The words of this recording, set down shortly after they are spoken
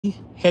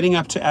heading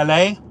up to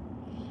LA.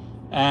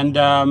 And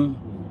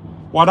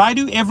what I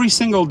do every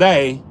single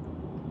day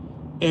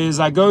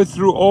is I go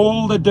through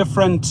all the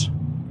different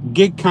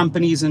gig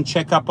companies and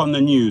check up on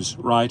the news,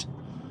 right?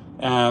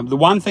 The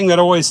one thing that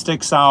always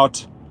sticks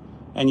out,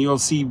 and you'll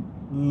see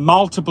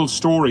multiple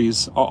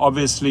stories, are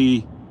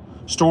obviously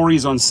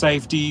stories on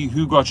safety,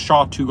 who got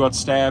shot, who got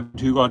stabbed,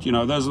 who got,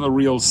 those are the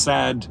real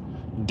sad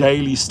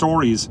daily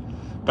stories.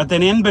 But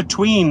then in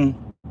between,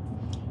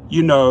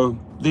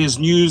 there's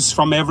news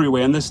from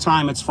everywhere. And this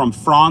time it's from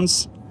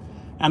France.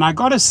 And I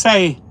got to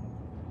say,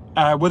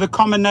 with a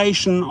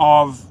combination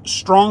of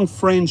strong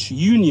French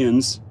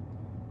unions,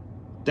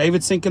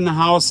 David Sink in the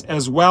house,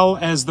 as well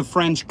as the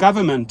French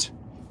government,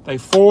 they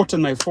fought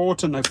and they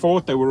fought and they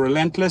fought. They were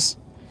relentless.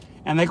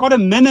 And they got a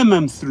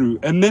minimum through,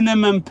 a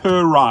minimum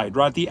per ride,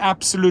 right? The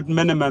absolute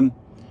minimum.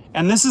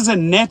 And this is a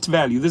net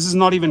value. This is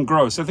not even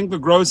gross. I think the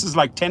gross is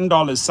like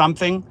 $10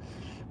 something.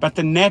 But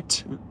the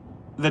net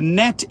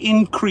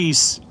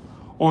increase,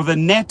 or the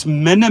net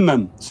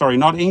minimum, sorry,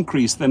 not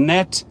increase, the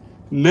net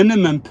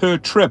minimum per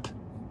trip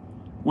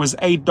was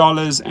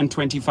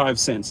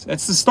 $8.25.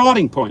 That's the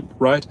starting point,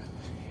 right?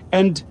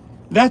 And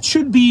that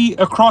should be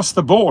across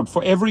the board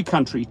for every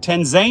country.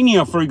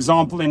 Tanzania, for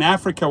example, in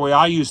Africa, where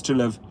I used to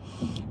live,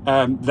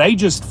 they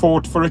just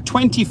fought for a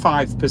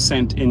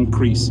 25%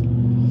 increase.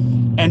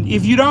 And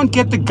if you don't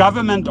get the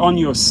government on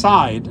your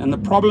side, and the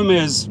problem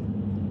is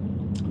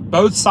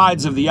both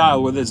sides of the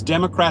aisle, whether it's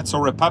Democrats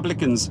or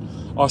Republicans,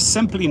 are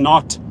simply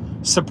not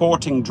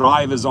supporting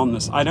drivers on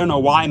this. I don't know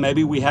why.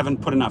 Maybe we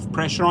haven't put enough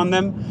pressure on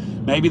them.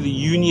 Maybe the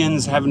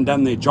unions haven't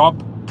done their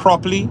job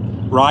properly,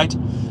 right?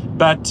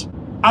 But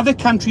other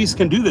countries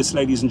can do this,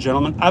 ladies and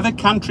gentlemen. Other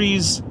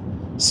countries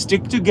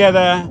stick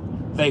together.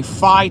 They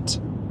fight.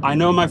 I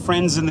know my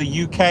friends in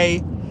the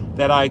UK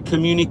that I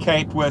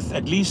communicate with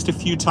at least a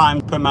few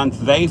times per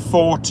month. They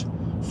fought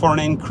for an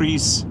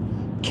increase.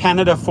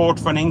 Canada fought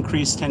for an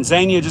increase.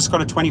 Tanzania just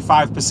got a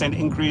 25%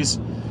 increase.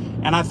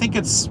 And I think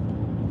it's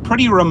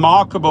pretty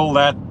remarkable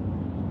that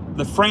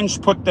the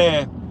French put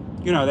their,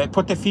 they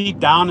put their feet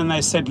down and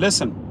they said,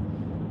 listen,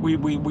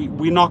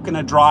 we're not going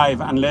to drive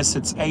unless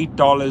it's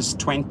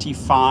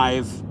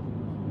 $8.25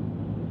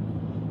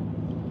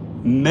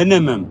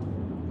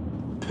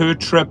 minimum per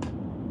trip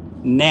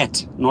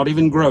net, not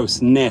even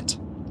gross, net,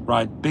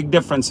 right? Big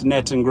difference,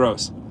 net and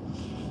gross.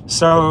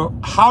 So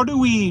how do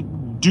we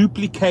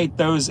duplicate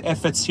those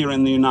efforts here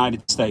in the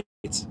United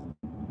States,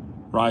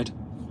 right?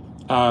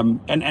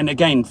 And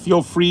again,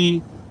 feel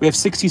free. We have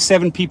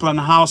 67 people in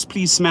the house.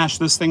 Please smash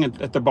this thing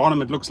at the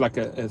bottom. It looks like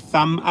a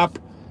thumb up.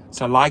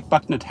 It's a like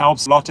button. It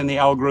helps a lot in the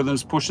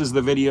algorithms, pushes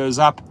the videos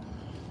up,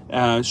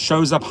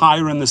 shows up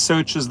higher in the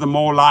searches, the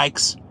more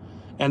likes,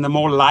 and the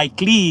more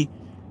likely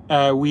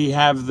we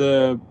have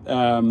the,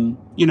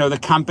 the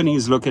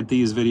companies look at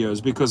these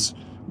videos, because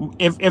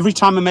every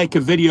time I make a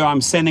video,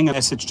 I'm sending a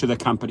message to the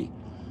company.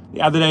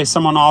 The other day,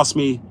 someone asked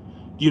me,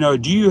 do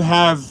you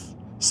have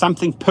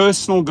something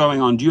personal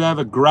going on? Do you have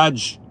a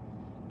grudge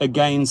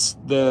against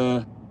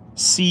the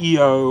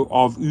CEO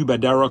of Uber,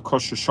 Dara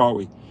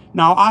Khosrowshahi?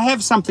 Now, I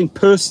have something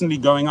personally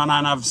going on,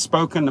 and I've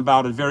spoken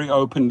about it very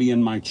openly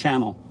in my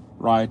channel,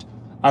 right?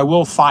 I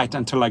will fight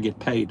until I get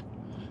paid,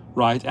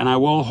 right? And I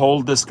will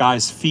hold this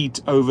guy's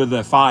feet over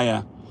the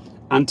fire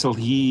until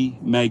he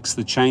makes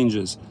the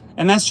changes.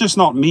 And that's just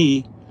not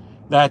me.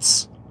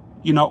 That's,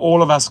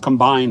 all of us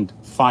combined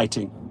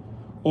fighting.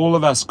 All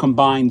of us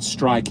combined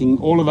striking,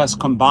 all of us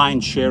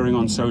combined sharing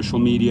on social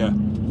media,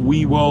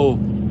 we will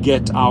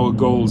get our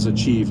goals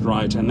achieved,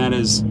 right? And that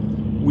is,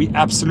 we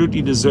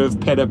absolutely deserve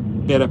better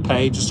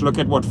pay. Just look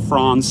at what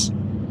France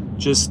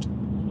just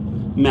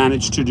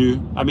managed to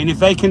do. I mean, if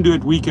they can do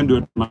it, we can do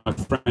it, my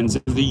friends.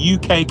 If the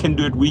UK can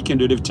do it, we can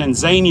do it. If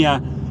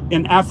Tanzania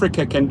in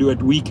Africa can do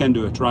it, we can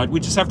do it, right?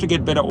 We just have to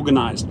get better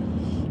organized.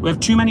 We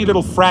have too many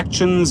little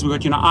fractions. We've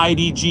got,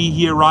 IDG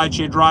here,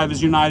 Rideshare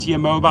Drivers United here,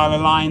 Mobile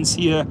Alliance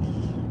here,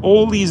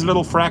 all these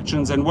little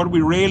fractions. And what we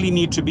really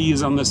need to be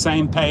is on the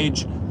same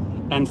page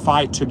and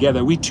fight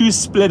together. We're too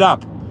split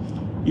up.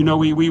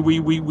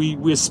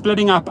 We're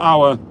splitting up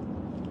our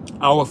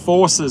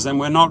forces, and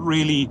we're not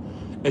really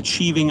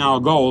achieving our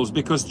goals,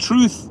 because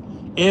truth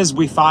is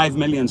we're 5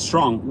 million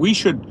strong. We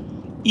should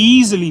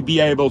easily be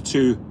able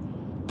to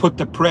put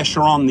the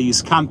pressure on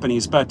these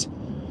companies. But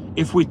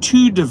if we're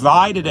too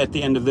divided at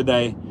the end of the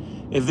day,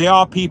 if there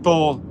are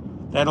people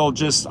that'll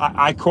just,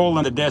 I call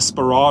them the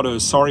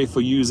desperados, sorry for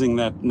using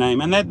that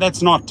name. And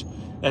it's not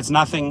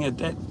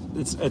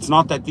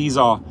that these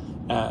are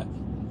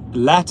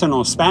Latin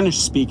or Spanish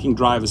speaking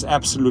drivers,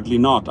 absolutely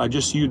not. I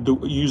just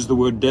use the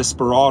word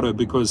desperado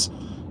because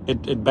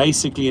it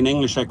basically, in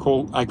English, I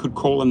could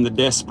call them the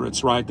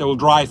desperates, right? They will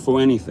drive for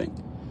anything,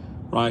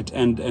 right?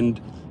 And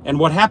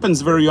what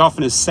happens very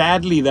often is,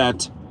 sadly,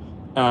 that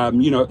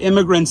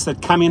immigrants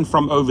that come in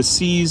from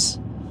overseas,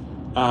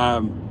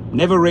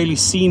 never really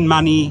seen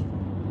money,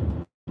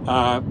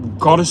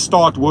 got to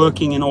start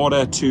working in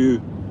order to,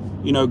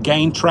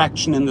 gain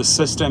traction in the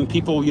system.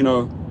 People,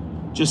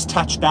 just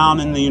touch down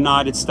in the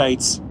United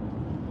States,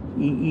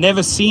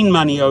 never seen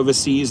money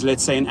overseas,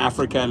 let's say in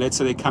Africa, let's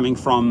say they're coming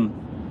from,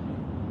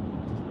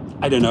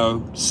 I don't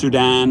know,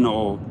 Sudan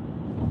or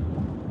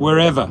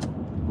wherever,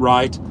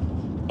 right?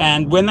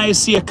 And when they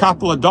see a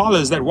couple of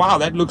dollars, that, wow,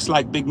 that looks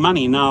like big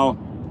money. Now,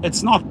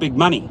 it's not big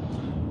money,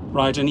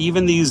 right? And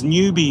even these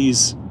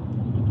newbies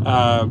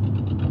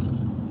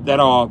that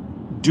are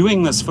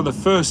doing this for the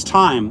first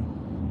time,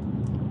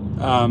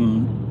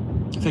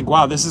 think,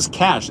 wow, this is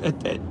cash.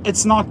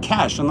 It's not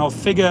cash. And they'll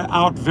figure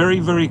out very,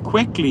 very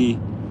quickly,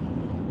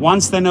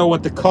 once they know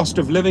what the cost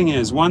of living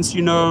is, once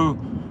you know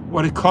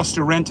what it costs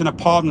to rent an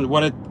apartment,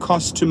 what it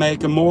costs to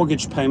make a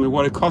mortgage payment,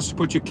 what it costs to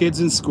put your kids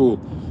in school,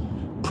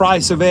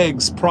 price of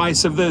eggs,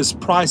 price of this,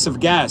 price of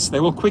gas, they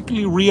will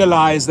quickly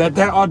realize that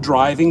they are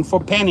driving for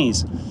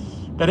pennies.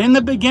 But in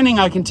the beginning,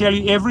 I can tell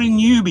you, every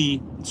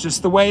newbie, it's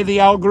just the way the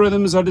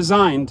algorithms are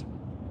designed,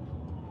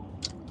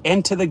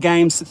 enter the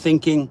games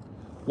thinking,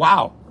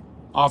 wow,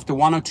 after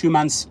 1 or 2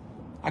 months,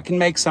 I can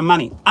make some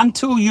money.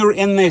 Until you're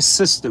in their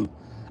system,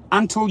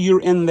 until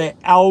you're in their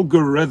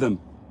algorithm,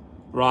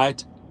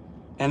 right?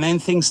 And then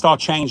things start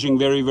changing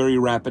very, very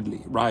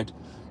rapidly, right?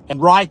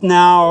 And right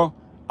now,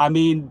 I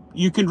mean,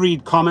 you can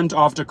read comment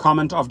after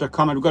comment after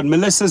comment. We've got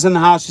Melissa's in the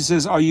house. She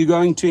says, are you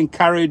going to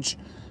encourage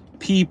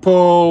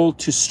people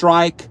to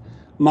strike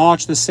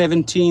March the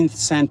 17th,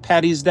 St.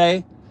 Paddy's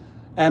Day?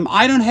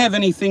 I don't have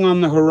anything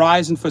on the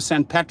horizon for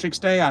St. Patrick's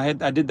Day. I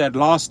did that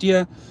last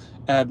year.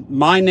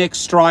 My next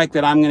strike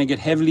that I'm going to get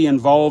heavily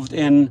involved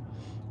in,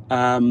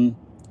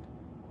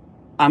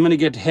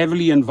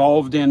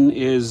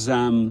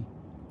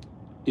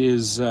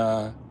 is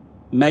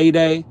May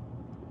Day.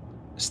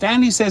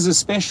 Stanley says,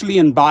 especially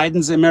in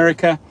Biden's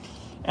America.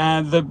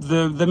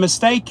 The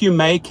mistake you're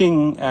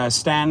making,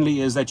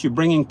 Stanley, is that you're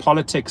bringing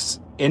politics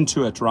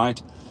into it, right?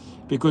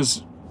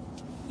 Because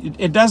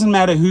it doesn't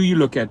matter who you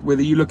look at,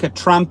 whether you look at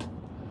Trump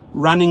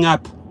running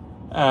up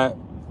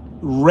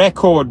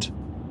record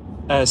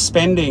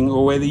spending,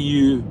 or whether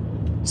you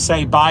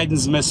say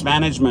Biden's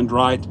mismanagement,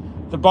 right?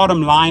 The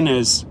bottom line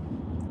is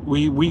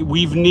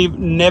we've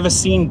never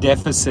seen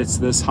deficits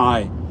this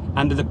high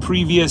under the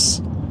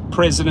previous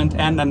president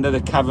and under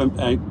the current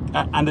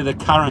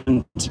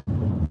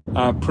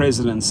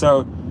president.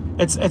 So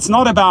it's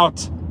not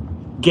about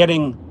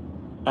getting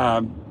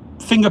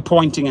finger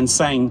pointing and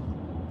saying,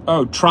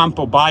 oh, Trump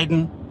or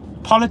Biden.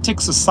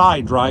 Politics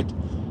aside, right?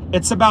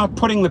 It's about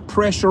putting the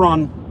pressure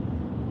on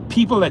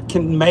people that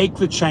can make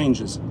the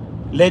changes.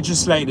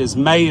 Legislators,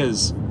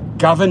 mayors,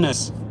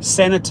 governors,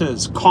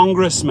 senators,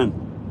 congressmen,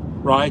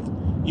 right?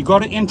 You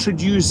got to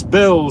introduce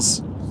bills,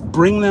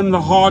 bring them the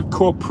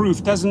hardcore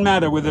proof. Doesn't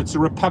matter whether it's a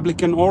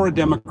Republican or a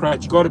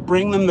Democrat. You got to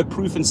bring them the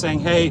proof and saying,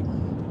 hey,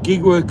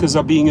 gig workers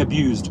are being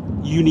abused.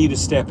 You need to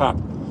step up.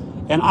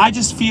 And I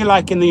just feel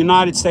like in the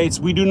United States,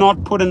 we do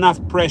not put enough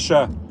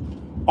pressure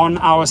on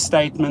our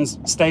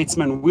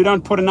statesmen. We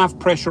don't put enough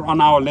pressure on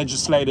our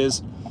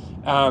legislators.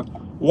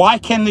 Why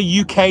can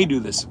the UK do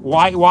this?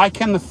 Why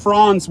can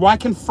France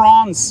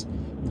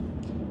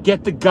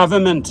get the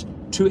government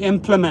to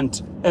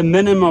implement a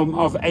minimum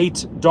of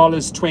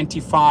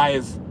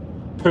 $8.25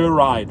 per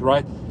ride,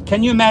 right?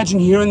 Can you imagine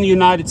here in the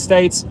United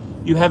States,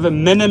 you have a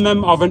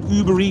minimum of an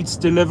Uber Eats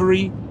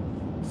delivery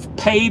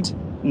paid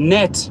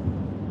net,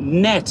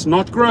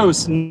 not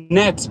gross,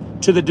 net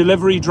to the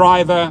delivery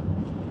driver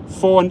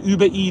for an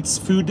Uber Eats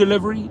food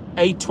delivery,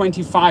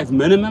 $8.25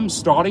 minimum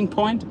starting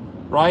point,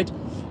 right?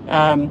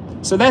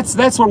 So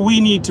that's what we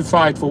need to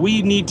fight for.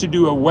 We need to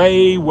do a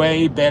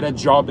way better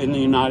job in the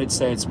United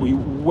States. We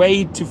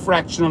way too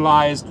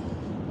fractionalized.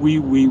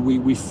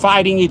 We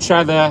fighting each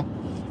other,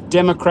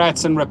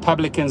 Democrats and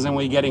Republicans, and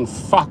we're getting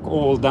fuck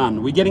all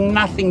done. We're getting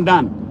nothing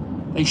done.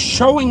 They're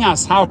showing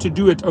us how to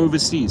do it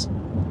overseas.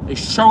 They're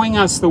showing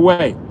us the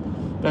way.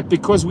 But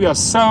because we are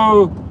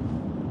so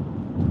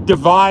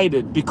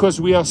divided, because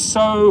we are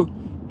so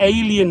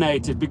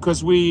alienated,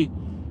 because we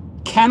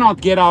cannot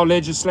get our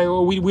legislators,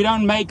 or we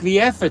don't make the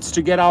efforts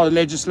to get our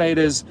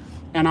legislators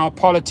and our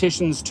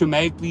politicians to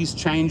make these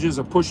changes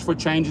or push for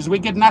changes, we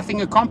get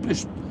nothing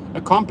accomplished.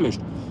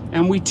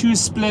 And we too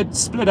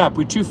split up,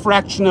 we're too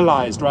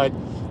fractionalized, right?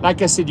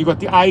 Like I said, you got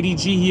the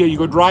IDG here, you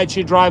got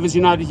Rideshare Drivers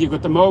United here, you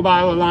got the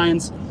Mobile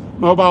Alliance,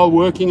 Mobile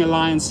Working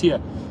Alliance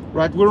here,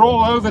 right? We're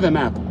all over the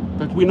map,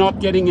 but we're not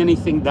getting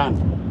anything done.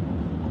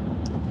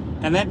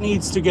 And that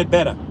needs to get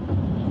better.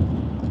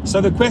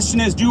 So the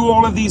question is, do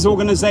all of these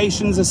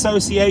organizations,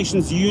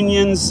 associations,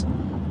 unions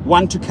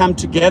want to come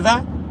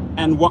together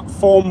and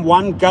form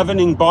one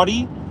governing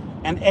body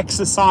and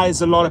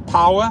exercise a lot of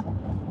power,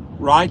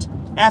 right?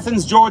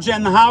 Athens, Georgia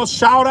in the house.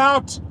 Shout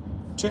out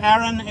to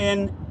Aaron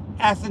in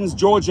Athens,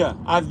 Georgia.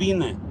 I've been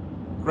there.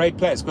 Great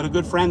place. Got a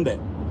good friend there.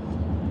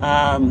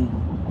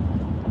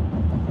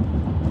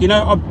 You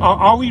know,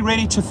 are we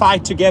ready to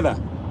fight together?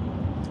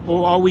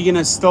 Or are we going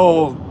to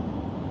still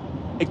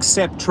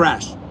accept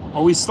trash?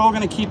 Are we still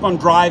going to keep on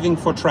driving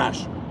for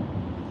trash?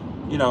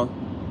 You know,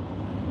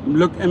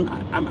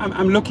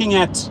 I'm looking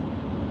at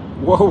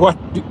what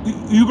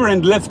Uber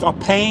and Lyft are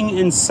paying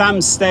in some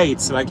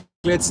states, like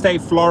let's say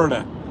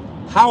Florida.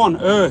 How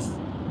on earth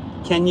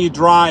can you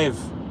drive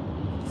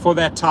for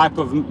that type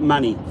of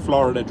money,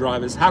 Florida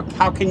drivers.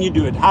 How can you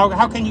do it?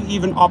 How can you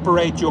even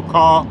operate your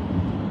car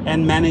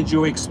and manage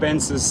your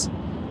expenses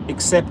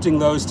accepting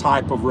those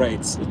type of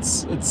rates?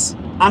 It's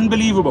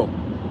unbelievable,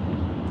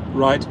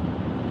 right?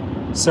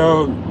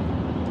 So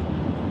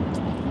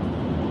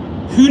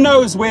who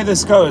knows where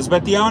this goes,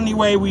 but the only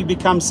way we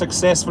become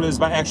successful is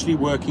by actually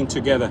working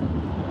together.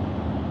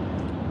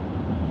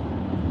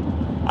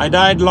 I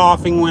died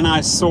laughing when I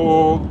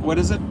saw, what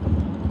is it?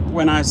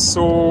 When I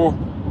saw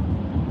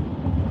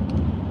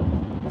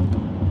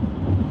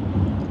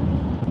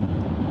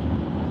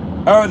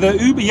the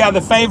Uber, yeah,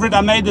 the favorite.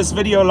 I made this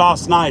video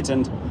last night,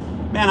 and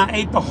man, I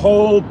ate the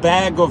whole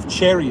bag of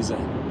cherries.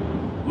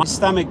 My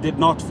stomach did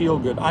not feel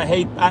good. I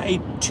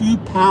ate 2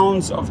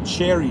 pounds of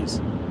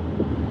cherries.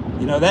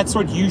 You know, that's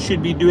what you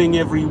should be doing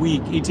every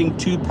week, eating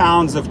 2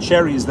 pounds of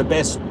cherries, the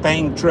best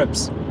paying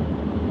trips.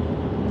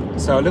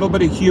 So a little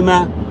bit of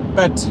humor,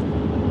 but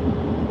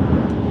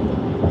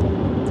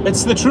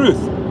it's the truth.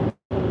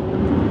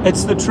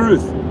 It's the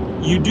truth.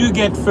 You do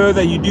get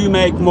further, you do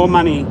make more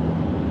money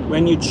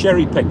when you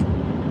cherry pick.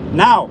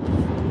 Now,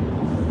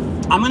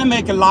 I'm going to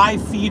make a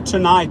live feed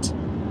tonight,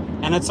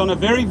 and it's on a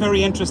very,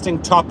 very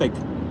interesting topic.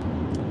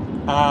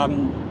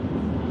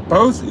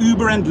 Both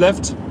Uber and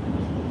Lyft,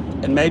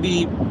 and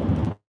maybe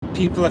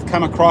people have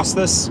come across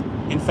this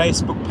in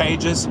Facebook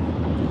pages,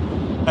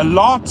 a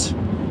lot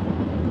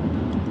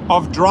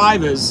of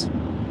drivers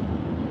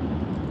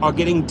are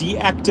getting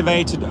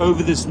deactivated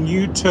over this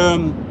new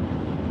term,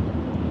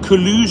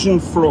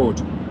 collusion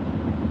fraud.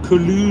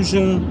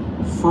 Collusion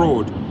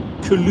fraud.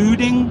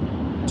 Colluding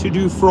to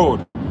do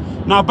fraud.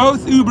 Now,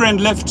 both Uber and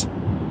Lyft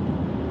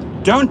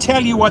don't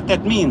tell you what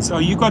that means. Oh,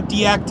 you got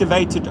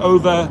deactivated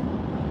over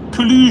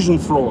collusion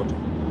fraud.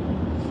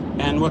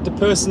 And what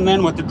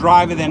the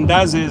driver then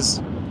does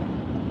is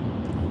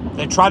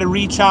they try to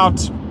reach out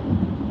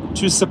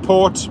to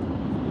support.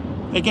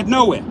 They get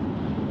nowhere.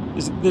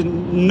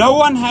 No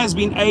one has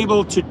been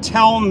able to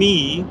tell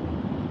me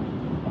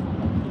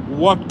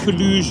what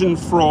collusion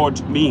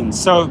fraud means.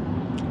 So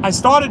I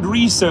started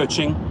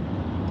researching,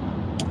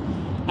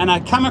 and I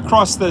come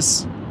across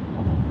this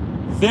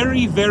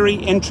very, very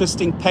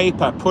interesting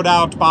paper put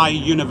out by a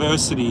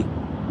university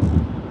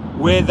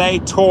where they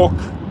talk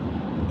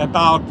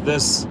about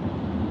this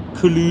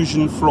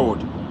collusion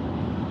fraud.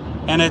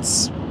 And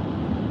it's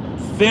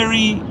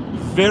very,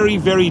 very,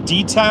 very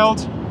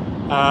detailed.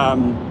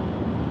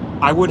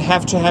 I would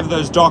have to have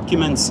those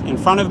documents in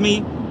front of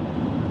me.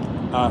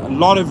 A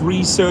lot of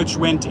research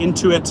went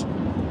into it,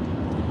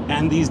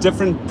 and these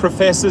different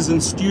professors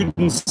and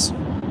students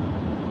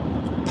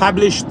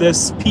published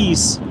this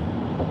piece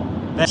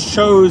that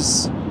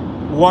shows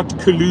what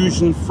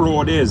collusion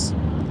fraud is,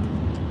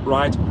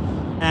 right?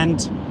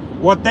 And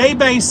what they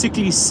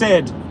basically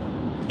said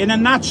in a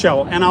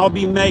nutshell, and I'll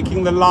be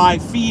making the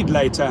live feed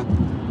later,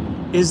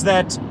 is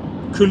that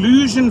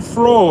collusion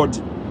fraud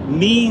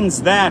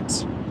means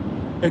that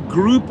a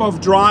group of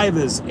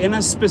drivers in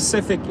a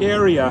specific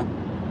area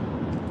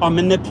are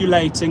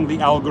manipulating the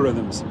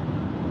algorithms.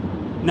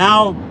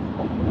 Now,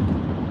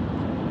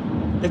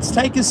 let's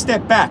take a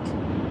step back.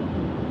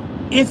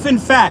 If in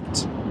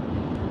fact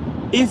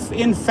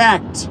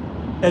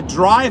a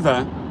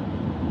driver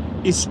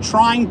is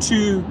trying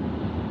to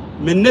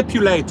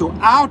manipulate or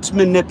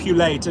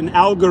out-manipulate an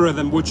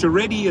algorithm which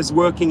already is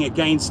working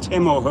against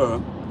him or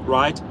her,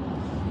 right?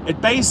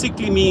 It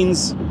basically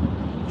means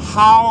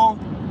what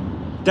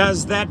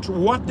does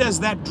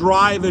that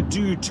driver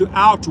do to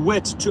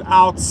outwit, to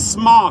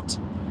outsmart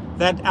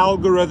that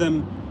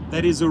algorithm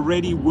that is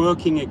already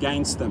working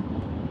against them,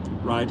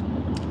 right?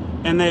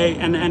 And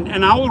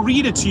I will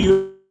read it to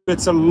you.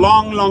 It's a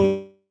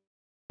long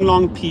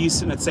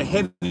piece, and it's a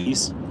heavy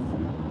piece.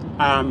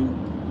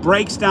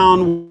 Breaks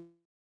down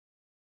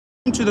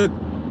to the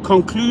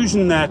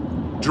conclusion that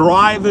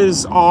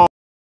drivers are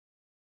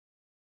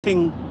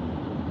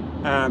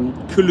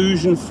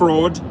collusion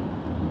fraud.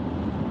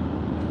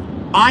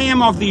 I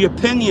am of the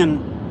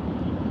opinion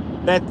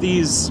that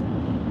this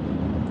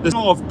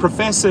panel of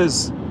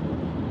professors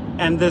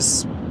and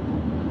this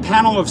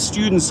panel of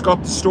students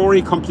got the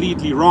story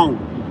completely wrong,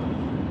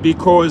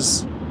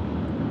 because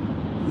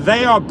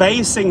they are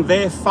basing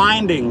their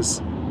findings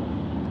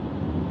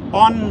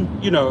on,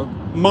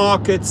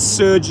 market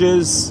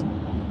surges,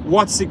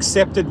 what's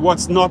accepted,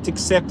 what's not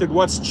accepted,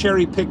 what's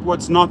cherry-picked,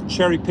 what's not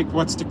cherry-picked,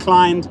 what's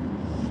declined.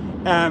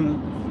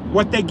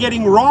 What they're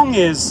getting wrong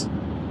is,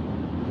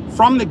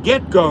 from the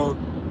get-go,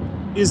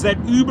 is that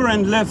Uber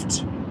and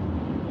Lyft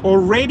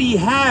already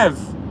have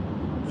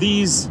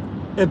these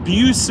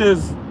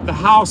abusive, the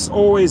house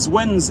always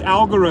wins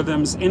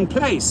algorithms in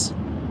place.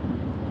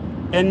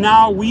 And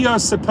now we are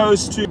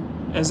supposed to,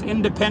 as we're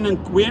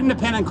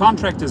independent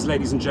contractors,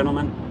 ladies and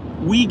gentlemen.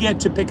 We get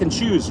to pick and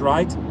choose,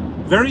 right?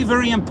 Very,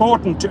 very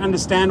important to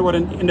understand what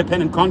an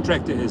independent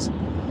contractor is.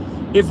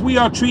 If we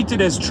are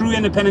treated as true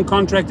independent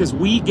contractors,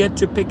 we get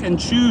to pick and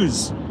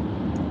choose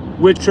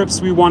which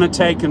trips we want to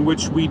take and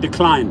which we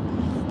decline.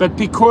 But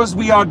because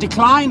we are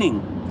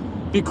declining,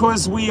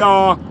 because we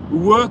are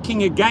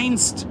working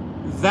against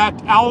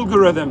that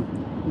algorithm,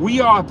 we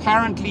are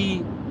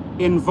apparently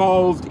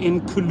involved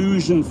in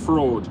collusion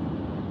fraud,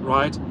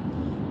 right?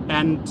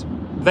 And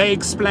they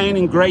explain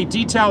in great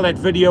detail, that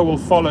video will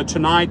follow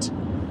tonight,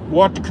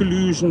 what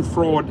collusion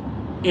fraud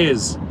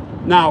is.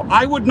 Now,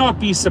 I would not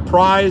be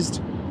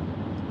surprised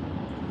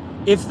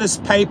if this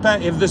paper,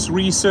 if this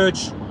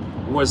research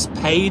was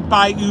paid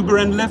by Uber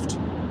and Lyft,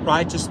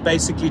 right? Just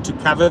basically to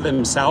cover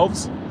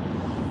themselves,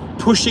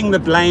 pushing the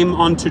blame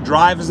onto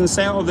drivers and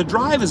say, oh, the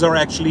drivers are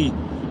actually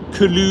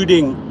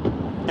colluding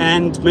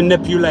and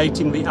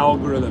manipulating the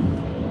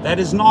algorithm. That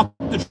is not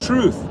the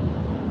truth.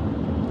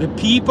 The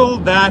people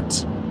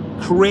that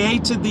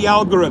created the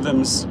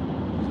algorithms,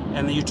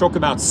 and you talk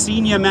about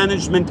senior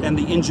management and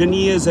the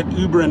engineers at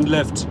Uber and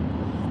Lyft,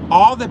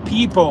 are the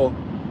people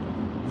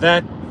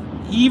that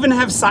even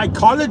have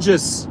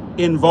psychologists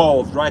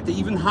involved, right? They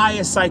even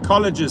hire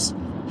psychologists.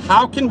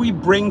 How can we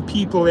bring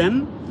people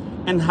in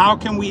and how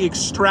can we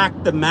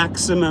extract the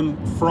maximum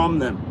from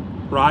them,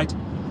 right?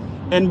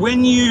 And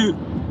when you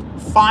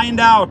find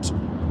out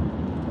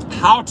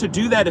how to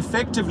do that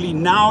effectively,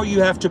 now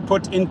you have to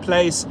put in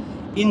place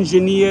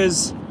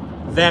engineers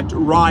that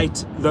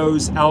write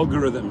those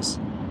algorithms.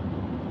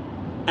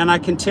 And I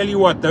can tell you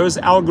what, those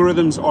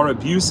algorithms are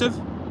abusive.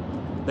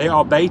 They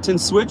are bait and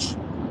switch.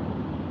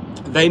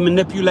 They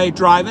manipulate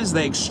drivers.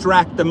 They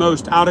extract the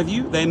most out of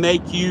you. They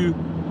make you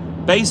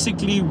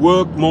basically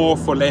work more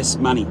for less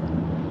money,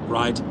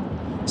 right?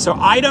 So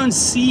I don't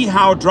see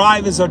how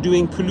drivers are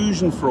doing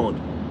collusion fraud.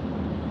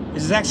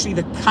 This is actually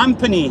the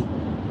company.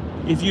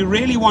 If you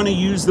really want to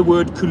use the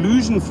word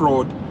collusion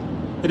fraud,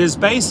 it is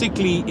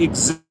basically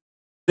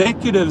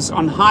executives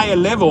on higher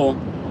level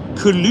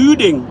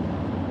colluding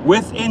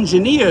with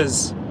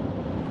engineers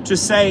to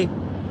say,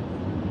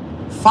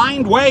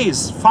 find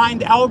ways,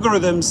 find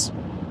algorithms,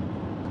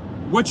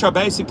 which are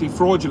basically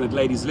fraudulent,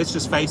 ladies. Let's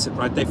just face it,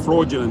 right? They're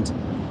fraudulent,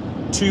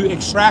 to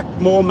extract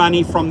more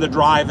money from the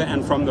driver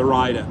and from the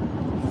rider.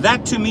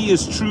 That to me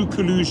is true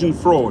collusion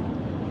fraud.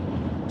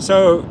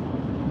 So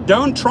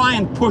don't try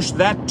and push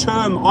that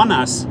term on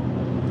us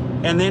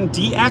and then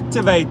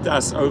deactivate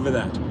us over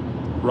that,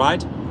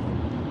 right?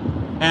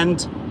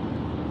 And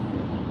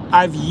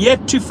I've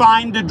yet to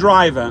find a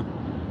driver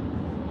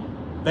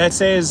that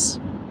says,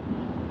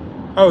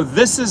 oh,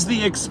 this is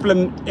the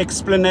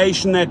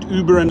explanation that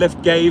Uber and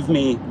Lyft gave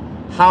me,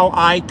 how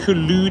I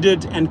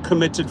colluded and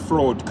committed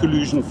fraud,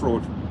 collusion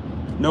fraud.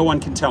 No one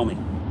can tell me.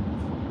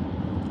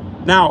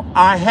 Now,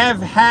 I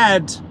have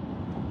had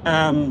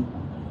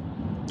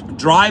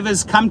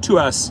drivers come to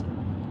us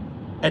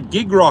at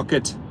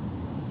GigRocket,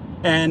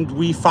 and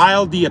we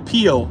filed the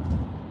appeal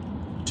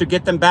to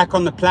get them back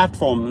on the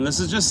platform. And this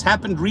has just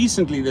happened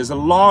recently. There's a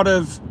lot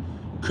of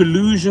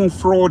collusion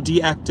fraud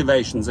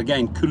deactivations.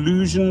 Again,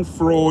 collusion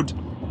fraud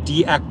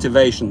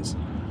deactivations,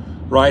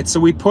 right?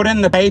 So we put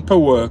in the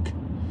paperwork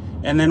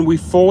and then we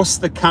force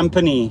the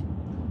company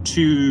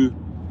to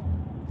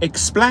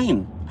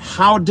explain,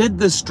 how did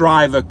this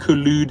driver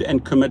collude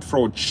and commit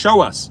fraud?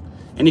 Show us.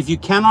 And if you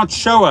cannot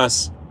show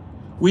us,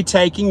 we're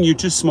taking you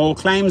to small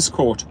claims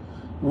court,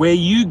 where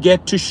you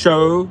get to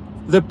show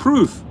the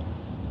proof.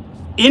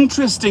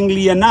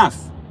 Interestingly enough,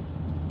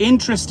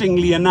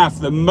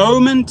 the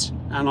moment,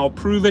 and I'll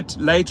prove it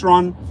later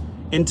on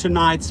in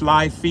tonight's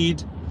live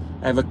feed,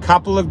 I have a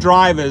couple of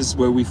drivers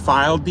where we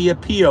filed the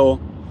appeal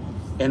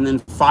and then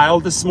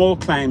filed the small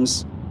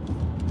claims.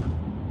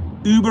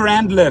 Uber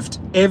and Lyft,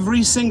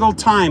 every single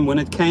time when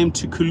it came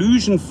to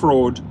collusion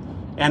fraud,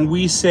 and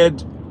we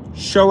said,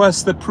 show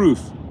us the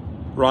proof,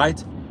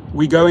 right?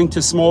 We going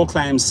to small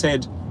claims,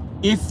 said,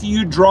 if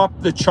you drop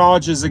the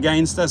charges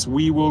against us,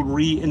 we will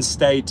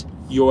reinstate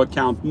your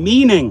account.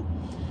 Meaning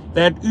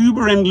that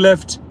Uber and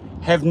Lyft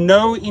have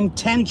no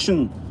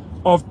intention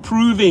of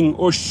proving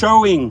or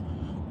showing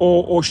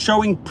or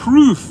showing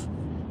proof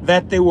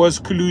that there was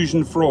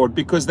collusion fraud,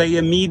 because they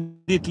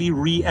immediately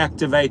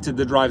reactivated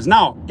the drivers.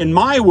 Now, in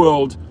my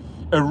world,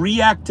 a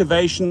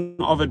reactivation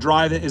of a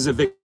driver is a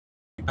victory.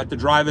 The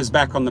driver's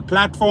back on the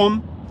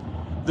platform,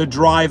 the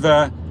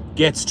driver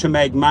gets to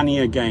make money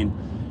again.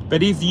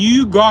 But if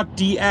you got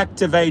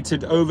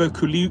deactivated over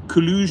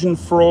collusion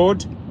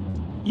fraud,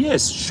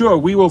 yes, sure,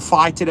 we will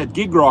fight it at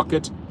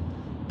GigRocket,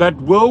 but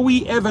will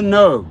we ever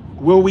know?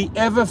 Will we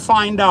ever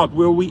find out?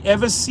 Will we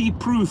ever see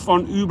proof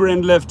on Uber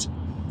and Lyft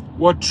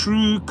what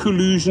true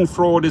collusion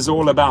fraud is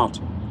all about?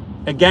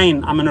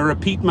 Again, I'm going to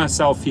repeat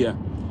myself here.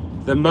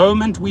 The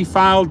moment we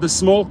filed the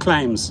small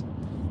claims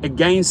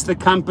against the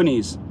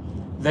companies,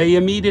 they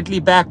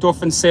immediately backed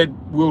off and said,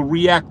 we'll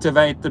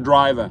reactivate the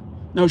driver.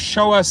 Now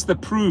show us the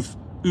proof,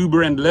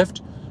 Uber and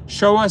Lyft.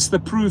 Show us the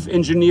proof,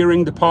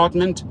 engineering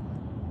department.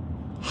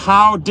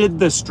 How did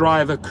this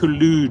driver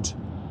collude?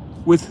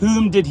 With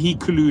whom did he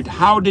collude?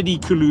 How did he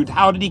collude?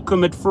 How did he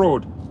commit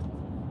fraud?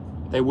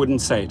 They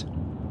wouldn't say it.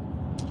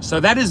 So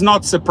that is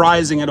not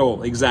surprising at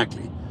all.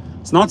 Exactly.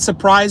 It's not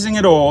surprising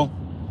at all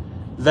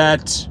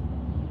that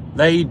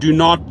they do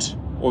not,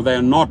 or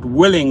they're not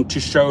willing to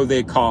show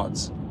their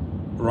cards,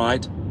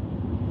 right?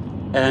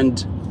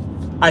 And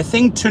I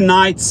think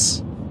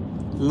tonight's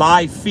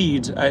live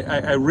feed,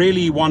 I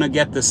really want to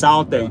get this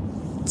out there.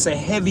 it's a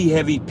heavy,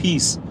 heavy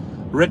piece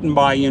written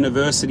by a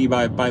university,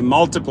 by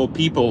multiple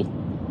people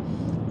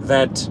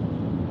that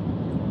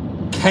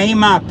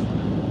came up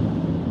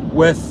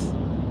with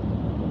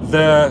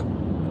the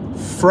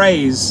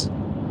phrase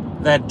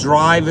that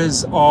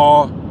drivers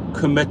are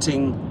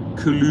committing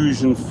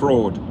collusion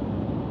fraud.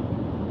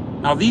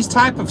 Now, these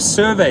type of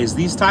surveys,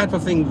 these type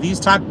of things,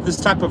 this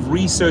type of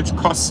research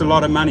costs a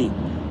lot of money.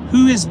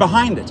 Who is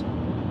behind it?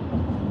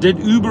 Did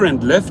Uber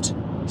and Lyft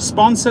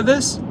sponsor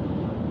this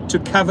to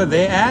cover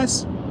their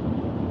ass?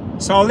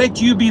 So I'll let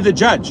you be the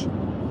judge.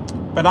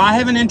 But I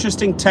have an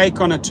interesting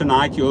take on it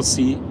tonight, you'll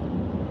see.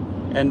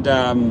 And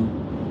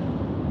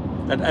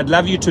I'd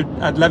love you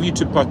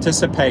to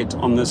participate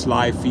on this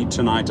live feed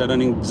tonight. I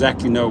don't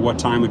exactly know what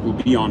time it will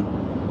be on.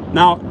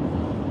 Now,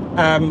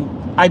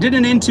 I did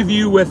an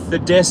interview with the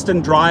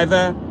Destin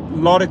driver, a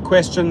lot of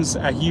questions.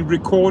 He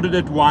recorded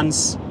it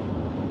once,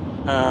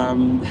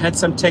 had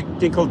some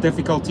technical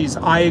difficulties.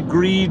 I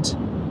agreed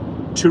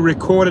to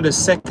record it a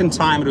second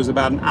time. It was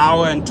about 1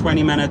 hour and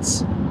 20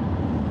 minutes.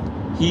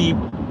 He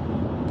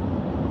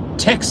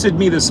texted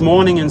me this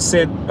morning and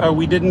said, oh,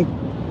 we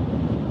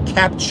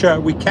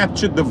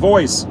captured the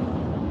voice.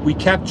 We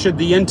captured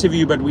the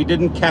interview, but we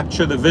didn't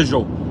capture the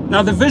visual.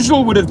 Now, the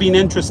visual would have been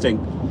interesting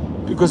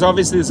because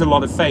obviously there's a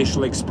lot of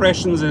facial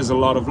expressions, there's a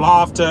lot of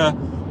laughter,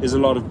 there's a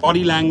lot of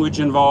body language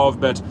involved.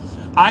 But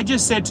I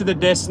just said to the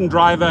Destin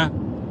driver,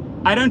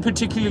 I don't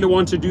particularly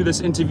want to do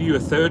this interview a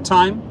third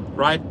time,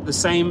 right? The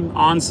same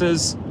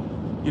answers,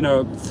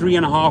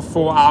 3.5,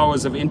 4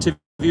 hours of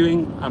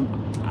interviewing.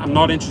 I'm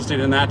not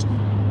interested in that.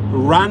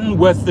 Run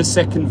with the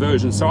second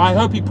version. So I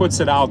hope he puts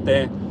it out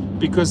there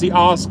because he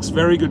asks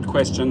very good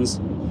questions.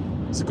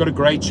 He's got a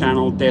great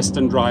channel,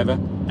 Destin Driver.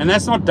 And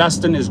that's not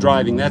Dustin is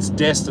driving, that's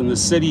Destin, the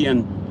city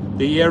and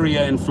the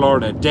area in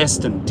Florida.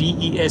 Destin,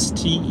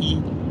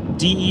 D-E-S-T-I-N,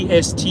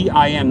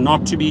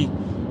 not to be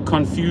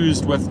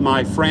confused with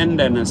my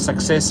friend and a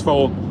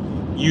successful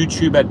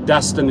YouTuber,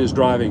 Dustin is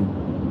driving,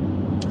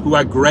 who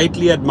I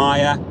greatly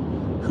admire,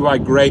 who I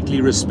greatly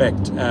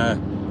respect.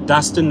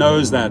 Dustin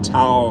knows that,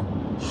 how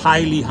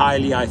highly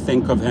I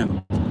think of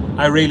him.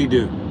 I really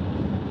do,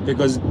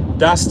 because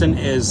Dustin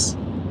is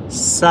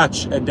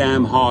such a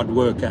damn hard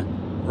worker,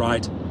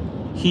 right?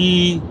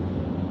 He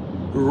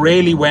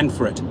really went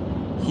for it.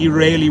 He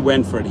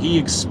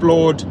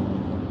explored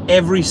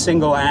every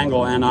single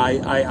angle, and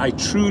I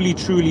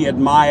truly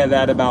admire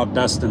that about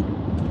Dustin.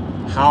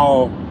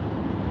 How,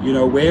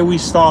 where we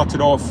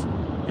started off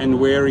and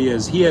where he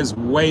is. He has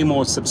way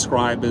more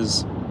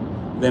subscribers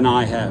than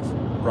I have,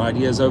 right?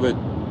 He has over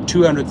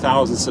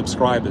 200,000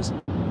 subscribers.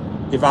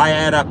 If I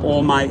add up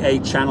all my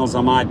 8 channels,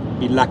 I might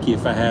be lucky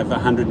if I have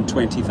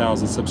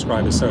 120,000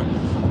 subscribers. So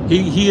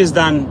he has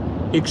done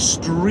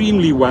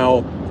extremely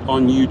well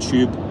on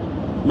YouTube,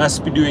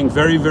 must be doing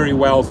very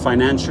well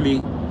financially,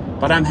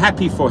 but I'm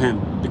happy for him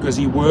because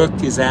he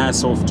worked his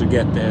ass off to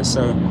get there.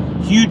 So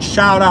huge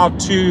shout out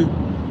to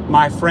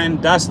my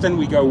friend Dustin.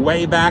 We go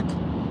way back.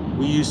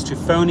 We used to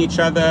phone each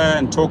other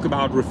and talk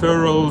about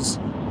referrals,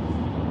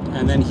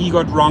 and then he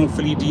got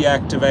wrongfully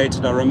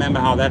deactivated. I remember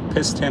how that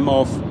pissed him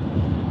off.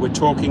 We're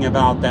talking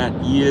about that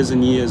years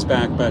and years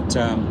back, but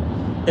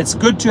it's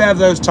good to have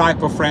those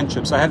type of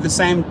friendships. I have the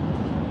same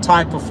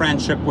type of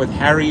friendship with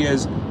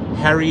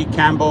Harry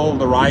Campbell,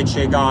 the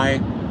rideshare guy.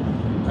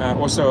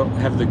 Also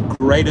have the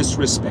greatest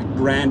respect.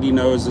 Randy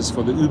knows this,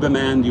 for the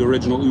Uberman, the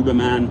original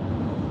Uberman.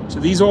 So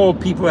these are all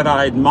people that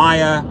I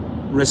admire,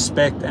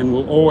 respect, and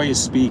will always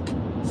speak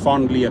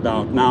fondly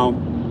about. Now,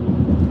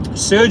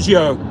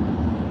 Sergio,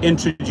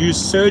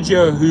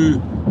 who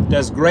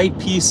does great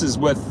pieces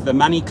with the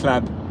Money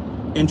Club,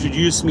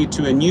 introduced me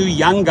to a new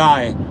young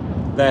guy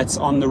that's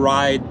on the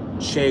Ride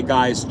Share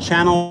Guys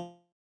channel.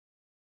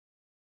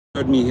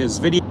 Showed me his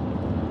video,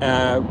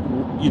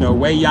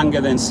 way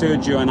younger than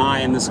Sergio and I,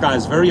 and this guy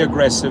is very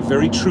aggressive,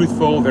 very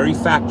truthful, very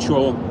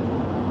factual.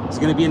 He's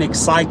going to be an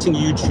exciting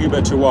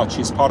YouTuber to watch.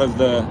 He's part of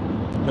the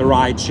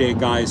Ride Share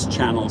Guys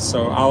channel,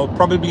 so I'll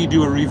probably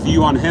do a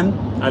review on him.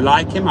 I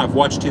like him. I've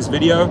watched his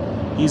video.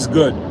 He's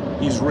good.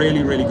 He's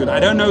really good.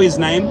 I don't know his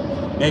name.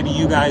 Maybe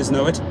you guys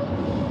know it,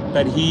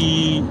 but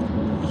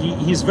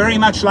he's very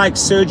much like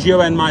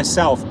Sergio and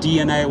myself,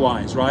 DNA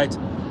wise, right?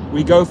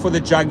 We go for the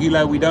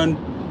jugular. We don't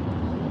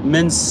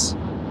mince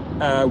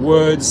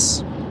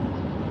words.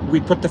 We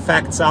put the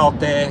facts out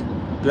there,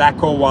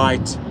 black or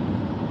white.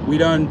 We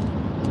don't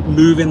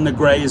move in the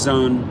gray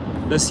zone.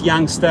 This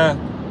youngster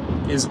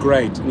is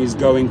great and he's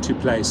going to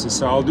places,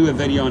 so I'll do a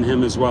video on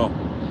him as well.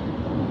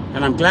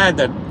 And I'm glad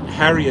that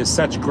Harry has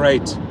such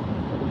great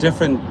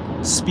different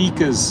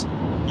speakers,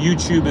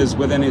 YouTubers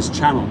within his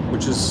channel,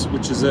 which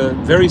is a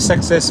very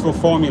successful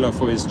formula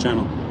for his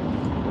channel.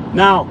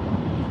 Now,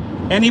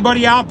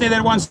 anybody out there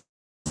that wants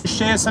to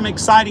share some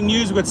exciting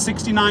news? We've got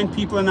 69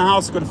 people in the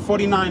house, got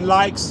 49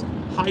 likes.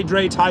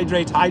 Hydrate,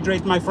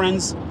 my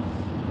friends.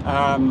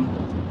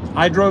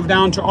 I drove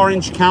down to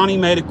Orange County,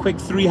 made a quick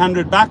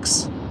 300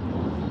 bucks.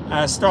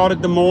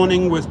 Started the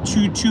morning with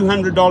two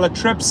 $200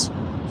 trips,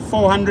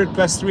 400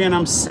 plus 3, and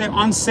I'm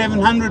on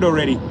 700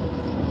 already,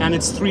 and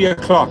it's 3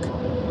 o'clock.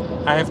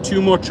 I have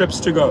 2 more trips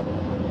to go,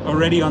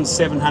 already on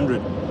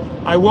 700.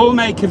 I will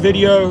make a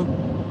video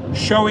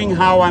showing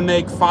how I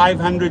make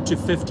 $500 to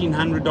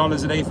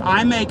 $1,500 a day. If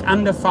I make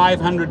under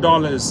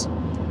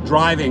 $500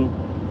 driving,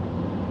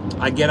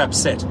 I get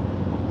upset.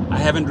 I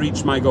haven't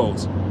reached my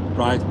goals,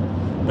 right?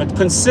 But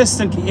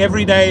consistently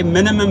every day,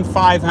 minimum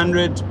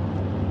 500,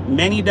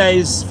 many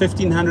days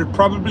 1,500.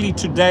 Probably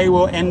today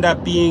will end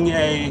up being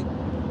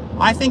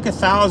I think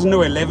 $1,000 to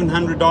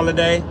 $1,100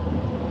 day.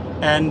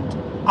 And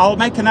I'll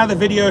make another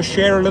video,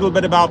 share a little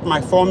bit about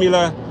my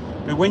formula.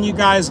 But when you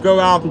guys go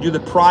out and do the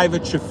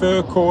private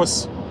chauffeur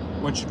course,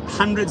 which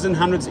hundreds and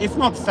hundreds, if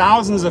not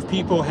thousands of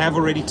people have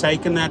already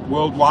taken that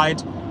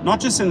worldwide, not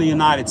just in the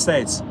United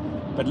States,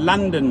 but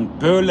London,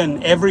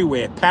 Berlin,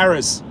 everywhere,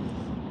 Paris,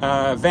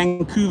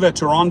 Vancouver,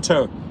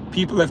 Toronto.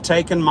 People have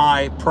taken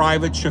my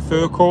private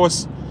chauffeur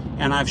course,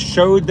 and I've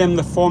showed them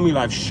the formula.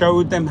 I've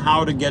showed them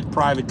how to get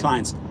private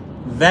clients.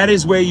 That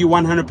is where you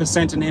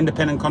 100% an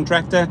independent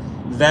contractor.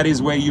 That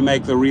is where you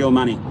make the real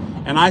money.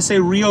 And I say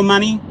real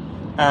money,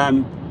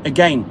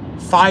 again,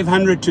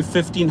 $500 to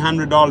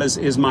 $1,500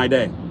 is my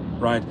day.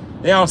 Right?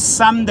 There are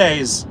some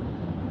days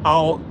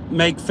I'll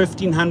make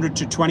 $1,500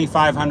 to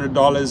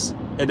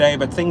 $2,500 a day,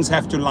 but things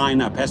have to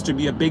line up. Has to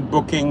be a big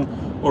booking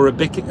or a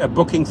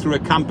booking through a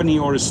company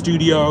or a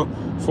studio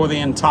for the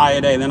entire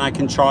day. Then I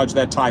can charge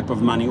that type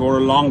of money, or a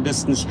long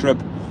distance trip.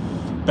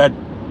 But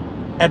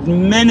at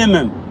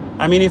minimum,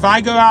 I mean, if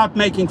I go out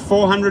making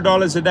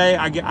 $400 a day,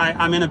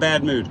 I'm in a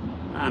bad mood.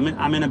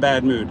 I'm in a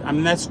bad mood. I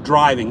mean, that's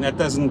driving. That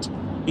doesn't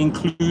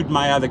include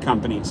my other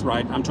companies,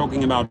 right? I'm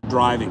talking about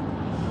driving.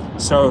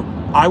 So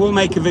I will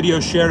make a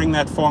video sharing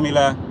that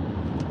formula,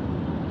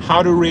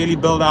 how to really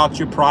build out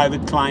your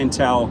private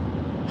clientele,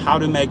 how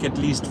to make at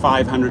least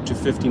 $500 to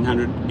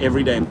 $1,500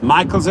 every day.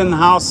 Michael's in the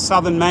house,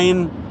 Southern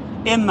Maine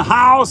in the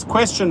house.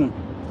 Question: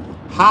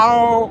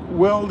 how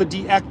will the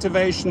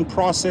deactivation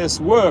process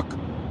work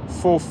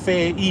for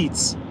Fair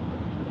Eats?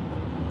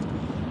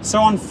 So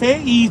on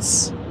Fair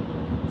Eats,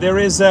 there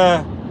is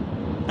a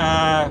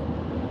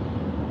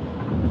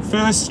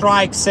first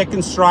strike,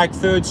 second strike,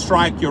 third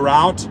strike, you're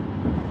out.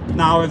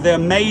 Now, if there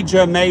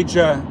are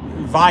major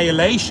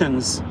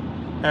violations,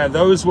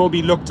 those will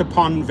be looked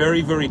upon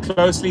very, very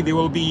closely. There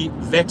will be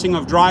vetting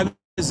of drivers.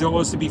 There will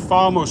also be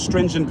far more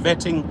stringent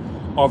vetting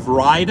of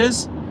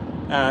riders.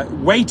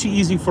 Way too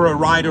easy for a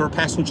rider or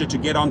passenger to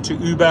get onto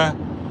Uber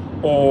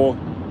or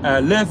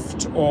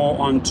Lyft or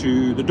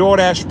onto the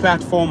DoorDash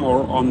platform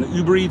or on the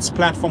Uber Eats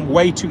platform.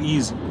 Way too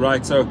easy,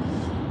 right? So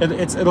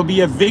it'll be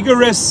a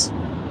vigorous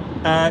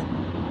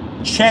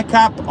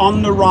checkup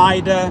on the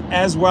rider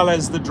as well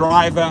as the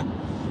driver.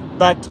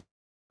 But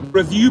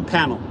review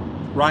panel,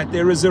 right?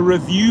 There is a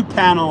review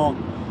panel,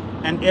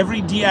 and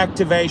every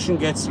deactivation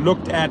gets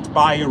looked at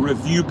by a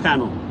review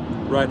panel,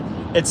 right?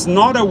 It's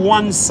not a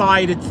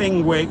one-sided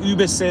thing where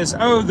Uber says,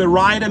 oh, the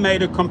rider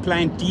made a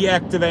complaint,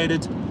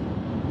 deactivated,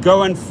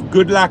 go and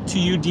good luck to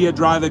you, dear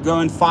driver, go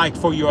and fight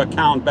for your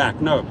account back.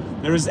 No,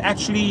 there is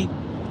actually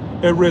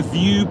a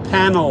review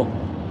panel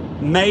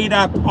made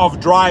up of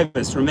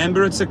drivers.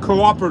 Remember, it's a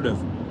cooperative.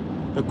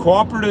 The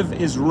cooperative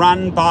is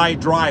run by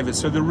drivers.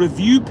 So the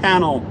review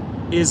panel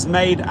is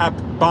made up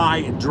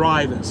by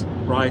drivers,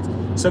 right?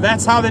 So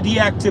that's how the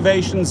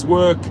deactivations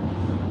work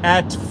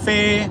at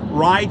Fair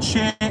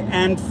Rideshare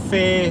and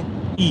Fair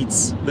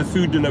Eats, the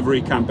food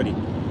delivery company,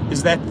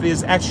 is that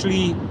there's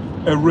actually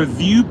a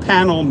review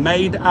panel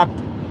made up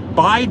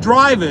by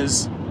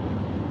drivers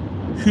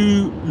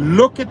who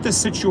look at the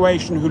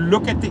situation, who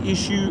look at the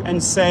issue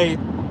and say,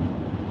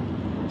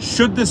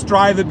 should this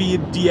driver be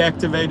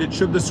deactivated?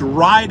 Should this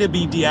rider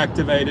be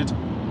deactivated?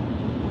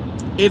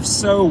 If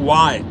so,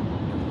 why?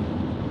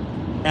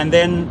 And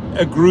then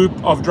a group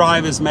of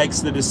drivers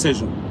makes the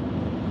decision.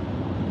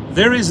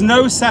 There is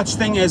no such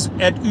thing as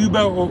at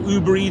Uber or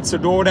Uber Eats or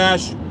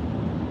DoorDash.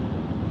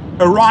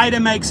 A rider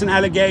makes an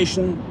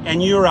allegation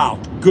and you're out.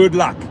 Good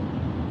luck,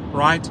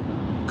 right?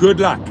 Good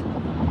luck.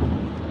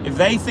 If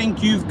they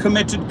think you've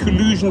committed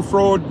collusion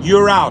fraud,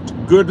 you're out.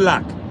 Good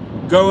luck.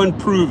 Go and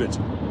prove it,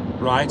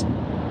 right?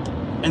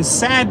 And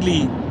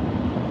sadly,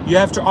 you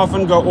have to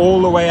often go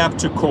all the way up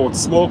to court,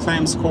 small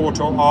claims court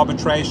or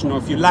arbitration, or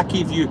if you're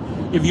lucky,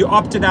 if you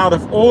opted out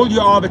of all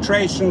your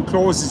arbitration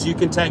clauses, you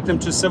can take them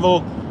to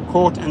civil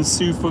court and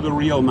sue for the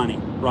real money,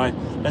 right?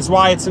 That's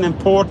why it's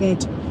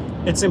important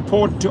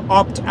to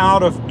opt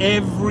out of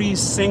every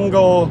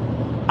single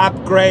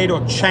upgrade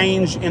or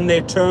change in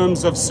their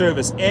terms of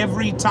service.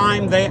 Every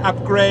time they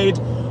upgrade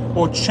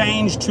or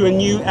change to a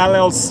new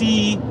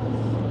LLC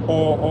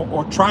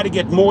or try to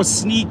get more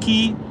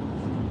sneaky,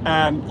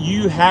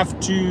 you have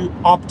to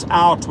opt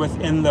out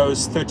within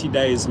those 30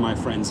 days, my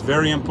friends.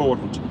 Very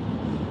important.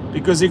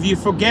 Because if you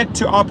forget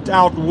to opt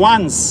out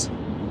once,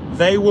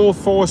 they will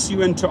force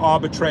you into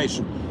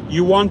arbitration.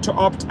 You want to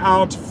opt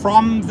out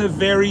from the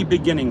very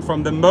beginning.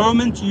 From the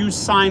moment you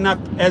sign up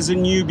as a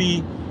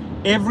newbie,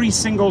 every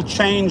single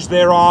change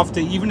thereafter,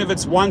 even if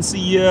it's once a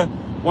year,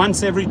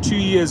 once every 2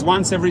 years,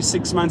 once every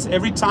 6 months,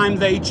 every time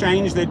they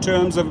change their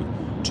terms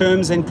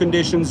and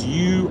conditions,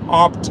 you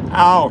opt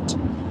out.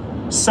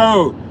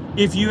 So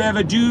if you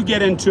ever do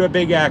get into a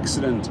big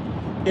accident,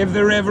 if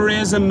there ever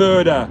is a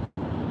murder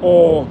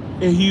or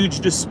a huge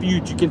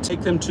dispute, you can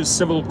take them to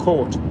civil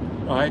court,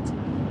 right?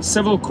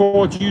 Civil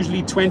court,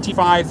 usually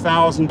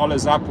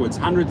 $25,000 upwards,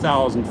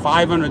 100,000,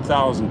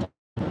 500,000,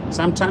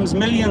 sometimes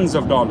millions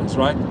of dollars,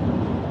 right?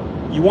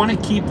 You want to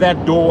keep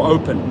that door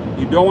open.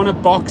 You don't want to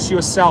box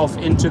yourself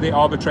into the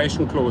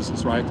arbitration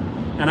clauses, right?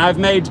 And I've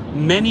made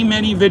many,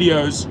 many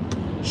videos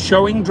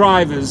showing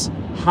drivers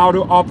how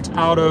to opt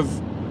out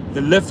of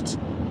the Lyft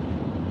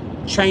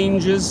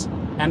changes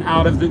and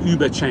out of the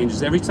Uber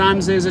changes. Every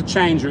time there's a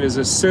change, there is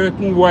a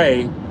certain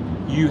way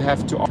you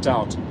have to opt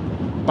out.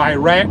 By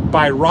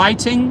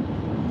writing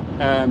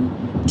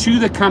to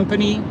the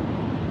company,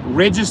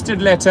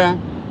 registered letter,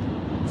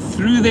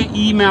 through the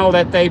email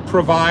that they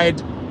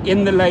provide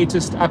in the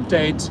latest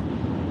update,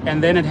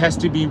 and then it has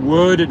to be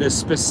worded a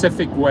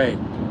specific way.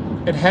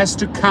 It has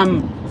to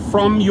come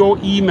from your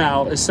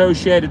email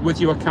associated with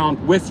your account,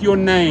 with your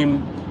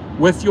name,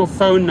 with your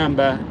phone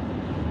number,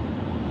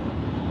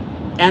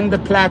 and the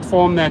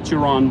platform that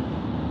you're on,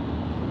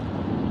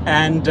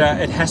 and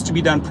it has to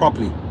be done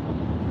properly.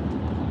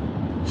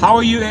 How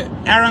are you?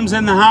 Aram's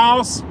in the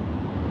house.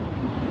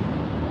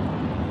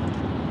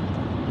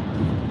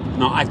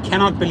 No, I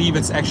cannot believe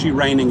it's actually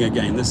raining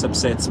again. This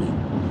upsets me.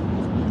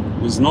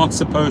 It was not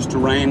supposed to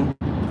rain.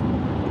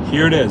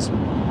 Here it is.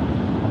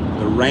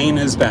 The rain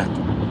is back.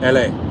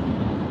 LA.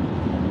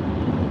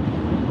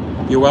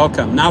 You're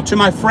welcome. Now to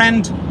my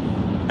friend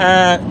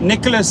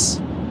Nicholas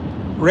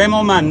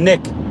Remelman,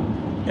 Nick.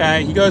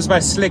 He goes by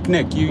Slick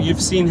Nick.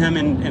 You've seen him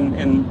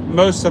in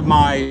most of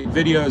my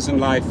videos and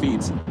live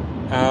feeds.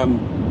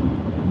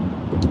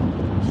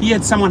 He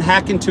had someone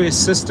hack into his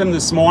system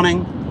this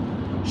morning,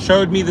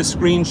 showed me the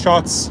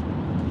screenshots,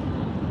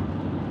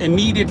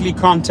 immediately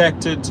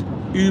contacted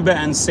Uber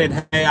and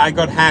said, hey, I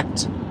got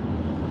hacked.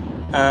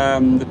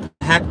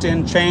 Hacked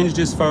in, changed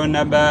his phone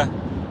number,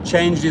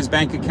 changed his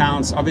bank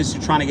accounts, obviously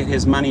trying to get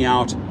his money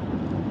out.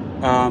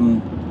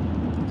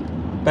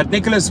 But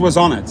Nicholas was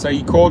on it. So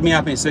he called me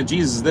up and he said,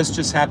 Jesus, this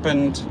just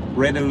happened.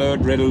 Red alert,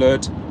 red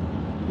alert.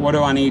 What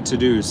do I need to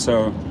do?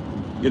 So,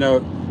 you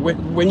know,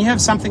 when you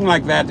have something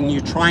like that and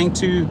you're trying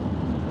to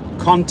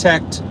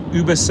contact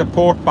Uber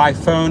support by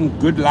phone,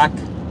 good luck.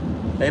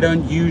 They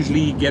don't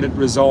usually get it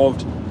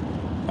resolved.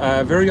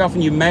 Very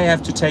often you may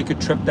have to take a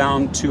trip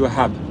down to a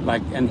hub,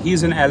 and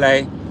he's in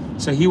LA,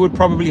 so he would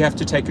probably have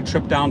to take a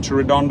trip down to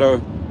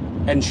Redondo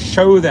and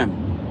show them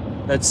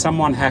that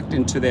someone hacked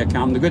into their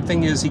account. And the good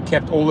thing is he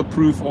kept all the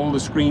proof, all the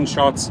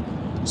screenshots.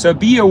 So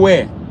be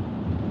aware.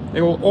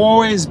 There will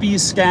always be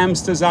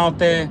scamsters out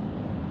there.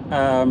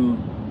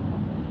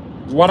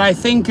 What I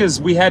think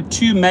is we had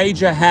 2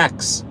 major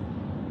hacks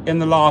in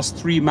the last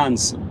 3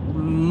 months. A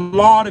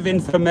lot of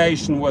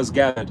information was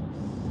gathered.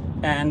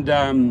 And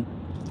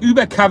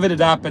Uber covered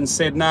it up and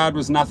said, no, it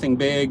was nothing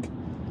big.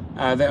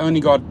 They only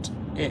got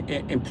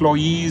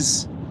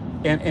employers'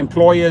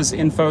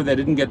 info. They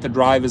didn't get the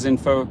driver's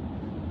info.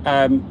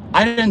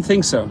 I didn't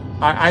think so.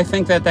 I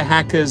think that the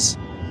hackers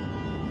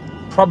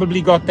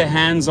probably got their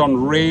hands on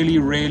really,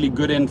 really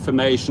good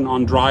information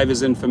on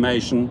drivers'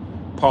 information,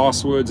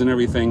 passwords and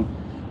everything.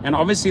 And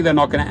obviously they're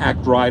not going to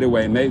act right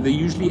away. They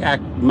usually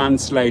act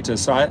months later.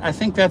 So I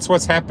think that's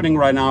what's happening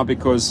right now,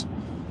 because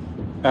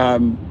a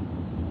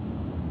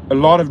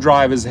lot of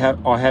drivers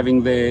are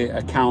having their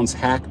accounts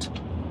hacked.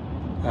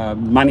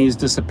 Monies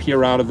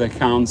disappear out of the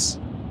accounts.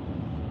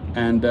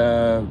 And,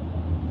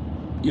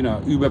 you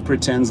know, Uber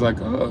pretends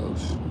like, oh,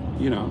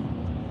 you know,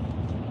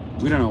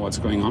 we don't know what's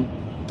going on.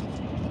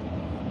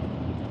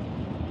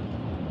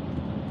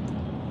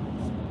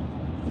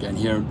 Again,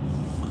 here,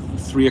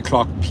 3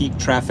 o'clock peak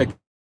traffic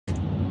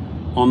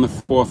on the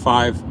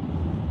 405.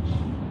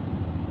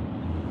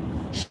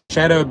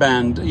 Shadow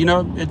banned. You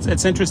know,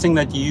 it's interesting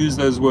that you use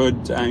those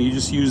words. You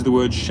just use the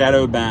word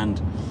shadow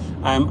banned.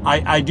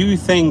 I do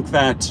think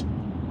that.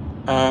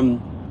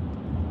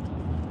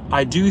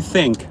 I do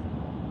think,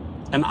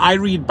 and I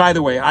read. By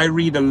the way, I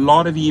read a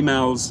lot of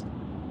emails,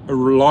 a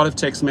lot of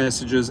text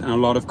messages, and a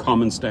lot of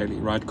comments daily.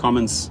 Right,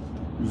 comments,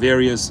 on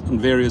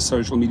various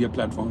social media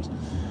platforms.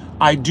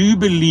 I do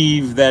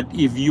believe that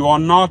if you are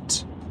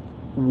not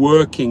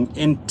working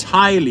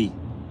entirely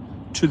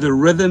to the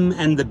rhythm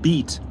and the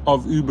beat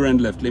of Uber and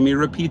Lyft. Let me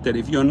repeat that.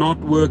 If you're not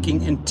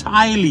working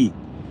entirely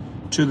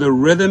to the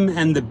rhythm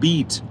and the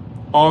beat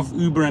of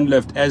Uber and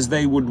Lyft, as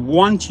they would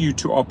want you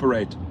to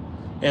operate,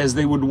 as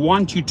they would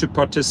want you to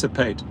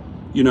participate,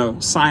 you know,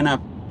 sign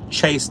up,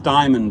 chase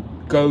diamond,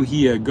 go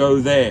here, go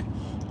there,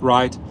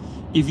 right?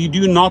 If you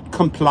do not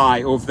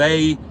comply, or if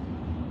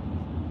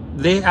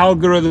their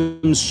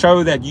algorithms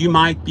show that you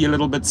might be a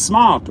little bit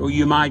smart, or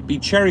you might be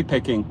cherry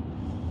picking,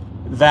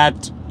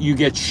 that you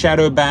get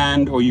shadow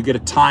banned, or you get a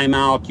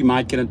timeout. You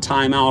might get a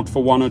timeout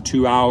for 1 or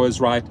 2 hours,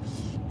 right?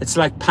 It's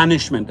like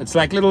punishment. It's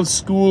like little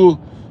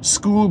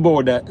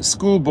schoolboy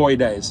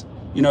days.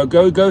 You know,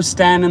 go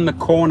stand in the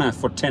corner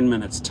for 10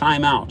 minutes,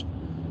 timeout,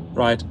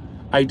 right?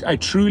 I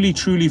truly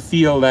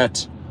feel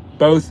that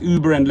both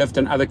Uber and Lyft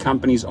and other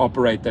companies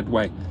operate that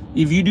way.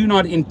 If you do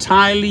not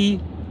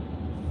entirely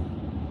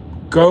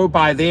go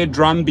by their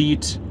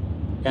drumbeat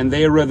and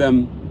their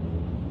rhythm,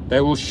 they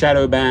will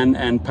shadow ban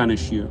and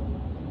punish you.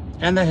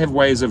 And they have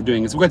ways of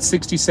doing it. So we've got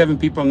 67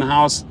 people in the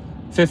house,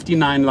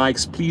 59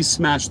 likes. Please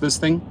smash this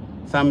thing.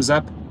 Thumbs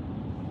up.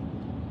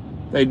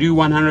 They do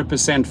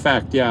 100%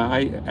 fact. Yeah,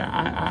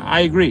 I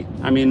agree.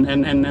 I mean,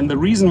 and the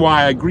reason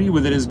why I agree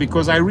with it is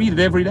because I read it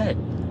every day.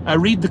 I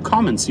read the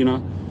comments, you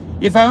know.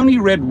 If I only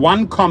read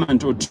one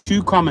comment or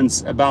two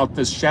comments about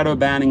this shadow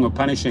banning or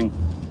punishing,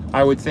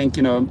 I would think,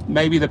 you know,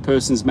 maybe the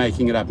person's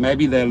making it up.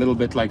 Maybe they're a little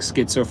bit like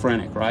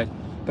schizophrenic, right?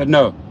 But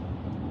no,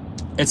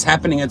 it's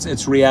happening.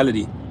 It's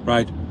reality,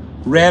 right?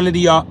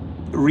 Reality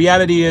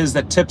is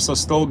that tips are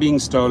still being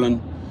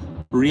stolen.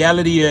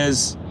 Reality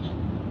is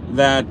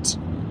that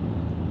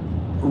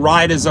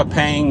riders are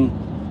paying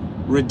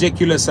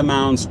ridiculous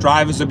amounts.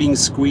 Drivers are being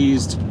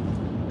squeezed.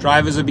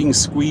 Drivers are being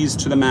squeezed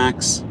to the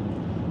max,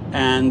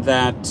 and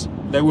that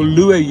they will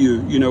lure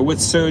you, you know, with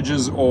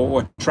surges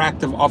or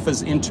attractive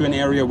offers into an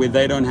area where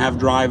they don't have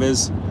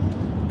drivers.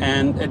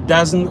 And it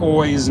doesn't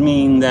always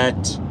mean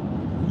that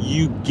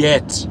you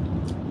get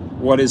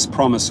what is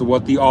promised or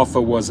what the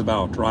offer was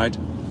about, right?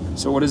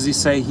 So what does he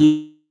say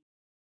here?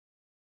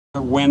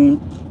 When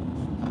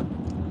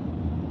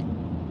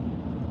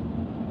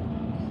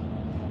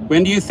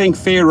do you think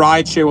fair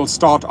rideshare will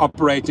start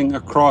operating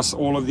across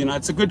all of the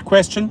United States? It's a good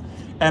question.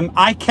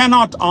 I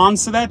cannot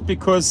answer that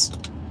because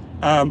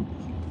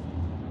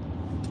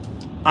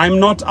I'm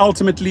not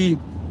ultimately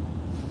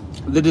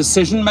the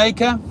decision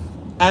maker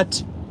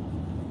at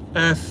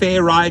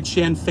Fair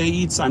Rideshare and Fair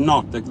Eats. I'm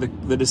not.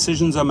 The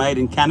decisions are made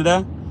in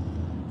Canada,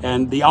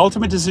 and the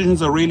ultimate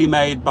decisions are really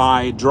made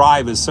by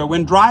drivers. So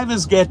when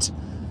drivers get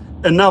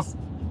enough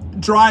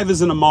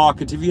drivers in a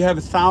market, if you have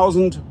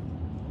 1,000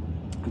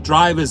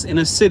 drivers in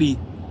a city,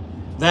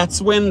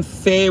 that's when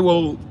Fair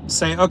will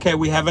say, okay,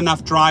 we have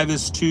enough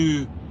drivers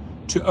to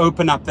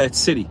open up that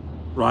city,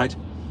 right?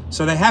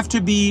 So there have to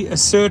be a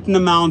certain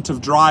amount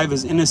of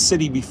drivers in a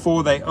city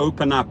before they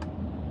open up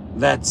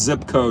that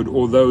zip code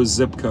or those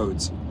zip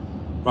codes,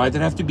 right?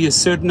 There have to be a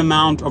certain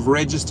amount of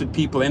registered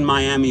people in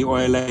Miami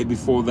or LA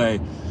before they.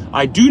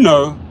 I do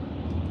know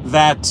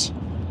that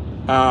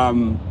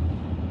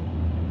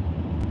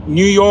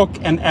New York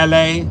and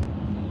LA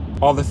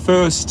are the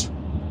first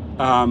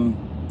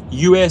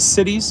US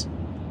cities,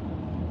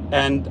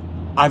 and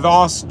I've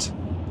asked,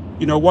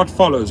 you know, what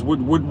follows?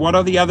 What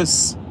are the other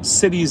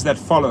cities that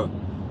follow?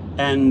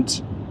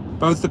 And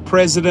both the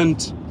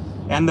president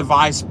and the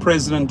vice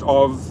president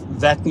of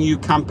that new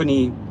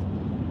company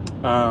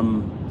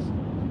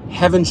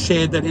haven't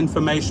shared that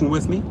information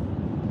with me,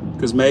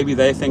 because maybe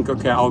they think,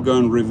 okay, I'll go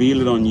and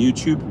reveal it on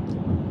YouTube,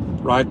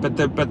 right?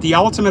 But the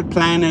ultimate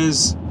plan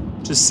is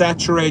to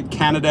saturate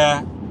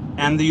Canada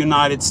and the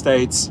United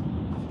States,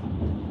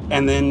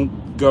 and then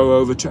go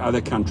over to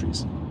other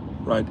countries,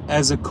 right?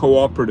 As a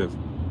cooperative,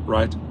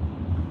 right?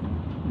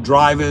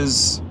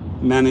 Drivers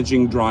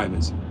managing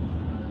drivers.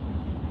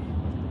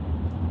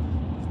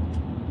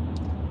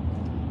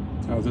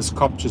 Oh, this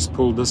cop just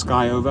pulled this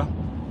guy over.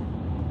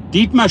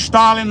 Dietmar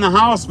Stahl in the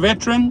house,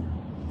 veteran.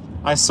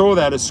 I saw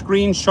that, a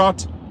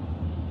screenshot.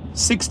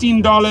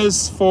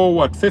 $16 for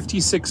what,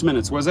 56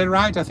 minutes. Was that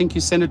right? I think you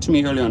sent it to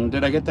me earlier on.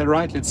 Did I get that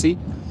right? Let's see.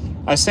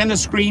 I sent a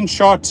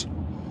screenshot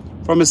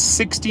from a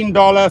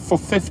 $16 for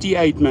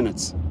 58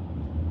 minutes.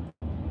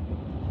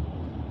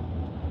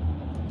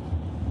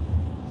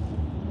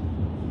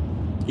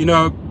 You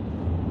know,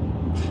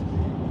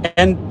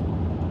 and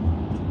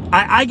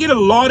I get a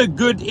lot of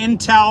good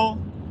intel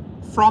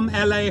from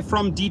LA,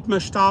 from Dietmar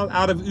Stahl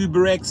out of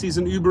UberX. He's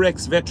an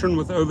UberX veteran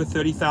with over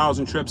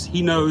 30,000 trips.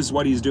 He knows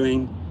what he's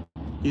doing.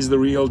 He's the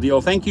real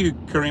deal. Thank you,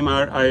 Karim.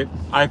 I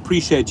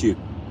appreciate you,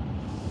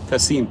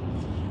 Kasim.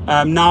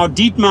 Now,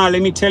 Dietmar,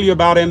 let me tell you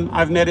about him.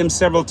 I've met him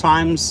several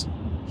times.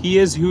 He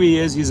is who he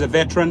is. He's a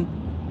veteran.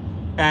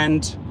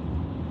 And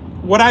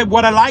what I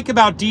like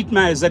about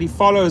Dietmar is that he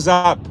follows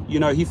up. You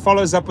know, he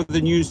follows up with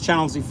the news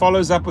channels. He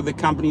follows up with the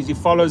companies. He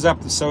follows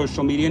up the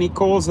social media, and he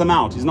calls them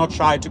out. He's not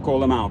shy to call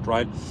them out,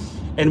 right?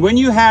 And when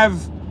you have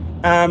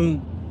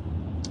Darako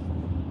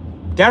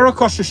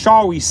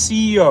Shashawi,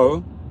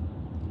 CEO,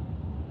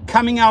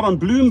 coming out on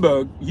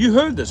Bloomberg, you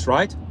heard this,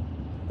 right?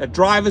 That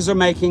drivers are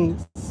making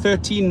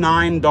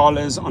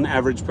 $39 on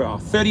average per hour.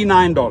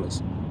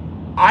 $39.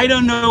 I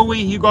don't know where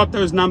he got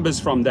those numbers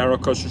from,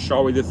 Darako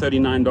Shashawi, the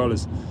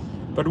 $39.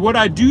 But what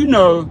I do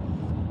know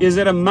is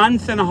that a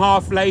month and a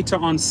half later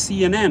on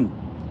CNN,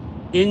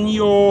 in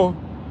your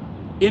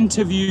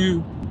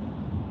interview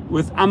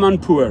with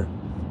Amanpour,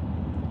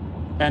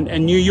 and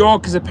New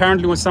York is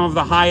apparently with some of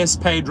the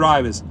highest paid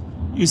drivers,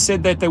 you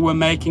said that they were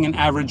making an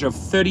average of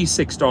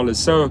 $36.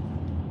 So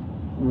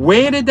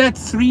where did that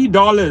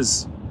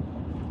 $3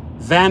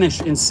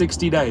 vanish in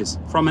 60 days?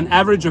 From an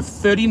average of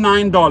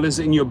 $39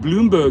 in your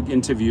Bloomberg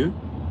interview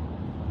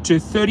to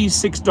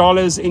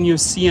 $36 in your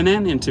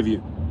CNN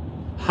interview.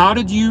 How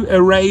did you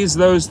erase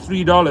those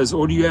 $3?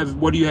 Or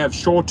do you have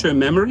short-term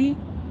memory?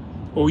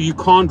 Or you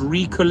can't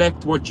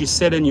recollect what you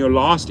said in your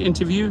last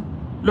interview?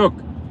 Look,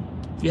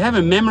 If you have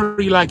a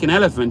memory like an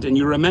elephant and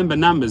you remember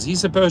numbers, he's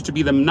supposed to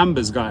be the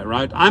numbers guy,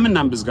 right? I'm a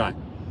numbers guy,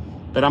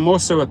 but I'm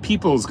also a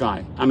people's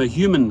guy. I'm a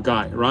human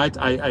guy, right?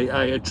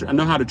 I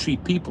know how to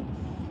treat people.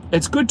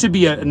 It's good to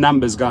be a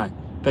numbers guy,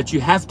 but you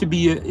have to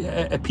be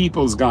a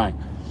people's guy.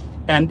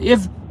 And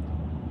if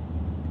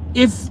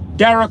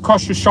Dara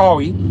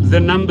Khosrowshahi, the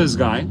numbers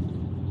guy,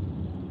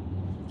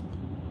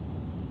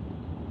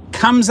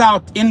 comes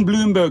out in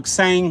Bloomberg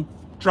saying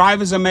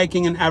drivers are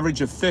making an average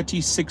of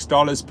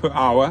 $36 per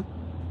hour,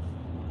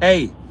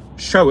 A,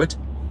 show it,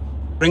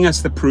 bring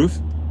us the proof.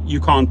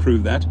 You can't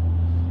prove that.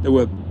 There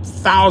were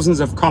thousands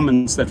of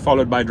comments that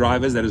followed by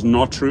drivers. That is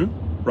not true,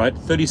 right?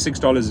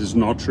 $36 is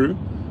not true.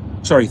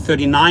 Sorry,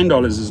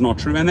 $39 is not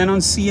true. And then on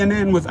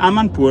CNN with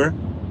Amanpour,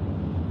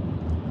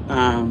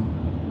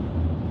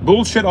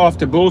 bullshit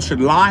after bullshit,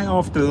 lie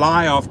after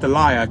lie after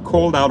lie. I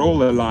called out all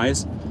the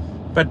lies,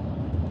 but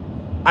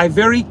I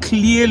very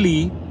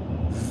clearly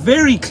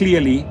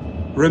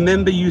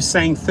remember you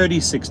saying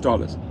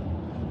 $36.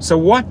 So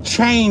what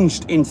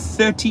changed in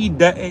 30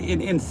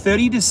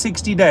 to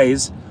 60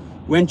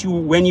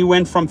 when you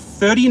went from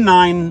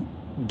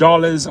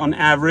 $39 on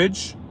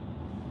average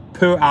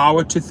per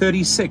hour to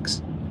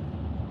 36?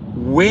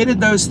 Where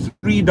did those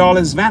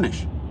 $3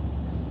 vanish?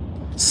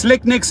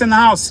 Slick Nick's in the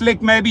house.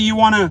 Slick, maybe you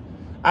want to,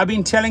 I've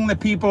been telling the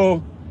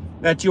people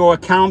that your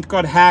account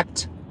got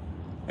hacked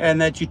and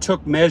that you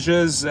took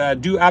measures.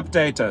 Do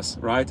update us,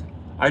 right?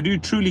 I do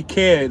truly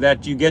care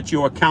that you get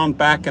your account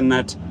back and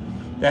that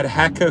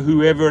hacker,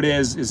 whoever it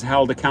is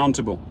held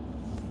accountable.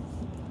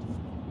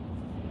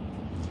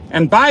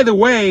 And by the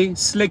way,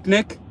 Slick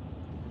Nick,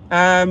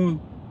 that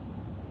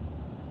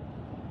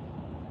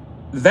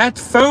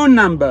phone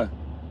number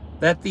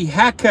that the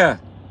hacker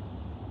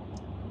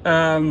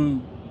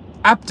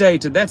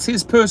updated, that's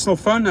his personal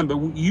phone number.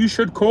 You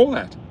should call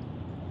that.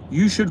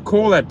 You should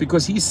call that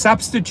because he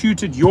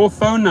substituted your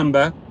phone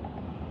number.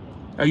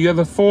 You have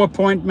a 4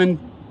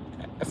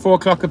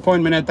 o'clock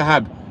appointment at the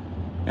hub.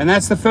 And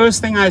that's the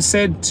first thing I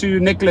said to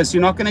Nicholas.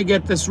 You're not going to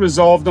get this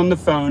resolved on the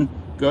phone.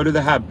 Go to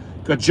the hub.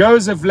 Got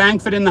Joseph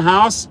Langford in the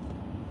house.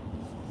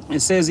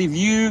 It says if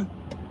you're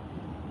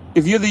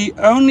the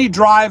only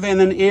driver in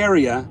an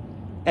area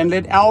and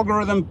let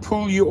algorithm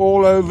pull you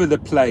all over the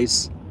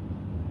place,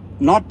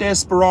 not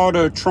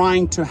desperado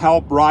trying to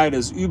help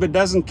riders, Uber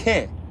doesn't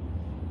care.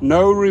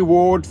 No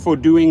reward for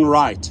doing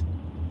right.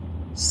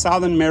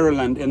 Southern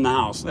Maryland in the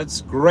house.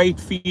 That's great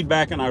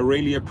feedback, and I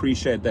really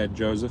appreciate that,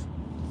 Joseph.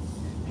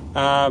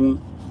 Aram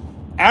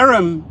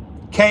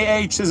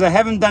KH says, I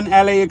haven't done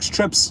LAX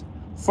trips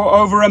for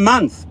over a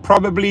month,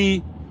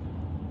 probably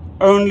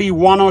only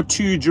 1 or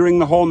 2 during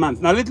the whole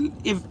month. Now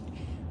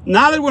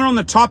that we're on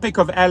the topic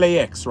of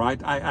LAX,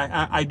 right,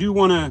 I do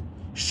want to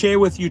share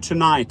with you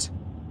tonight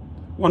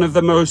one of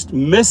the most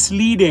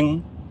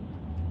misleading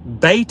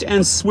bait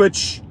and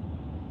switch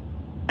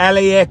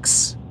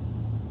LAX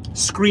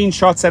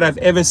screenshots that I've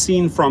ever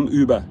seen from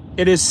Uber.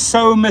 It is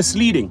so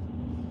misleading.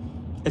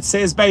 It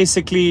says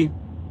basically,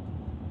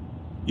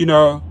 you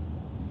know,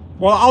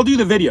 well, I'll do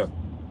the video.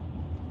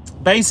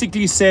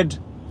 Basically said,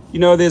 you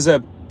know,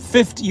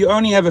 you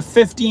only have a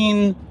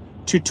 15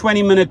 to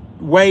 20 minute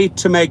wait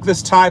to make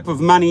this type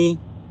of money,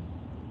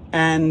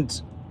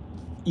 and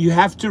you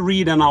have to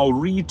read, and I'll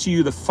read to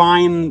you the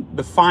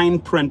fine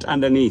print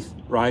underneath,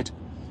 right?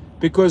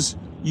 Because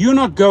you're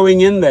not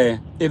going in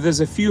there if there's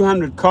a few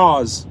hundred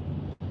cars.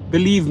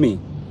 Believe me,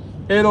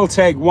 it'll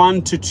take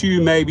 1 to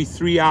 2, maybe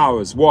 3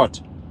 hours.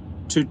 What?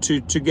 To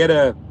get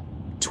a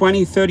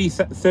 $20,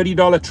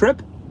 $30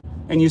 trip,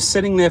 and you're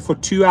sitting there for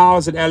 2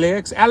 hours at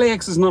LAX.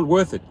 LAX is not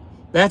worth it.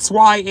 That's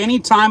why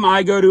anytime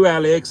I go to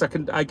LAX,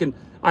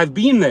 I've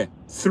been there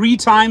 3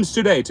 times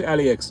today to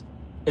LAX.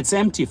 It's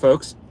empty,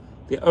 folks.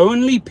 The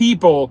only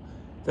people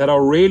that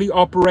are really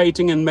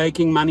operating and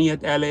making money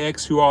at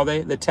LAX, who are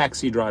they? The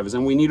taxi drivers.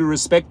 And we need to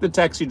respect the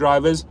taxi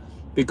drivers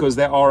because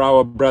they are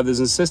our brothers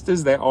and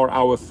sisters. They are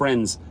our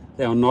friends.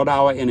 They are not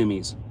our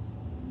enemies.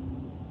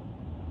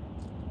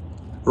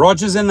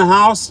 Roger's in the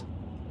house.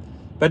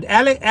 But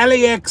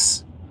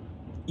LAX,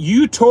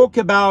 you talk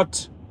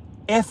about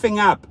effing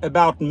up,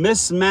 about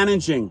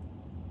mismanaging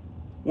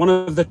one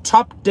of the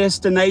top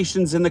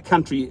destinations in the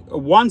country.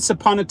 Once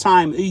upon a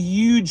time, a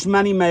huge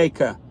money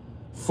maker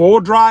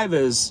for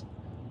drivers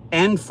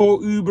and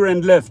for Uber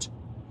and Lyft.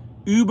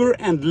 Uber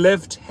and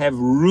Lyft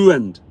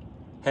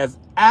have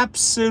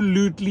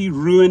absolutely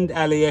ruined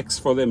LAX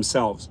for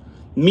themselves.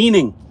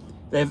 Meaning,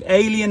 they've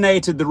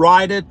alienated the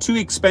rider. Too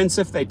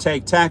expensive, they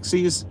take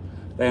taxis.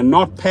 They're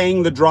not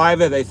paying the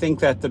driver. They think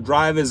that the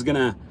driver is going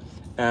to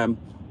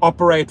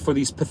operate for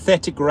these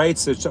pathetic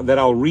rates that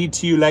I'll read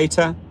to you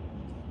later.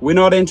 We're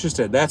not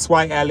interested. That's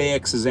why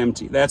LAX is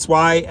empty. That's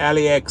why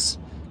LAX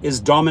is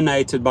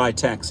dominated by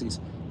taxis.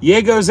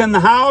 Diego's in the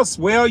house.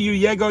 Where are you,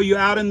 Diego? You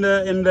out in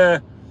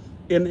the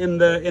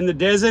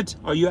desert?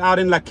 Are you out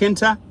in La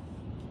Quinta?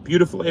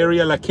 Beautiful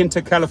area, La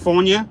Quinta,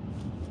 California.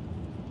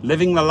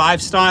 Living the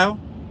lifestyle.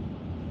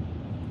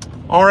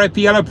 RIP,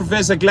 hello,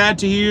 Professor. Glad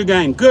to hear you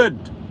again. Good.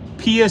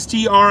 PST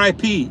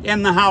RIP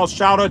in the house.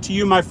 Shout out to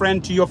you, my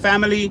friend, to your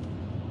family.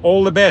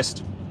 All the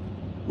best.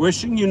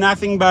 Wishing you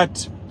nothing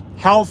but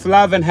health,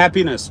 love, and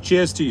happiness.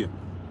 Cheers to you.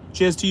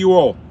 Cheers to you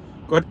all.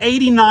 Got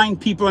 89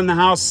 people in the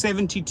house,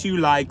 72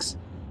 likes.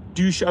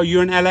 Are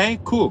you in LA?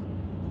 Cool.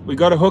 We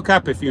got to hook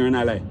up if you're in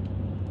LA.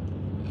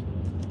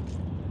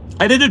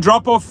 I did a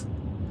drop off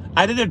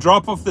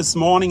this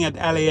morning at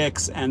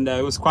LAX, and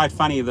it was quite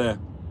funny. There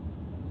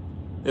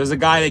was a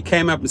guy that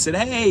came up and said,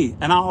 hey,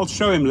 and I'll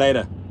show him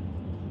later.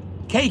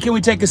 Okay, can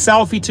we take a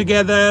selfie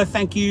together?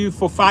 Thank you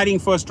for fighting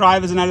for us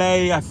drivers in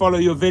LA. I follow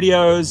your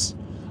videos.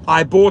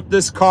 I bought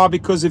this car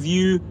because of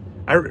you.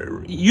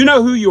 You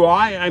know who you are.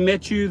 I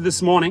met you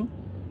this morning.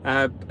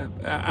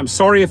 I'm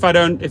sorry if I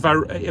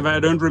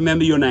don't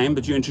remember your name,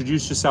 but you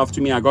introduced yourself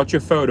to me. I got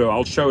your photo.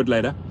 I'll show it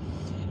later.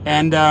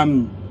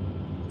 And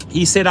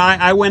he said,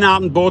 I went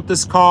out and bought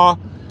this car,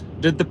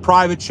 did the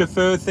private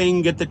chauffeur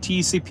thing, get the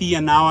TCP,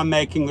 and now I'm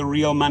making the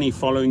real money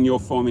following your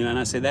formula. And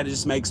I said, that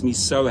just makes me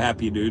so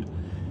happy, dude.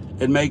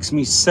 It makes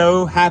me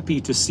so happy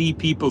to see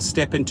people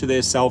step into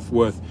their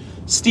self-worth.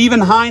 Stephen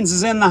Hines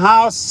is in the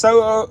house,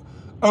 so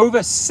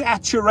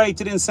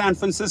oversaturated in San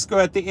Francisco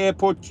at the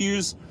airport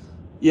queues.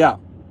 Yeah.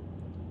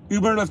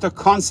 Uber and Lyft are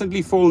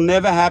constantly full,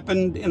 never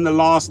happened in the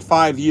last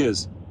 5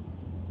 years.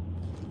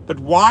 But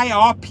why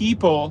are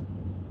people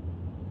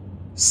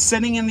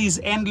sitting in these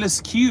endless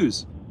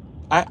queues?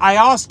 I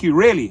ask you,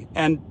 really.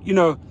 And, you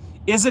know,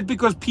 is it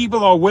because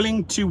people are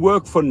willing to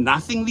work for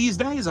nothing these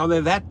days? Are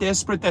they that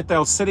desperate that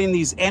they'll sit in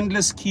these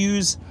endless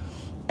queues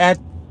at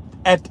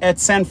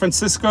San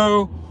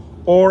Francisco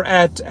or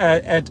at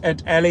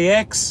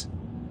LAX?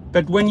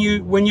 But when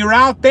you're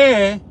out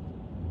there,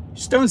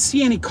 just don't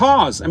see any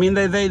cars. I mean,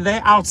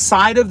 they're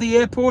outside of the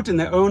airport in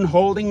their own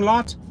holding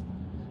lot.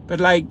 But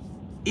like,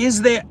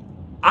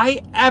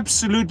 I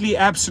absolutely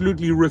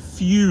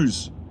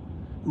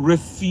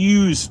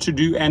refuse to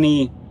do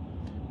any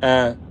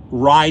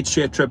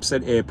rideshare trips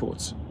at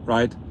airports,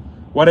 right?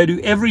 What I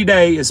do every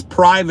day is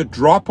private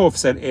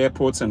drop-offs at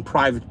airports and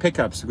private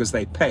pickups because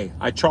they pay.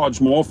 I charge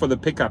more for the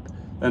pickup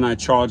than I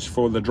charge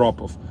for the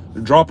drop-off.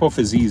 The drop-off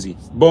is easy.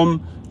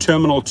 Boom,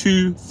 Terminal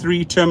 2,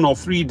 3, Terminal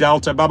 3,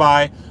 Delta,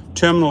 bye-bye.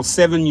 Terminal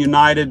 7,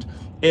 United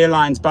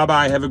Airlines,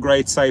 bye-bye, have a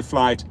great safe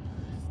flight.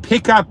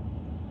 Pickup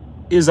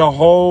is a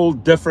whole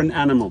different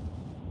animal,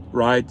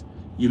 right?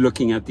 You're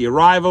looking at the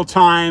arrival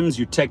times,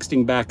 you're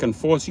texting back and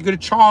forth. You're going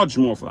to charge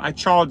more for it. I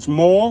charge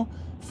more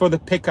for the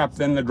pickup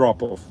than the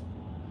drop-off.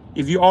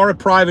 If you are a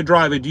private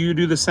driver, do you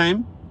do the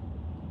same?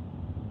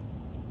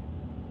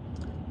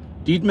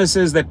 Dietmar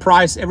says they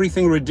price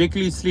everything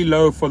ridiculously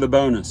low for the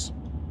bonus.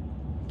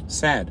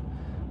 Sad.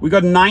 We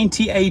got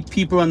 98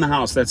 people in the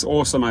house. That's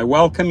awesome. I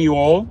welcome you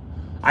all.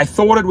 I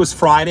thought it was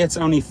Friday. It's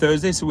only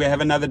Thursday, so we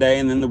have another day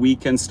and then the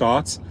weekend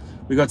starts.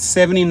 We got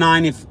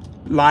 79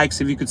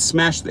 likes. If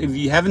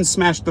you haven't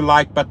smashed the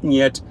like button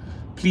yet,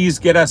 please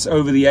get us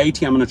over the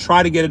 80. I'm going to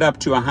try to get it up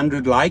to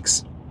 100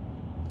 likes.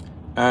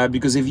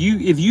 Because if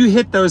you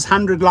hit those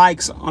 100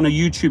 likes on a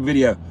YouTube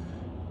video,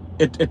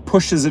 it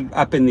pushes it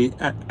up in the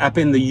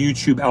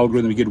YouTube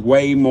algorithm. You get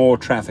way more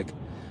traffic.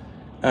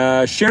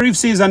 Sheriff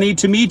says, I need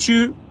to meet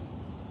you.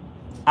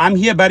 I'm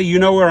here, buddy. You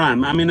know where I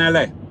am. I'm in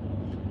LA.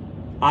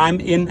 I'm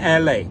in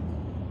LA.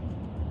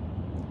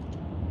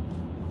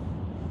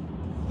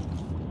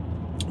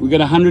 We got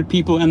 100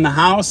 people in the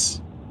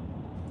house.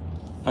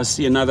 I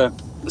see another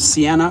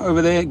Sienna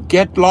over there.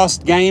 Get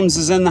Lost Games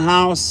is in the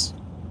house.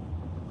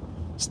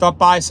 Stop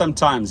by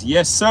sometimes.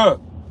 Yes, sir.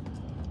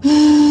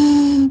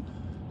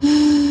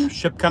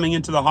 Ship coming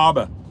into the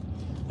harbor.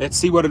 Let's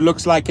see what it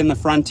looks like in the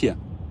front here.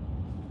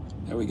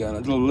 There we go. A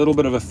little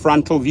bit of a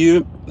frontal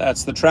view.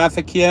 That's the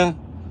traffic here.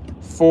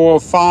 4,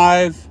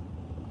 5.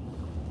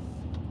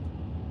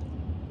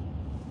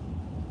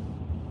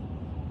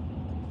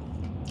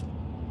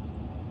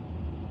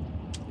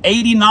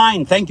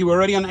 $89. Thank you. We're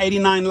already on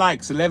 89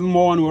 likes. 11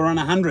 more and we're on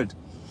 100.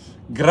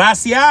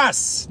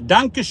 Gracias.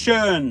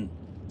 Dankeschön.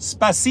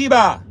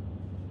 Spasiba.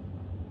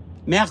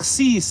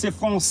 Merci, c'est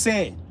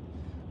français.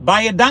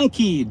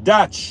 Bayadanki,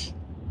 Dutch.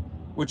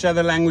 Which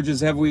other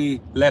languages have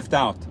we left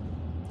out?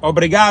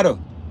 Obrigado.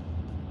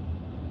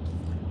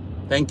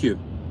 Thank you.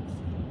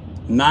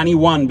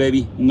 91,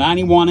 baby.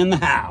 91 in the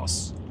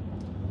house.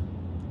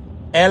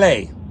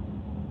 LA.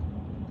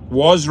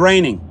 Was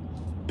raining.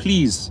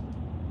 Please.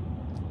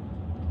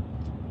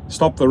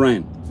 Stop the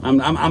rain.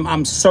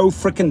 I'm so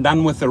freaking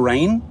done with the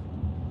rain.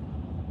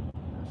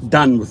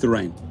 Done with the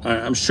rain.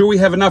 I'm sure we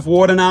have enough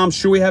water now. I'm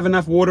sure we have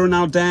enough water in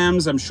our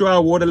dams. I'm sure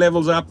our water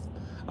level's up.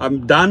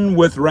 I'm done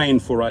with rain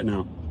for right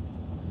now.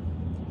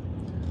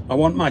 I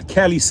want my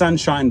Cali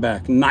sunshine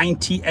back.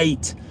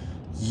 98.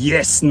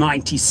 Yes,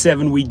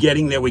 97. We're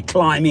getting there. We're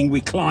climbing.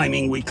 We're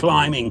climbing. We're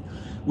climbing.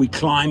 We're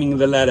climbing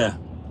the ladder.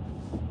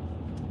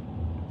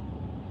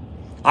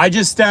 I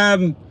just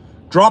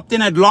dropped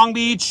in at Long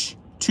Beach.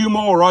 2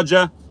 more,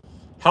 Roger.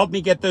 Help me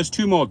get those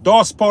 2 more.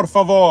 Dos, por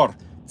favor.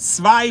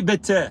 2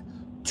 bitte.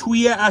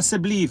 2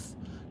 alsjeblieft.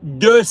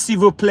 2 s'il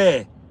vous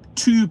plaît.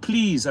 2,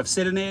 please. I've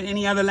said in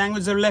any other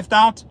language that I've left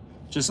out.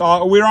 Just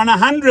we're on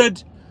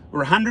 100. We're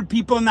 100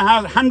 people in the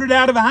house. 100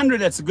 out of 100.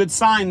 That's a good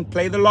sign.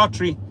 Play the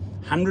lottery.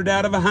 100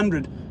 out of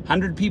 100.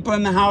 100 people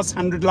in the house,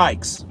 100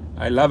 likes.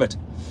 I love it.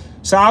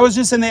 So I was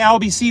just in the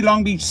LBC,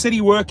 Long Beach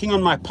City, working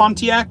on my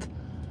Pontiac.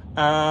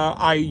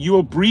 You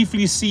will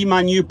briefly see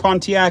my new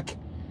Pontiac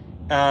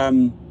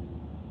in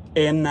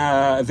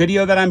a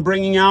video that I'm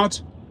bringing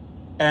out.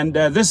 And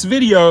this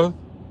video,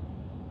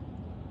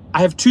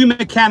 I have 2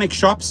 mechanic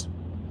shops.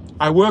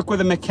 I work with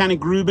a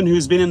mechanic, Ruben,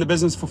 who's been in the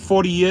business for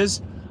 40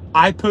 years.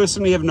 I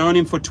personally have known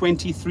him for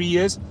 23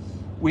 years.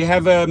 We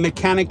have a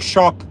mechanic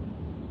shop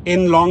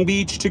in Long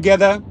Beach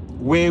together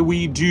where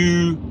we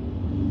do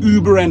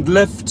Uber and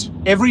Lyft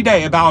every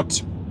day,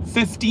 about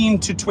 15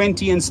 to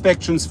 20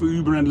 inspections for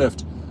Uber and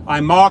Lyft.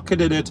 I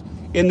marketed it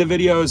in the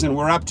videos, and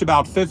we're up to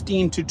about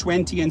 15 to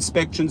 20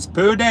 inspections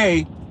per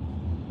day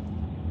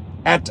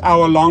at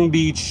our Long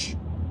Beach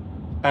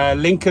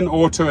Lincoln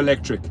Auto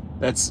Electric.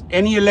 That's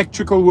any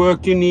electrical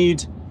work you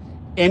need,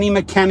 any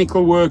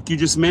mechanical work, you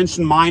just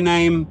mention my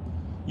name,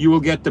 you will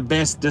get the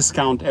best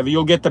discount ever.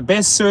 You'll get the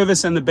best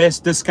service and the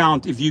best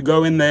discount if you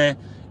go in there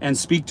and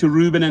speak to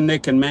Ruben and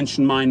Nick and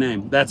mention my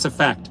name. That's a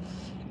fact.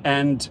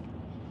 And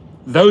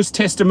those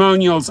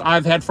testimonials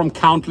I've had from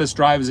countless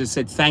drivers that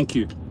said, thank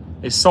you.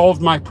 They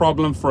solved my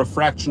problem for a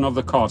fraction of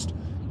the cost.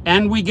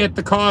 And we get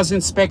the cars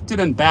inspected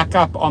and back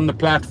up on the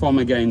platform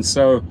again.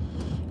 So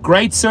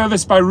great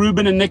service by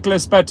Ruben and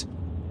Nicholas. But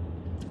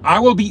I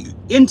will be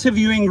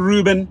interviewing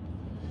Ruben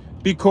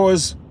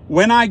because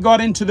when I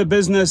got into the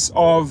business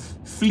of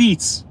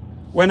fleets,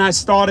 when I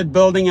started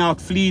building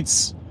out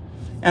fleets,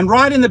 and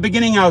right in the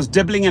beginning I was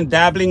dibbling and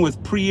dabbling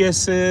with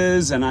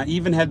Priuses, and I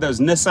even had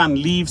those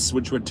Nissan Leafs,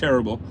 which were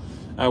terrible.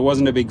 I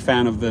wasn't a big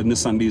fan of the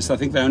Nissan Leafs. I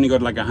think they only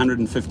got like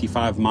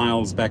 155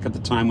 miles back at the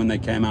time when they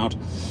came out.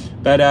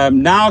 But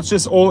now it's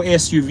just all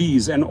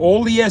SUVs, and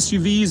all the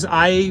SUVs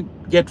I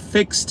get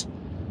fixed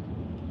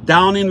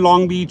down in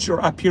Long Beach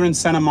or up here in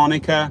Santa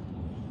Monica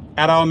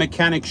at our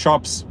mechanic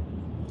shops.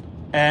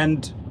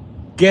 And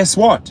guess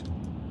what?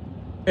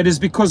 It is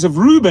because of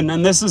Ruben,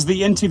 and this is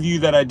the interview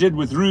that I did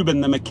with Ruben,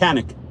 the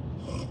mechanic,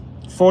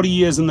 40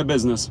 years in the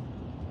business.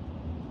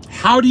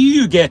 How do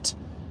you get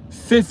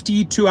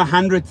 50 to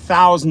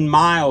 100,000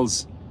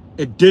 miles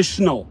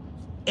additional,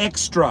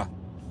 extra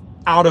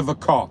out of a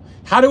car?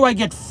 How do I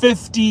get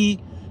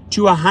 50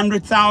 to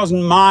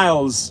 100,000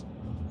 miles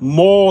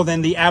more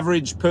than the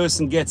average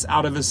person gets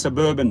out of a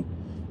Suburban,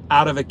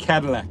 out of a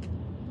Cadillac?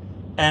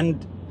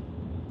 And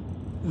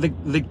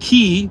the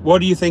key, what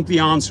do you think the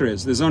answer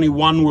is? There's only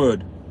one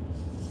word: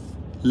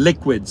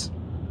 liquids,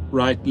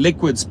 right?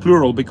 Liquids,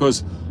 plural,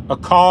 because a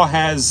car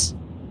has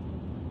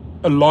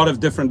a lot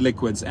of different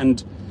liquids.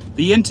 And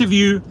the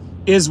interview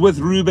is with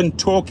Ruben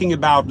talking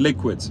about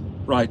liquids,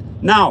 right?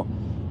 Now,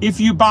 if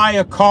you buy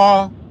a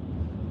car,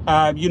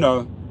 you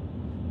know,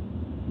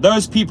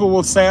 those people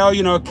will say, oh,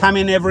 you know, come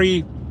in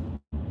every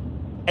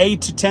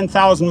 8 to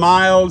 10,000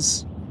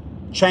 miles,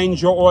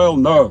 change your oil.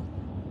 No.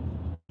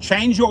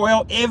 Change your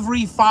oil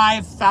every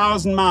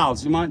 5,000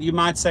 miles. You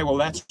might say, well,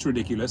 that's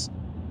ridiculous.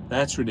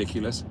 That's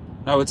ridiculous.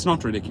 No, it's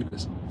not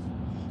ridiculous.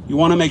 You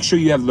want to make sure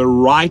you have the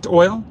right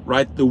oil,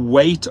 right? The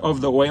weight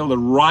of the oil, the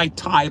right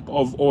type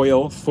of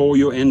oil for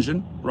your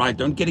engine, right?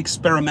 Don't get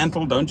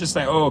experimental. Don't just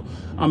say, oh,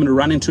 I'm going to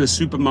run into a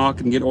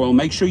supermarket and get oil.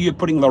 Make sure you're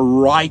putting the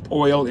right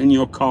oil in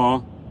your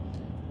car,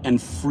 and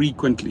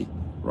frequently,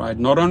 right?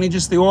 Not only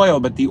just the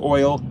oil, but the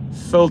oil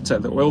filter.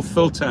 The oil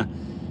filter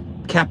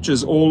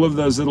captures all of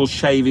those little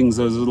shavings,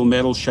 those little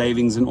metal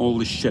shavings and all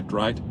the shit,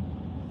 right?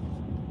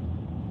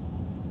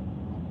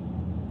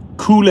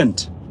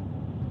 Coolant,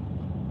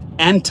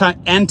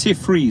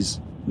 antifreeze.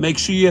 Make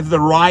sure you have the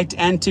right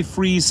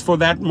antifreeze for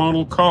that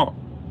model car.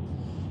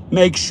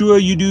 Make sure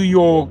you do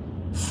your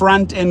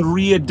front and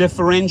rear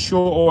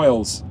differential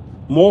oils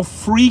more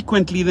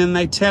frequently than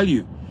they tell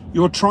you.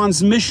 Your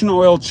transmission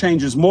oil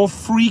changes more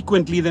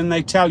frequently than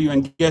they tell you.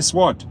 And guess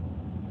what?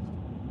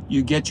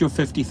 You get your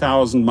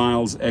 50,000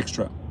 miles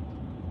extra.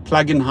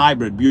 Plug-in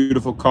hybrid,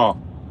 beautiful car.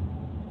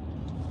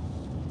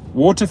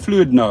 Water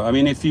fluid, no. I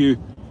mean, if you...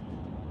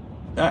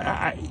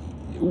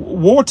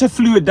 water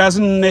fluid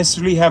doesn't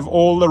necessarily have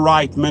all the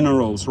right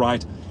minerals,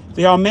 right?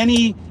 There are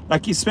many,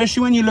 like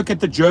especially when you look at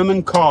the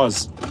German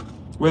cars,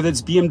 whether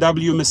it's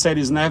BMW,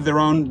 Mercedes, and they have their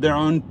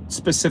own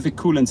specific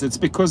coolants. It's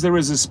because there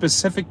is a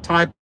specific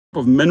type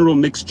of mineral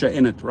mixture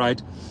in it,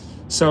 right?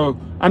 So,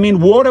 I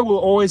mean, water will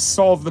always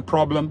solve the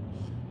problem,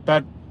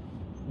 but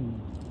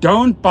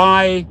don't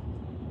buy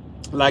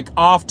like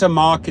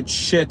aftermarket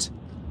shit,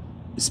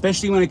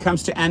 especially when it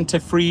comes to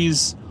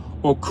antifreeze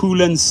or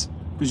coolants,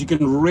 because you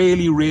can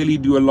really, really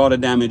do a lot of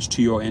damage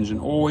to your engine.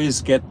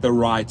 Always get the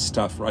right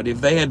stuff, right?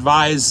 If they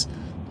advise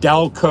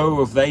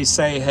Delco, if they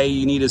say, hey,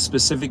 you need a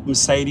specific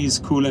Mercedes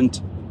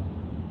coolant,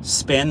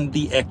 spend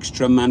the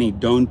extra money.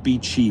 Don't be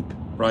cheap,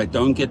 right?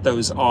 Don't get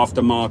those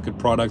aftermarket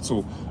products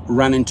or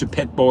run into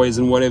Pet Boys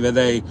and whatever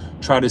they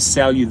try to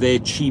sell you their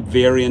cheap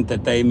variant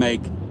that they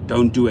make.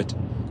 Don't do it.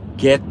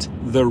 Get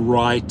the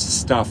right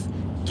stuff.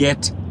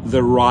 Get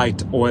the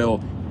right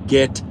oil.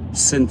 Get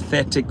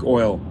synthetic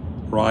oil,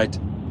 right?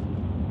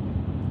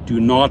 Do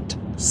not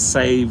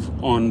save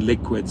on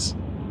liquids.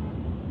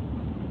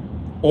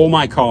 All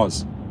my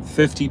cars,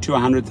 50 to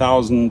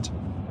 100,000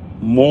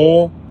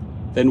 more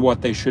than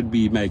what they should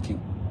be making.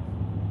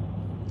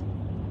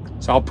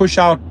 So I'll push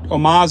out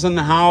Omar's in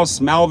the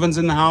house, Melvin's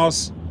in the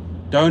house.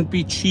 Don't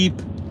be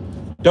cheap.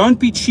 Don't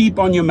be cheap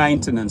on your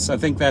maintenance. I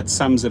think that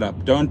sums it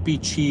up. Don't be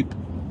cheap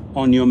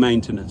on your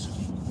maintenance.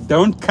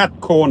 Don't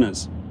cut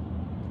corners,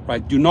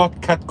 right? Do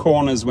not cut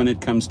corners when it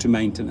comes to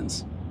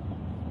maintenance.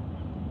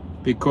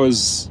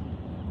 Because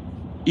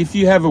if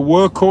you have a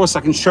workhorse,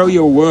 I can show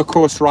you a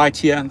workhorse right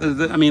here.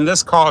 I mean,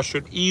 this car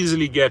should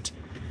easily get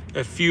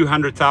a few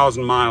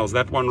 100,000 miles,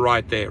 that one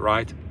right there,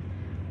 right?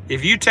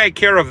 If you take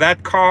care of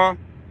that car,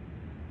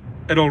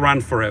 it'll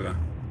run forever,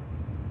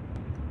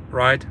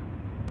 right?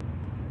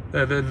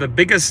 The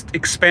biggest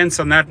expense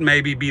on that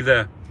maybe be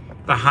the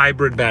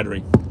hybrid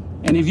battery.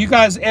 And if you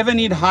guys ever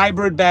need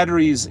hybrid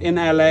batteries in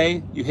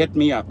LA, you hit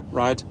me up,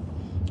 right?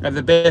 I have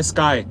the best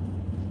guy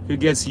who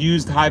gets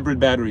used hybrid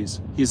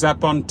batteries. He's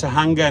up on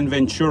Tahunga and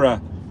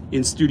Ventura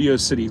in Studio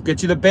City. He'll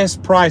get you the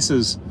best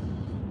prices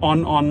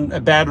on a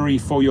battery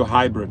for your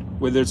hybrid,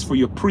 whether it's for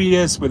your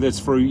Prius, whether it's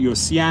for your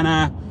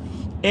Sienna,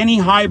 any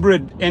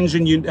hybrid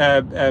engine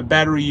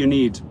battery you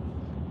need.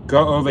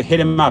 Go over, hit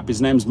him up.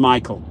 His name's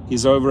Michael.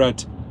 He's over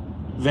at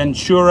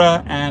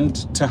Ventura and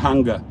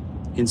Tahunga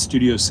in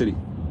Studio City.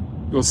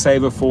 You'll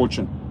save a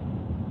fortune.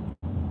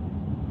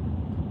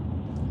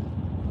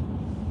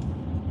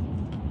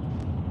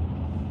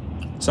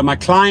 So my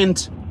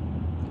client,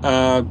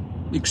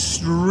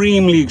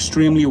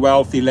 extremely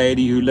wealthy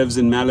lady who lives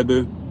in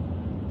Malibu.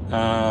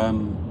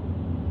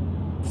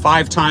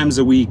 5 times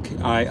a week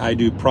I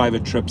do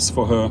private trips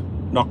for her.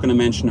 Not going to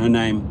mention her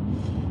name.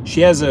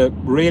 She has a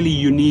really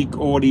unique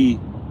Audi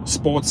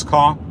sports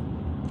car,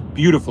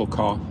 beautiful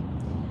car,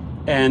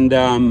 and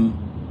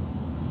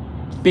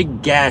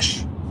big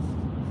gash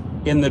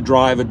in the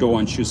driver door,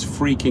 and she was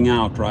freaking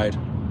out, right?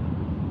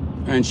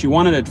 And she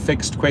wanted it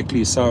fixed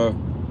quickly, so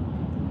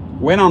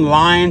went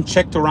online,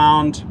 checked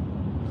around.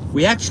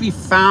 We actually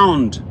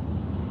found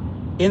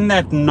in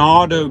that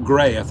Nardo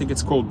gray, I think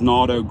it's called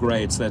Nardo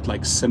gray, it's that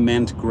like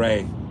cement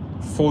gray,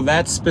 for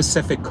that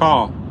specific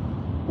car,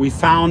 we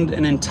found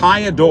an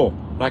entire door,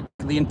 like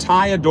the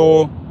entire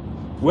door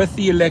with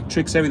the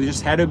electrics, everything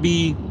just had to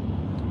be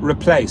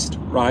replaced,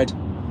 right?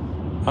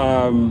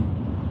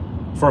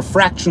 For a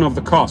fraction of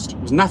the cost.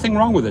 There was nothing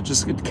wrong with it,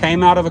 just it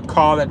came out of a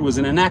car that was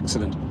in an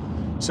accident.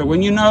 So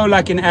when you know,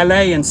 like in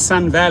LA and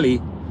Sun Valley,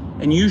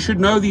 and you should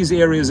know these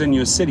areas in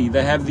your city,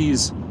 they have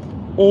these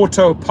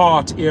auto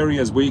part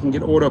areas where you can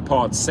get auto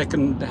parts,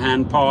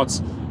 second-hand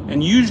parts,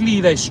 and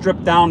usually they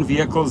strip down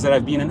vehicles that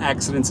have been in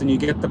accidents and you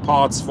get the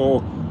parts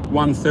for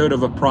 1/3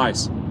 of a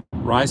price,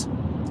 right?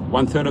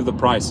 1/3 of the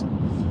price.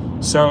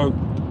 So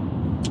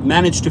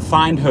managed to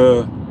find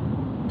her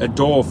a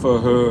door for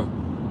her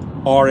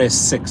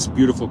RS6,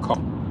 beautiful car,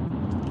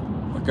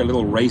 like a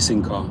little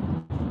racing car.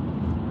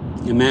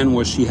 And man,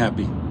 was she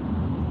happy.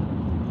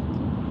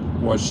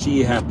 Was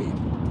she happy.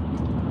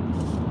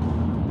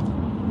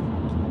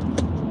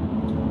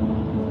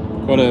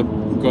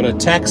 Got a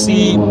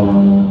taxi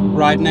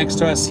right next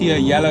to us here,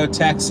 yellow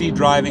taxi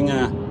driving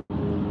a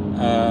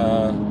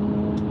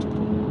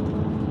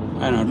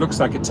I don't know, it looks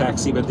like a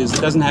taxi, but it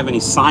doesn't have any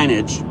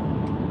signage.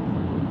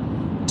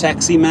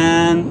 Taxi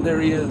man,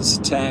 there he is,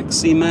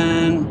 taxi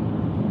man.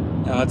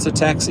 It's a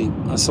taxi.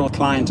 I saw a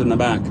client in the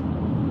back.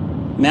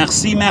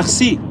 Merci,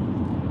 merci.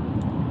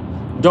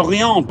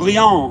 Dorian,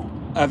 brillant,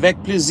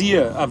 avec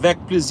plaisir,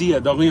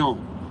 Dorian.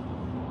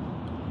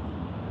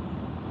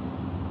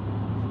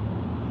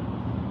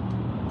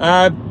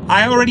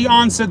 I already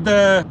answered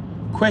the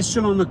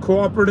question on the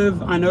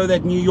cooperative. I know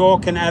that New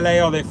York and LA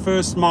are their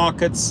first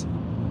markets,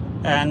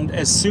 and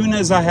as soon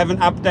as I have an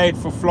update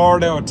for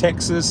Florida or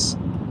Texas,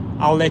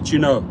 I'll let you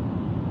know.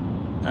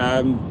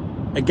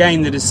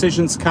 Again, the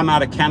decisions come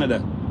out of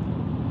Canada.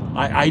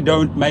 I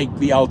don't make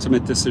the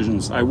ultimate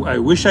decisions. I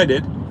wish I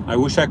did. I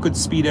wish I could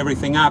speed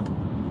everything up.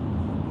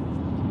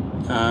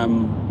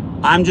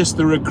 I'm just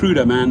the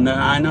recruiter, man.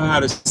 I know how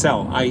to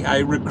sell. I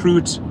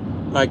recruit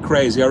like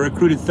crazy. I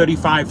recruited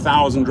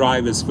 35,000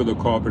 drivers for the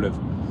cooperative.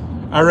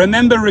 I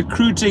remember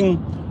recruiting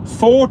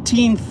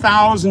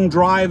 14,000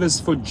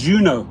 drivers for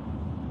Juno,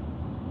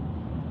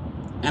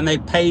 and they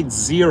paid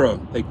 $0.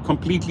 They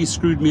completely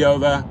screwed me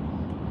over.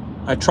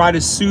 I tried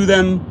to sue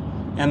them,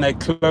 and they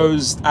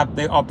closed up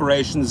their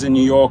operations in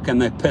New York,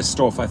 and they're pissed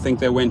off. I think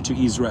they went to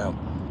Israel,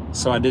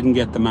 so I didn't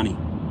get the money.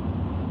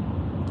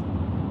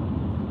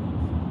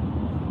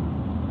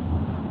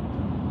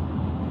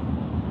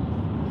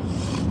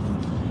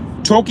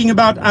 Talking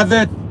about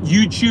other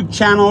YouTube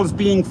channels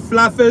being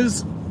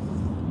fluffers,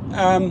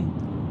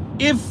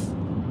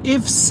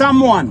 if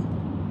someone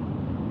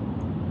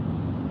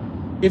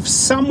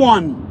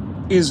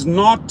is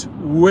not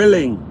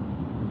willing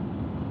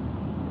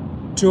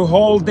to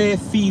hold their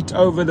feet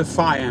over the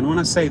fire, and when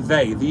I say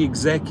they, the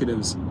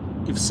executives,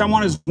 if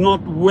someone is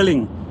not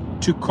willing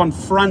to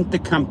confront the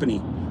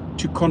company,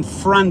 to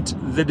confront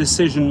the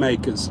decision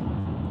makers,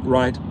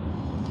 right,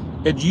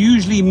 it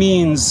usually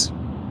means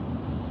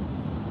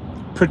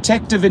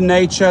protective in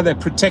nature. They're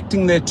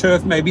protecting their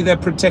turf. Maybe they're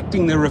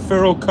protecting their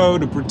referral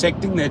code or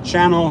protecting their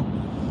channel,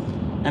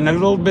 and a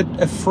little bit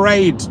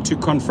afraid to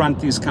confront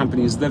these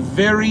companies. The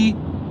very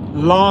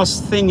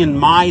last thing in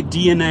my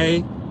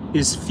DNA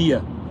is fear,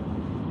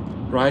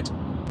 right?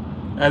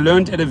 I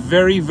learned at a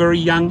very, very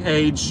young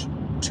age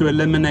to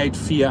eliminate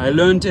fear. I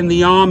learned in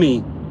the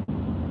army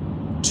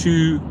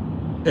to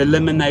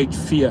eliminate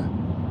fear.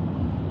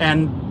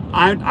 And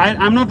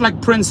I'm not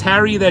like Prince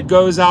Harry that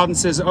goes out and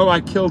says, oh,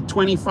 I killed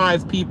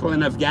 25 people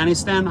in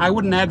Afghanistan. I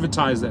wouldn't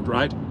advertise that,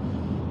 right?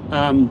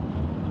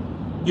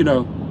 You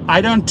know,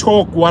 I don't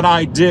talk what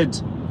I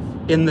did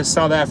in the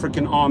South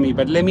African army,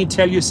 but let me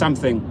tell you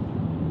something.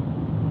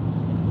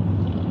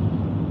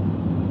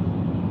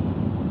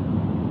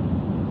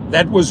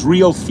 That was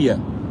real fear.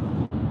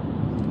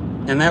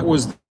 And that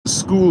was the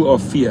school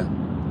of fear.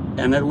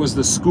 And that was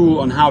the school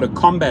on how to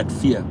combat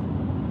fear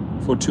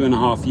for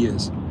 2.5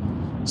 years.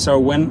 So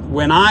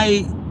when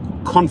I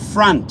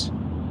confront,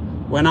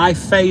 when I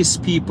face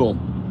people,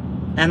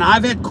 and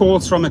I've had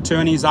calls from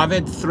attorneys, I've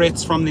had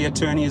threats from the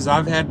attorneys,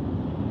 I've had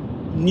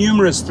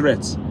numerous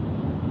threats.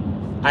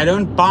 I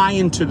don't buy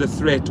into the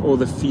threat or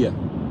the fear,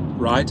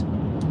 right?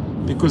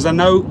 Because I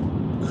know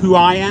who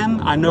I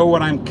am, I know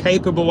what I'm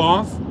capable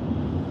of,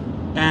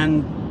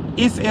 and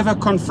if ever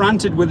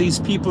confronted with these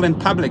people in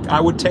public, I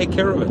would take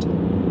care of it,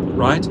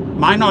 right?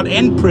 Might not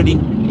end pretty,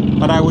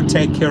 but I would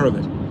take care of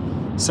it.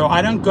 So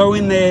I don't go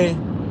in there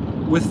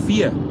with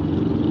fear,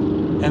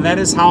 and that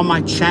is how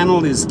my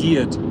channel is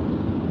geared.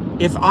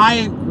 If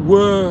I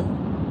were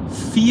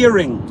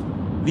fearing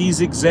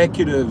these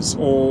executives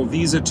or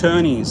these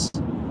attorneys,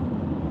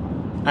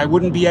 I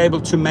wouldn't be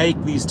able to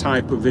make these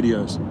type of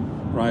videos,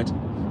 right?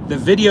 The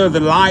video,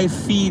 the live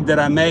feed that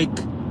I make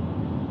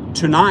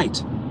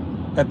tonight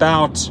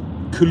about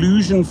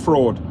collusion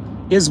fraud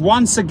is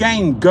once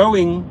again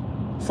going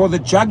for the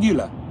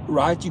jugular,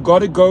 right? You got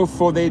to go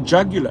for their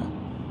jugular.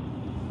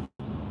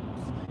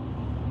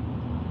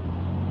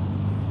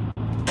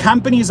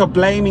 Companies are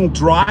blaming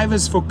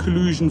drivers for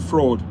collusion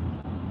fraud,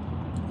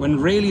 when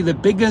really the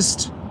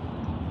biggest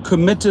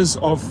committers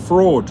of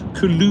fraud,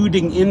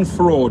 colluding in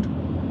fraud,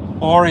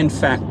 are in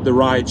fact the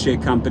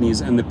rideshare companies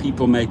and the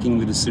people making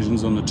the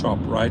decisions on the top,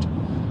 right?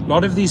 A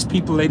lot of these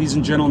people, ladies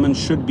and gentlemen,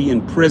 should be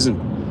in prison.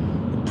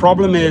 The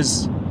problem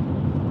is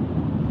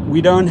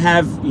we don't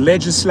have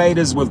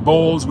legislators with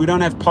balls, we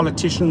don't have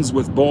politicians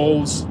with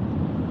balls,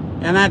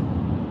 and that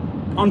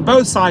on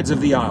both sides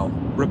of the aisle,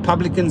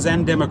 Republicans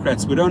and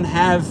Democrats. We don't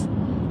have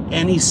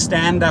any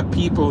stand-up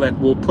people that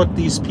will put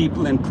these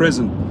people in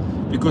prison,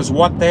 because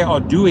what they are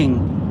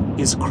doing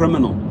is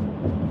criminal.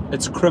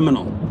 It's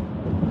criminal.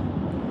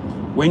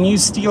 When you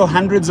steal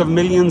hundreds of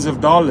millions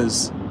of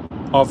dollars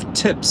of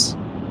tips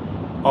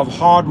of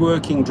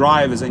hard-working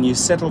drivers and you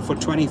settle for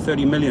 20,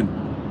 30 million,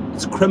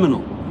 it's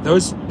criminal.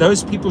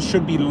 Those people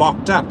should be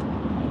locked up,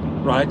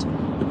 right?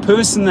 The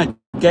person that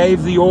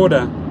gave the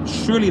order,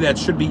 surely that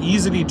should be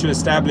easily to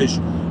establish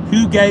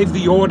who gave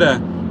the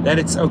order that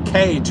it's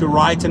okay to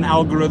write an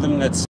algorithm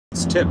that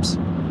sets tips.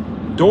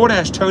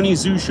 DoorDash, Tony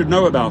Zhu should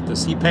know about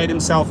this. He paid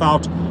himself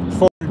out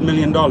 $400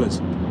 million.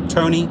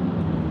 Tony,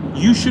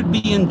 you should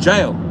be in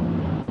jail.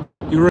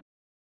 He really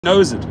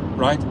knows it,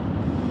 right?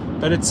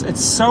 But it's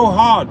so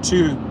hard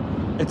to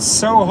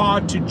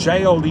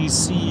jail these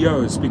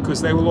CEOs,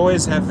 because they will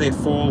always have their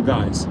fall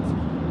guys,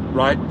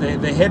 right?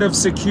 The head of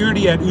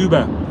security at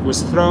Uber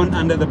was thrown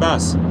under the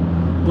bus,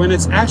 when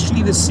it's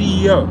actually the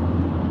CEO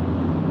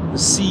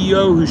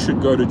who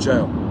should go to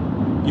jail,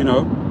 you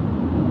know.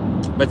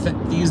 But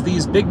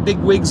these big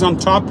wigs on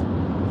top,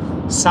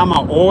 some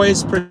are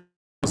always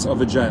prisoners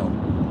of a jail,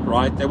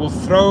 right? They will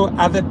throw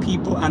other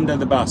people under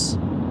the bus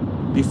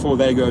before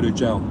they go to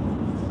jail.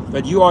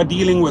 But you are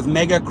dealing with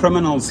mega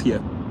criminals here.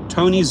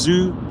 Tony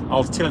Zhu,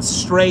 I'll tell it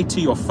straight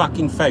to your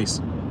fucking face.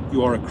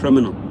 You are a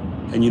criminal,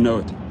 and you know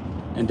it.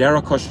 And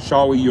Dara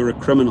Khoshawi, you're a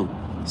criminal.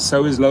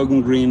 So is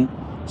Logan Green.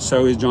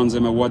 So is John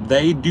Zimmer. What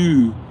they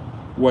do,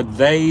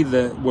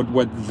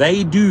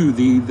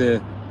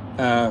 the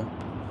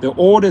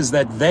orders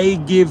that they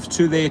give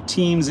to their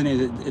teams, and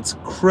it's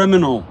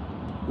criminal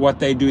what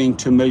they're doing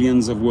to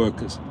millions of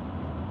workers.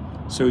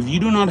 So if you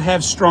do not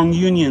have strong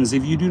unions,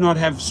 if you do not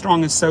have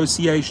strong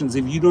associations,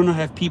 if you do not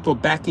have people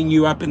backing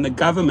you up in the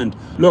government,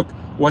 look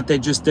what they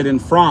just did in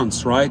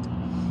France, right?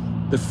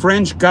 The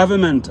French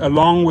government,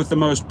 along with the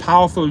most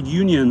powerful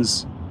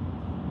unions,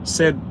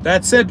 said,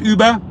 that's it,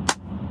 Uber,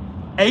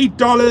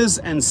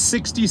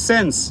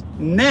 $8.60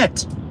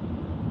 net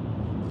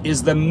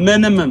is the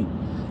minimum,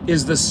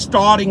 is the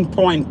starting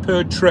point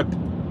per trip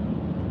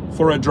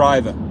for a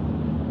driver.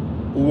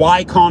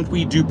 Why can't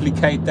we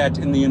duplicate that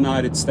in the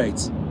United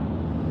States?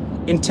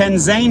 In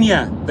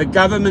Tanzania, the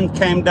government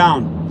came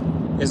down.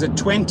 There's a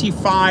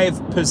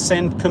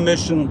 25%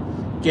 commission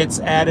gets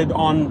added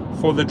on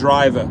for the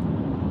driver,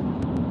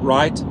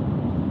 right?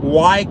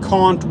 Why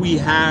can't we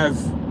have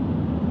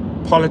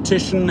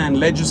politicians and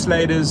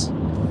legislators?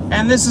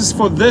 And this is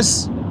for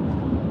this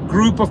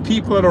group of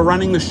people that are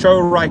running the show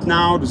right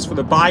now. It was for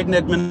the Biden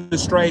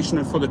administration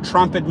and for the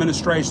Trump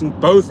administration.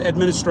 Both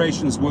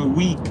administrations were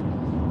weak,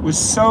 were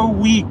so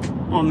weak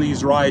on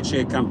these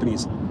rideshare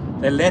companies.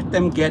 They let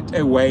them get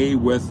away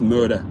with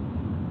murder,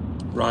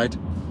 right?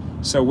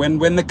 So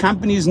when the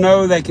companies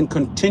know they can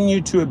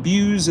continue to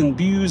abuse and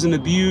abuse and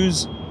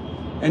abuse,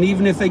 and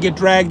even if they get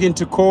dragged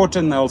into court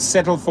and they'll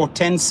settle for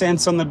 10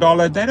 cents on the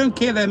dollar, they don't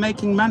care. They're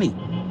making money.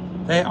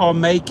 They are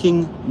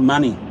making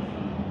money.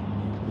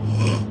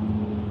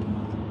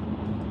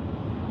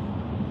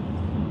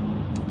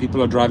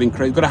 People are driving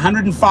crazy. Got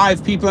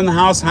 105 people in the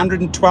house,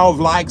 112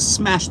 likes.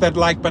 Smash that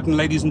like button,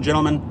 ladies and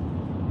gentlemen.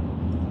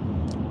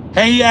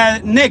 Hey,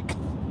 Nick,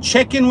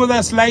 check in with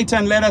us later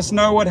and let us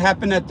know what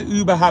happened at the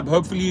Uber Hub.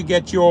 Hopefully you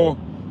get your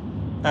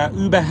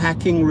Uber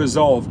hacking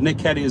resolved.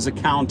 Nick had his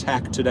account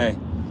hacked today.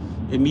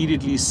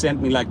 Immediately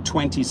sent me like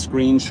 20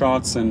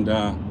 screenshots, and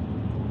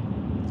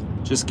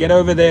just get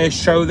over there,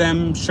 show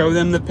them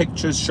the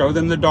pictures, show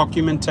them the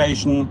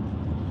documentation,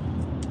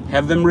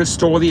 have them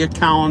restore the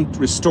account,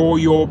 restore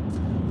your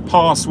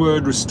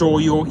password,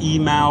 restore your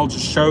email,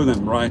 just show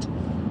them, right?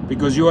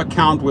 Because your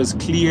account was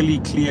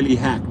clearly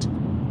hacked.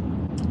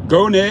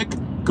 Go Nick,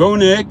 go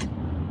Nick.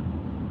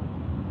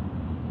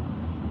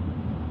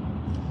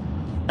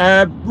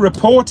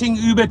 Reporting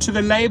Uber to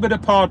the labor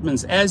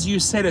departments. As you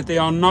said it, there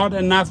are not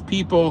enough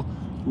people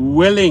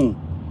willing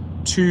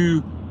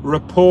to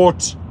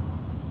report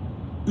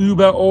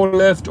Uber or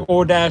Lyft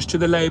or Dash to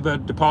the labor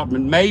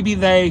department. Maybe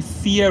they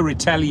fear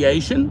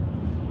retaliation.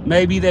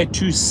 Maybe they're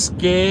too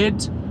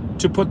scared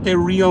to put their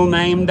real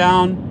name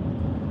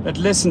down. But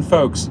listen,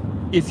 folks,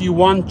 if you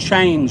want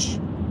change,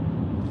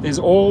 there's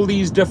all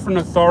these different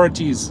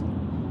authorities,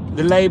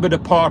 the labor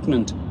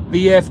department,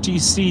 the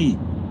FTC,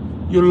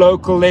 your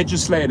local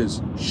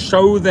legislators.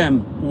 Show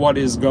them what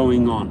is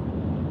going on.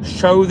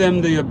 Show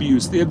them the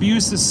abuse. The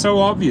abuse is so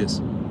obvious.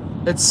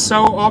 It's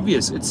so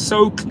obvious. It's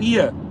so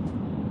clear.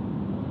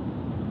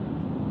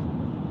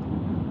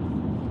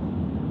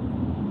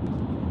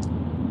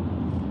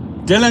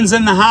 Dylan's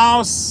in the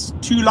house.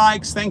 2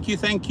 likes. Thank you.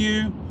 Thank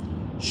you.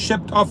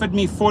 Shipped offered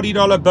me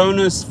 $40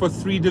 bonus for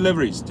 3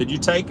 deliveries. Did you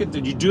take it?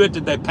 Did you do it?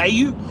 Did they pay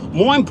you?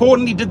 More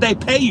importantly, did they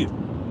pay you?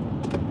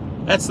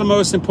 That's the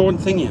most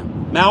important thing here.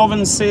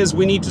 Melvin says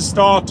we need to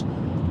start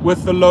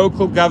with the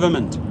local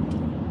government.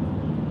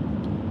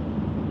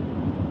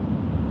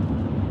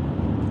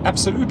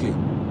 Absolutely.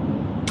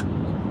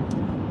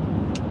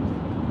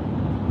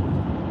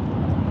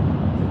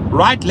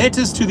 Write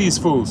letters to these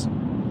fools.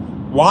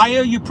 Why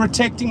are you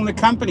protecting the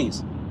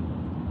companies?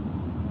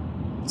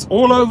 It's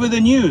all over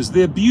the news.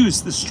 The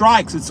abuse, the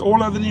strikes, it's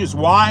all over the news.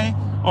 Why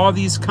are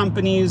these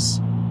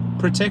companies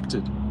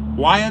protected?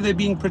 Why are they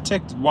being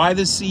protected? Why are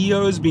the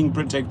CEOs being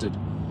protected?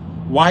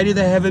 Why do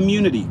they have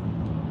immunity?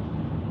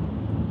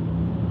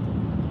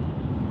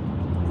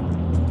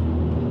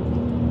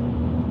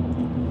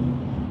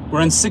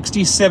 We're in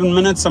 67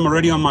 minutes. I'm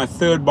already on my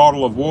 3rd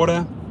bottle of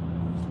water.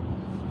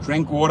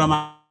 Drink water,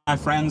 my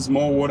friends.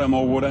 More water,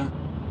 more water.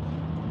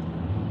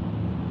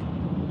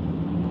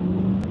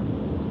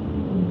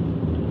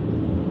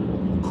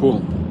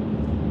 Cool.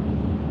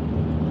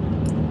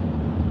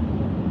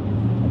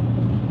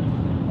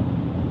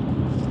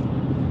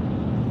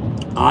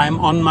 I'm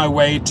on my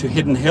way to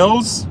Hidden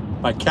Hills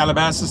by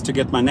Calabasas to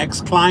get my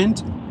next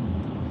client.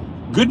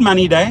 Good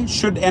money day.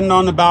 Should end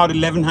on about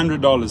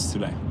 $1,100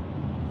 today.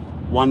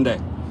 One day.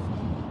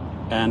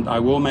 And I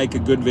will make a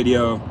good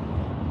video.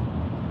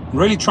 I'm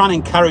really trying to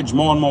encourage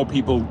more and more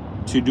people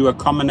to do a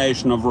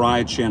combination of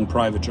rideshare and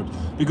private trips.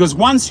 Because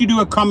once you do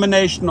a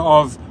combination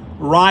of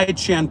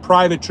rideshare and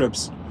private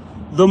trips,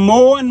 the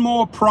more and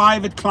more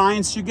private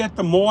clients you get,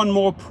 the more and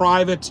more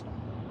private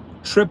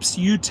trips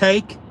you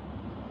take,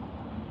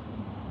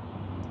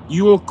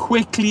 you will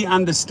quickly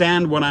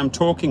understand what I'm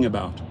talking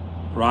about,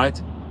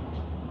 right?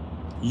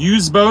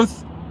 Use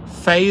both,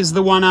 phase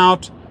the one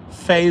out,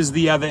 phase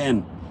the other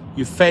in.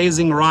 You're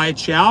phasing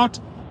rideshare out,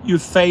 you're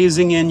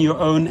phasing in your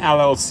own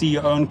LLC,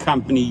 your own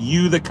company,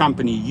 you the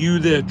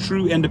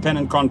true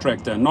independent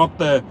contractor, not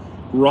the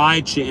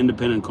rideshare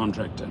independent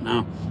contractor.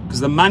 Now, because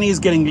the money is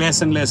getting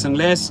less and less and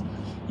less,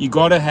 you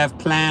got to have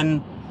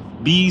plan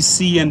B,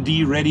 C, and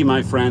D ready,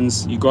 my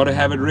friends. You got to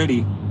have it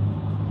ready.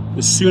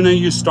 The sooner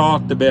you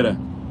start, the better.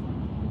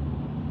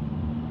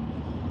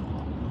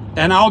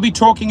 And I'll be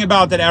talking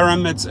about that,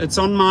 Aram. It's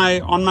on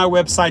my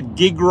website,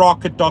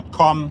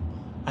 gigrocket.com.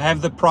 I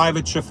have the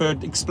private chauffeur.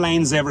 It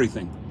explains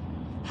everything.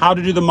 How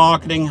to do the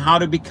marketing, how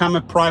to become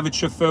a private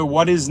chauffeur,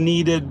 what is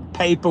needed,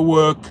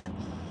 paperwork,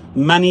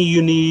 money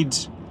you need,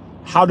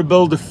 how to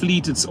build a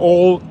fleet. It's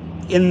all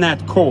in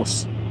that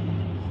course.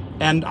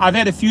 And I've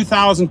had a few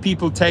thousand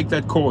people take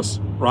that course,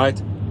 right?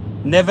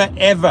 Never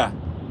ever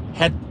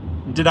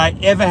did I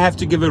ever have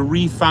to give a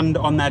refund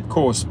on that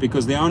course,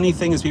 because the only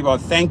thing is people are,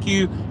 thank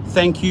you,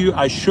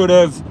 I should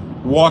have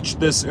watched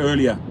this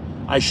earlier.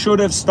 I should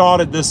have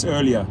started this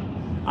earlier.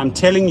 I'm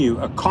telling you,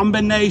 a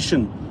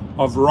combination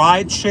of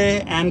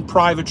rideshare and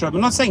private trip.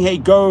 I'm not saying, hey,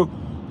 go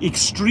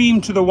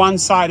extreme to the one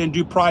side and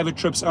do private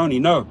trips only.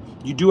 No,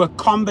 you do a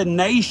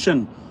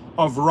combination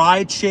of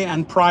rideshare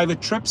and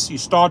private trips. You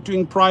start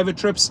doing private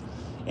trips,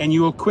 and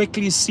you will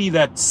quickly see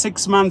that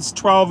 6 months,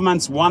 12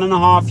 months,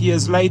 1.5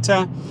 years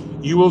later,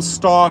 you will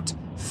start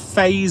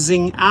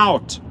phasing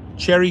out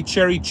cherry,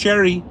 cherry,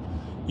 cherry.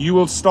 You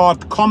will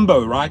start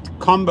combo, right?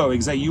 Combo,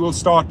 exactly. You will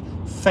start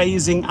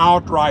phasing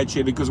out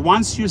rideshare, because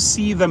once you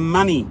see the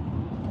money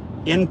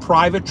in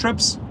private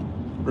trips,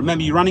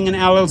 remember, you're running an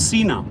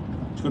LLC now.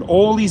 You've got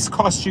all these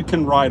costs you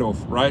can write off,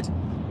 right?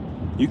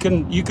 You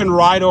can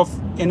write off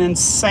an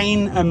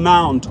insane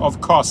amount of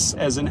costs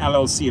as an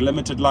LLC,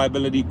 limited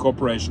liability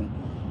corporation.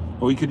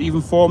 Or you could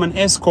even form an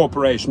S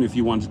corporation if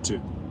you wanted to,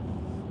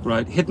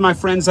 right? Hit my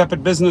friends up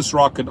at Business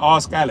Rocket,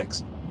 ask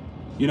Alex,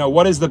 you know,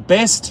 what is the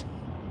best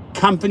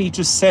company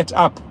to set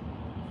up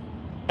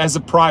as a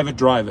private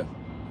driver?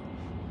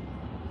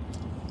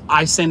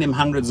 I send him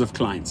hundreds of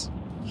clients.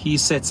 He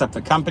sets up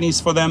the companies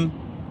for them.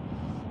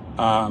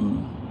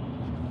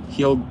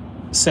 He'll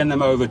send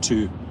them over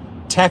to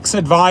tax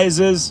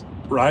advisors,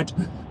 right?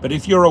 But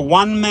if you're a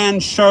one-man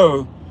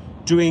show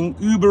doing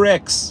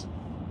UberX,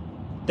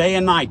 day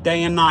and night,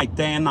 day and night,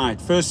 day and night.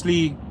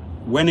 Firstly,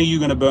 when are you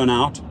going to burn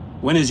out?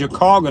 When is your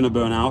car going to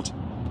burn out?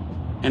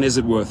 And is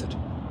it worth it?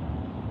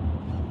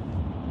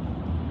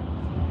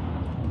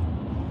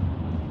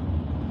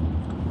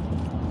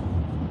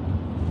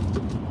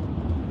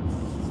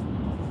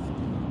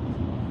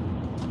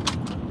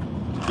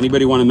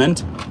 Anybody want a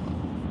mint?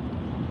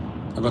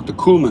 I got the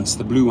cool mints,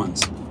 the blue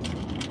ones.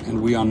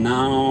 And we are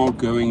now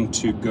going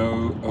to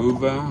go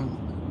over.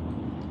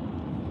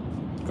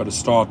 Got to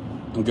start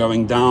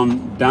going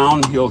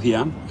downhill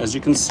here. As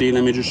you can see,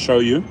 let me just show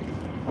you.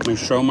 Let me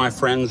show my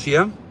friends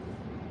here.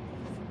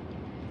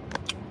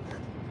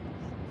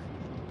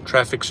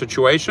 Traffic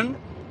situation.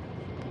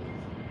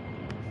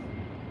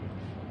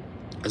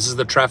 This is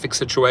the traffic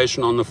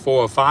situation on the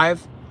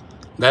 405.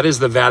 That is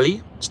the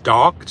valley. It's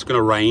dark. It's going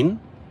to rain.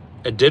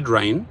 It did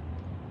rain.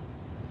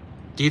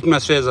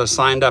 Dietmar says I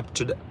signed up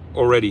to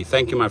already.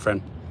 Thank you, my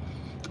friend.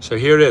 So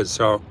here it is.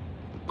 So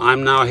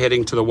I'm now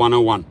heading to the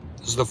 101.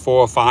 This is the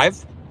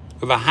 405.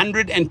 With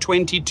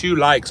 122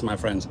 likes, my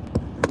friends.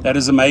 That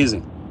is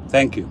amazing.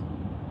 Thank you.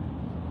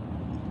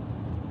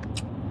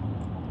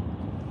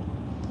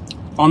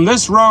 On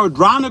this road,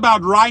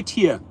 roundabout right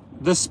here,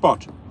 this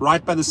spot,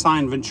 right by the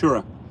sign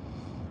Ventura,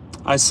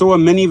 I saw a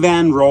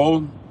minivan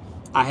roll.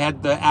 I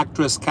had the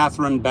actress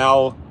Catherine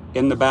Bell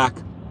in the back.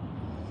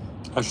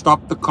 I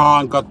stopped the car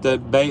and got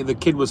the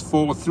kid was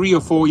 3 or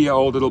 4 year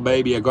old little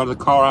baby. I got the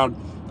car out,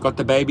 got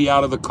the baby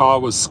out of the car,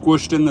 was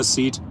squished in the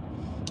seat,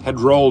 had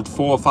rolled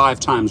 4 or 5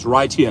 times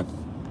right here.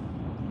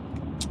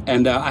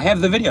 And I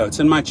have the video, it's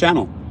in my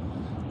channel.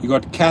 You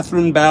got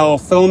Catherine Bell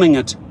filming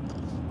it,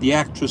 the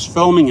actress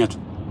filming it.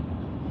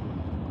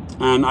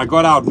 And I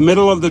got out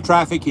middle of the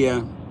traffic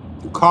here.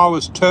 The car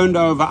was turned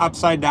over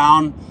upside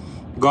down,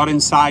 got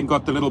inside,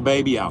 got the little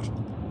baby out.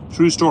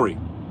 True story.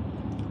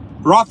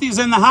 Rothy's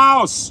in the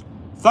house.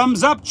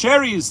 Thumbs up,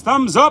 cherries,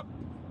 thumbs up.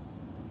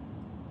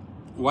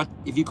 What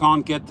if you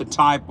can't get the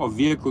type of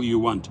vehicle you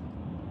want?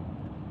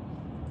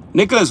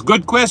 Nicholas,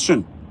 good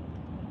question.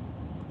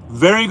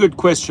 Very good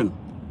question.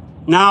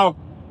 Now,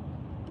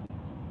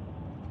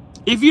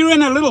 if you're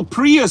in a little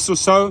Prius or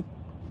so,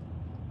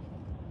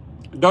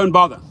 don't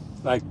bother.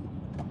 Like,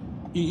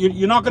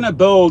 you're not going to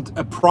build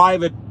a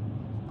private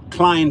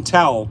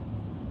clientele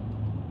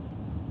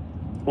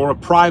or a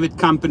private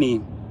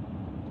company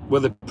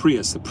with a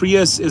Prius. The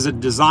Prius is a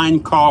design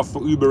car for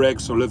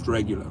UberX or Lyft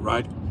regular,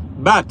 right?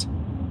 But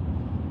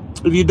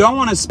if you don't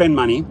want to spend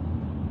money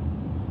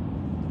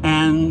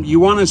and you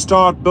want to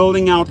start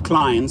building out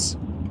clients,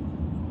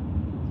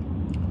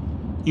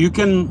 you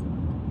can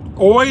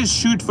always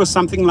shoot for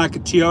something like a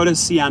Toyota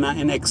Sienna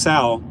in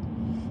Excel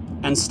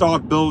and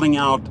start building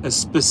out a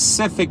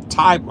specific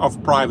type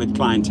of private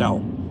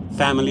clientele,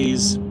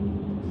 families.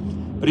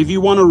 But if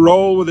you want to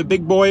roll with the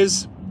big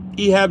boys,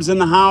 Ehab's in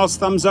the house,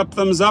 thumbs up,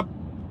 thumbs up.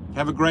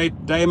 Have a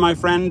great day, my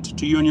friend,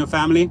 to you and your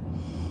family.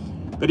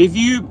 But if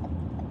you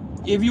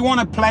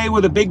want to play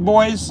with the big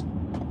boys,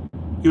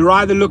 you're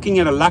either looking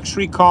at a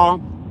luxury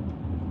car,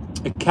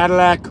 a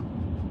Cadillac,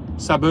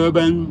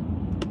 Suburban,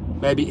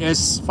 maybe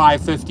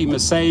S550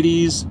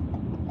 Mercedes,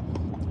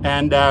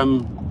 and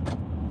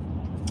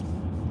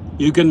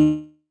you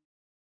can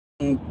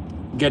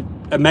get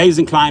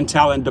amazing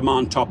clientele and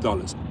demand top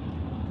dollars.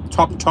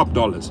 Top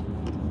dollars.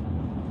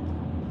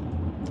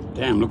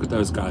 Damn, look at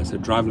those guys. They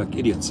drive like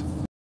idiots.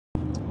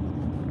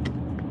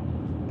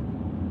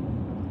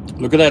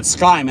 Look at that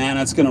sky, man.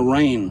 It's going to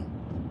rain.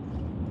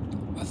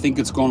 I think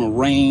it's going to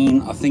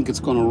rain. I think it's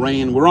going to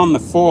rain. We're on the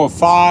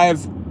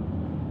 405.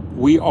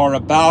 We are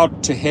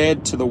about to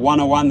head to the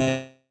 101,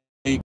 the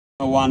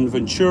 101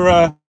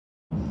 Ventura.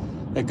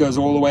 That goes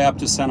all the way up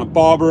to Santa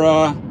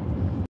Barbara,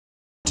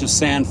 to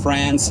San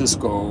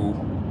Francisco.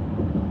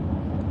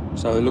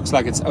 So it looks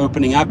like it's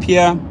opening up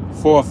here.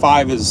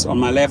 405 is on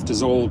my left,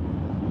 is all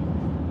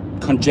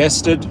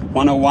congested.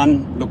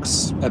 101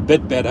 looks a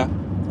bit better.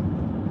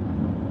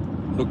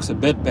 Looks a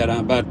bit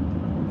better, but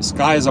the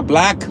skies are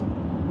black.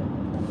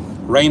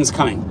 Rain's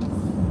coming.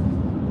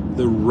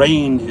 the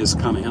rain is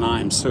coming, and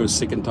I am so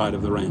sick and tired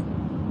of the rain.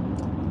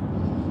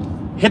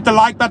 Hit the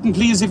like button,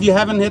 please, if you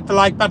haven't hit the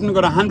like button. We've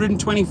got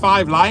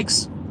 125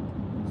 likes.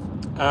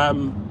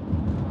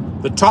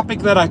 The topic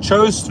that I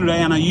chose today,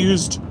 and I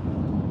used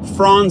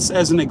France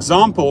as an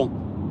example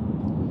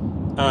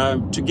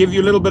to give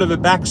you a little bit of a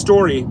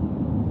backstory.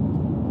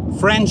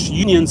 French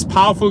unions,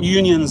 powerful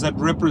unions that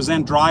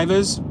represent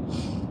drivers,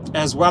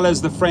 as well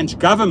as the French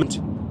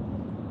government,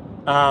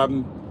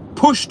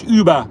 pushed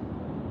Uber,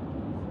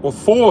 or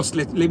forced,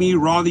 let me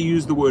rather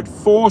use the word,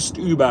 forced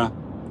Uber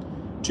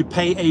to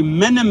pay a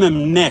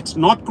minimum net,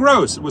 not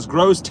gross. It was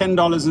gross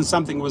 $10 and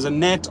something. It was a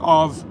net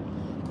of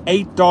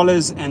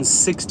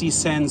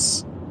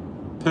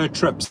 $8.60 per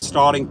trip,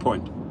 starting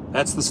point.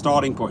 That's the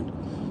starting point.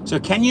 So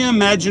can you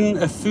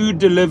imagine a food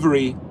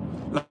delivery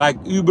like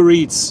Uber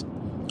Eats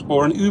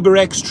or an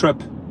UberX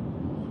trip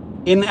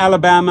in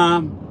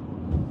Alabama,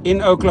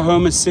 in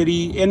Oklahoma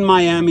City, in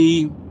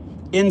Miami,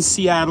 in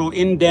Seattle,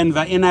 in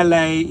Denver, in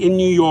LA, in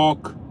New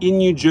York, in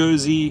New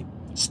Jersey?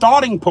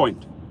 Starting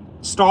point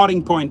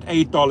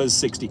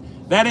 $8.60.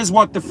 That is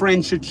what the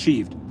French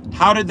achieved.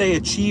 How did they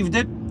achieve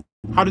it?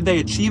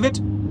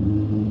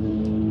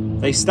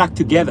 They stuck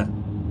together,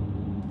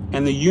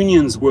 and the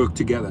unions worked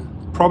together.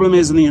 Problem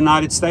is in the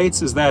United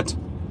States is that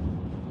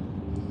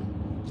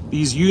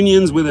these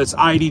unions, whether it's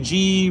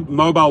IDG,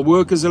 Mobile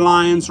Workers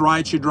Alliance,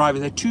 Rideshare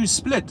Drivers, they're too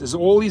split. There's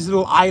all these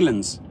little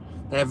islands.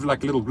 They have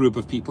like a little group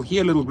of people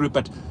here, a little group,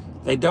 but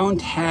they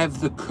don't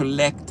have the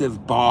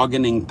collective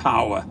bargaining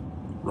power,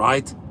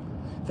 right?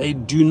 They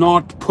do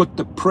not put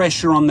the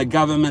pressure on the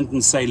government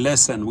and say,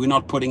 listen, we're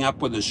not putting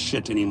up with this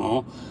shit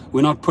anymore.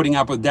 We're not putting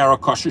up with Dara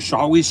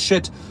Khosrowshahi's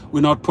shit.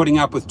 We're not putting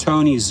up with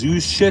Tony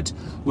Zhu's shit.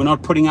 We're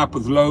not putting up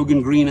with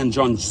Logan Green and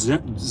John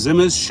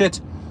Zimmer's shit.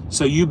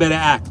 So you better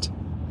act.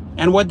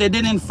 And what they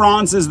did in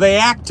France is they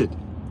acted.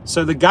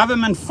 So the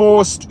government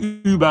forced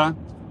Uber,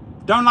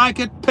 don't like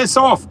it, piss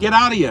off, get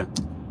out of here.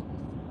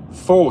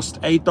 Forced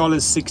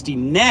 $8.60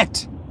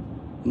 net.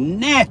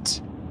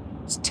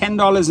 It's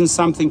 $10 and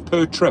something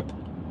per trip.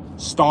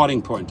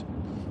 Starting point.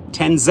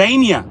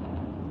 Tanzania,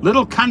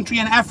 little country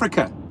in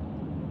Africa,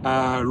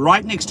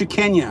 right next to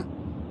Kenya,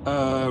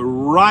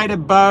 right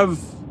above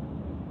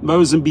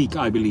Mozambique,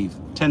 I believe.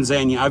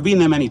 Tanzania, I've been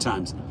there many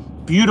times.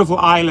 Beautiful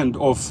island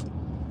off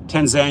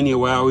Tanzania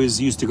where I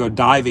always used to go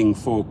diving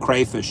for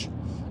crayfish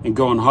and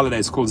go on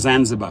holidays, called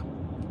Zanzibar.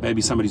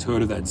 Maybe somebody's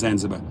heard of that,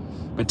 Zanzibar.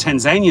 But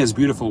Tanzania is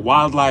beautiful.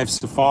 Wildlife,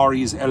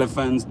 safaris,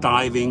 elephants,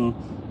 diving.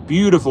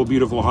 Beautiful,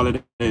 beautiful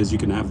holidays you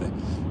can have there.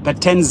 But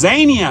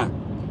Tanzania,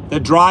 the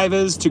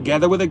drivers,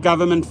 together with the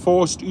government,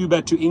 forced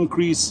Uber to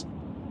increase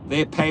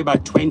their pay by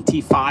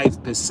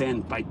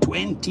 25%. By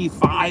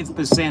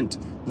 25%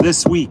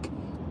 this week.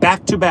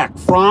 Back to back.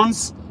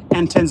 France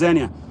and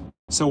Tanzania.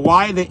 So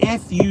why the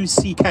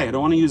F-U-C-K? I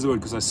don't want to use the word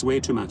because I swear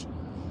too much.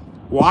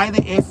 Why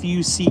the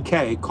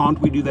F-U-C-K can't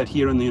we do that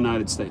here in the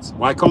United States?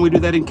 Why can't we do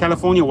that in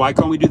California? Why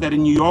can't we do that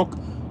in New York?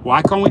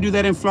 Why can't we do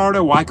that in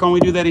Florida? Why can't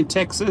we do that in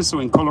Texas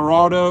or in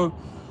Colorado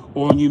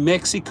or New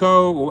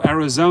Mexico or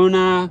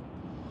Arizona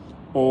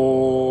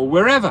or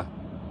wherever?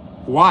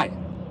 Why?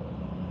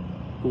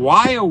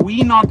 Why are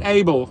we not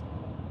able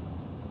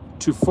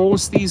to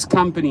force these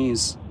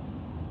companies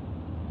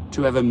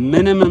to have a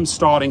minimum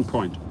starting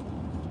point,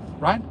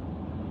 right?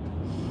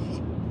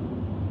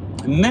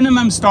 A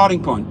minimum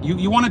starting point.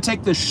 You want to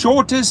take the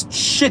shortest,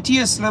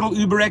 shittiest little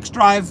UberX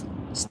drive,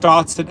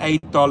 starts at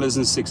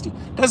 $8.60.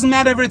 Doesn't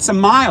matter if it's a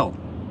mile.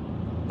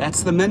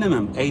 That's the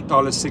minimum,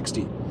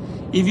 $8.60.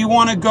 If you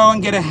want to go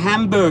and get a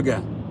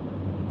hamburger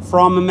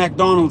from a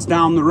McDonald's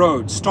down the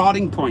road,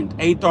 starting point,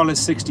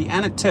 $8.60,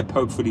 and a tip,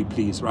 hopefully,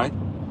 please, right?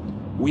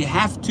 We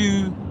have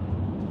to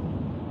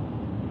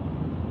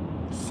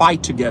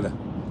fight together.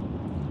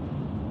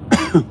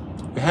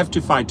 We have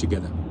to fight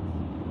together.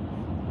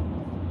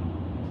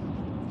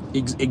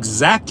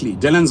 Exactly.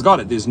 Dylan's got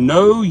it. There's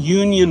no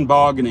union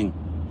bargaining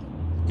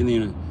in the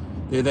union.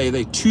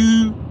 They're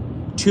too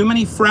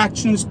many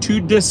fractions, too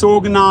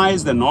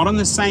disorganized. They're not on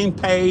the same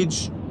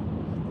page,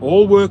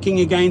 all working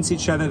against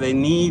each other. They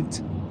need,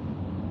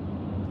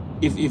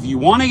 if you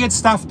want to get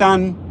stuff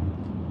done,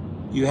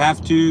 you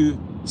have to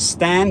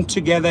stand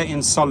together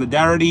in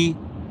solidarity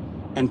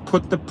and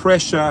put the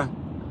pressure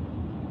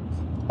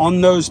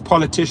on those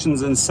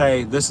politicians and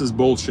say, this is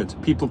bullshit.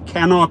 People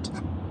cannot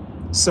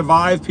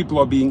survive. People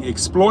are being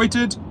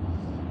exploited.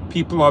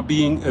 People are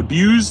being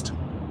abused.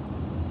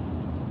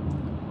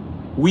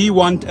 We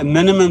want a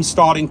minimum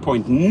starting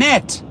point.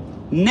 Net,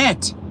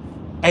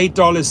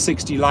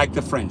 $8.60 like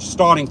the French,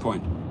 starting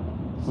point.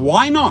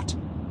 Why not?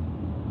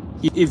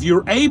 If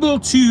you're able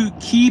to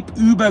keep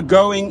Uber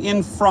going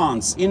in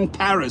France, in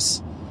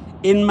Paris,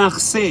 in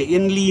Marseille,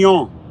 in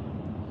Lyon,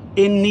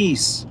 in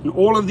Nice, in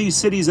all of these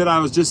cities that I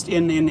was just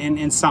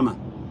in summer,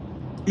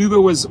 Uber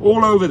was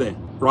all over there,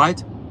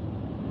 right?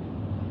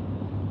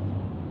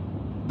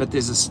 But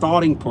there's a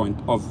starting point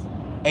of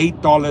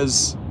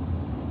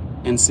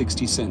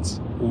 $8.60.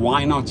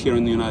 Why not here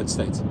in the United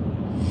States?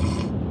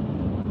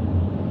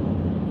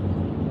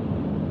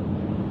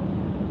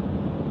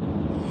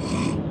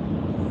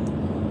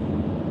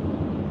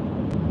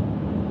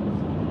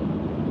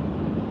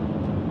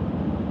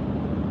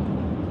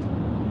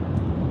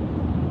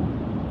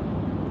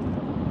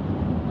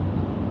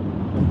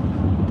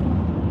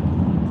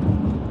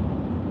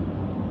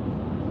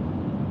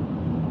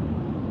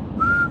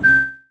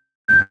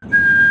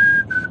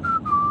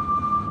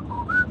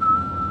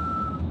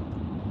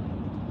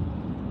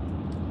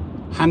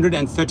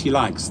 130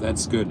 likes,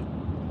 that's good.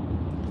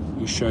 Let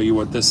me show you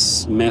what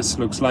this mess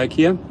looks like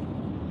here.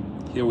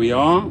 Here we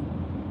are.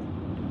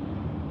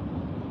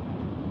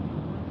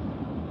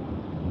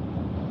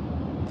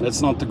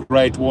 That's not the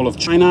Great Wall of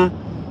China.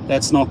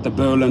 That's not the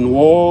Berlin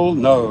Wall.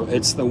 No,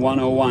 it's the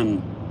 101.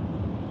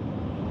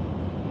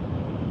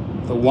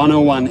 The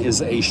 101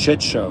 is a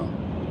shit show.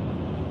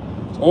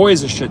 It's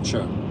always a shit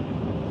show.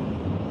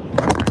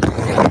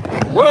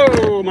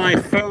 Whoa, my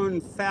phone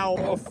fell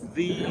off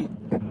the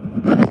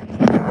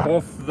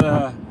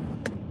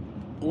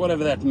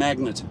whatever that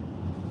magnet.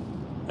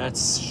 That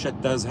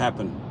shit does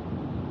happen.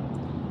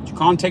 You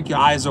can't take your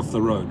eyes off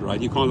the road, right?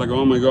 You can't like,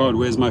 oh my God,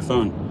 where's my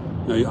phone?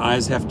 No, your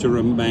eyes have to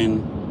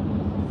remain.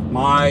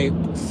 My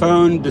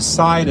phone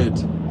decided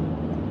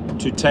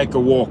to take a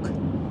walk.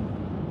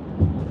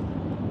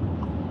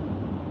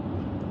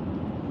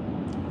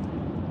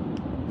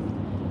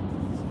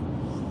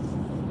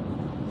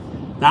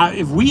 Now,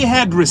 if we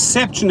had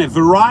reception, if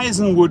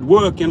Verizon would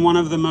work in one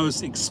of the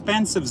most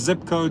expensive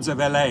zip codes of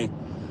LA,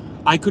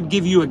 I could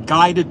give you a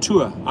guided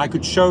tour. I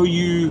could show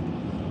you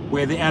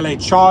where the LA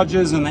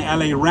Chargers and the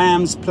LA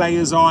Rams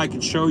players are. I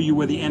could show you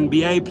where the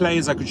NBA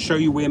plays. I could show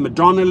you where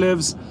Madonna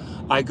lives.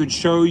 I could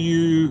show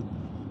you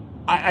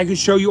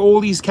all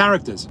these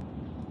characters,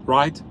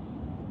 right?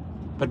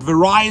 But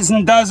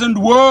Verizon doesn't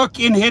work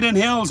in Hidden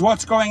Hills.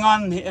 What's going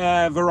on,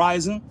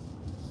 Verizon?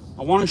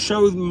 I want to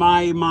show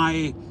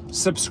my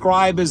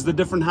subscribers the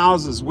different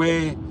houses.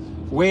 Where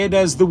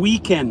does The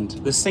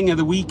Weeknd, the singer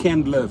The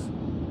Weeknd, live,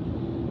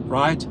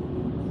 right?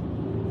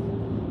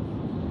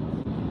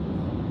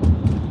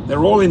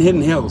 They're all in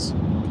Hidden Hills.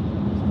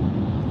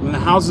 And the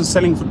house is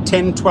selling for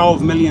 10,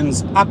 12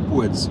 millions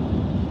upwards.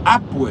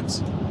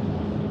 Upwards.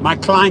 My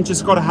client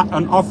just got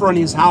an offer on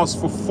his house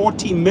for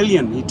 40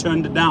 million. He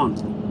turned it down.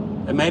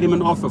 They made him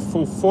an offer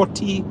for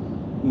 40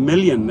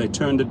 million. They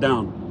turned it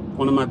down.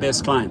 One of my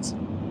best clients.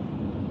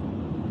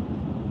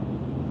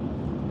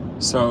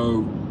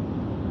 So,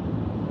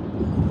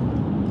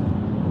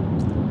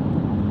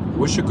 I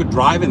wish I could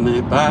drive in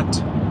there, but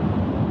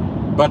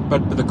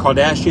the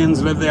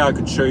Kardashians live there. I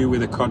could show you where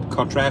the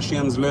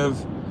Kardashians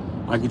live.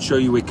 I could show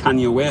you where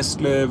Kanye West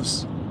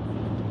lives.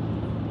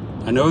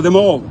 I know them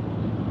all.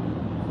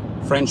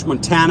 French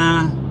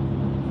Montana.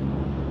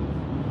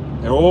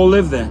 They all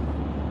live there.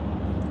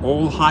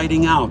 All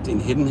hiding out in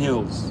Hidden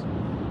Hills.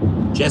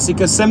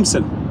 Jessica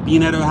Simpson,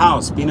 been at her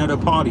house, been at her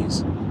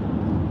parties.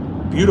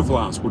 Beautiful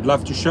house, would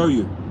love to show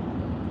you.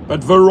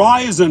 But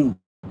Verizon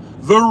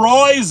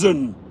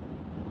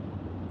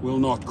will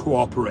not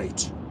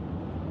cooperate.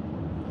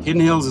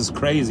 Hidden Hills is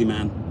crazy,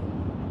 man.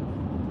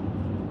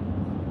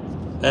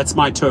 That's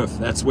my turf.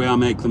 That's where I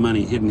make the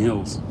money, Hidden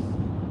Hills.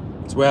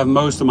 It's where I have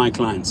most of my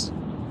clients.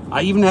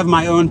 I even have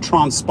my own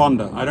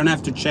transponder. I don't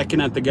have to check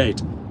in at the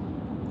gate.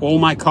 All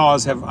my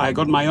cars have, I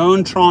got my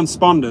own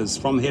transponders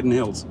from Hidden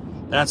Hills.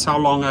 That's how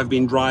long I've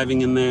been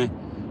driving in there.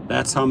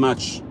 That's how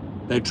much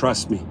they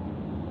trust me.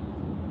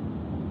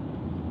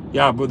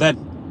 Yeah, but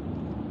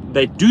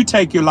they do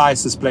take your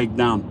license plate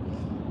down.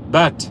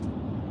 But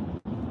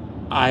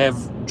I have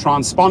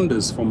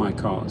transponders for my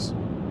cars.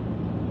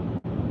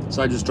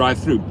 So I just drive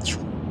through,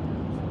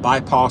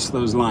 bypass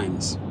those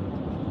lines.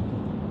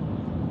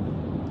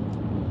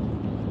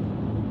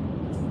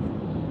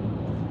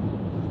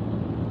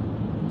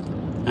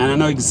 And I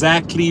know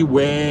exactly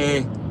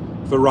where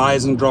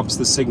Verizon drops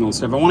the signal.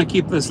 So if I want to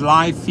keep this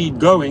live feed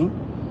going,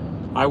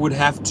 I would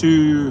have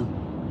to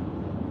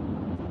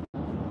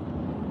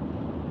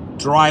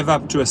drive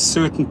up to a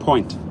certain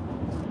point.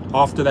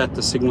 After that,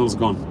 the signal's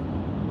gone.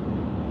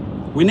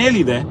 We're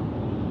nearly there.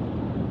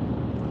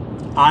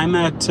 I'm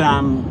at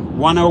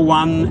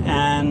 101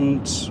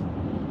 and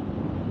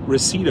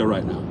Reseda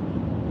right now.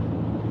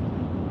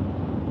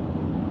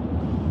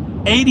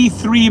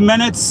 83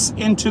 minutes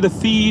into the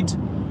feed,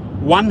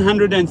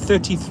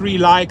 133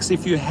 likes.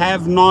 If you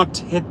have not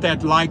hit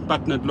that like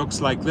button, it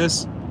looks like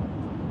this.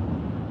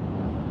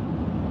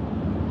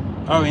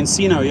 Oh,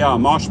 Encino, yeah,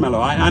 Marshmallow.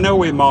 I know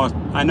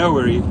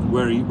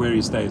where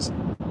he stays.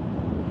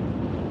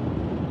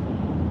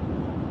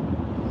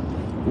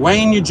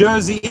 Wayne, New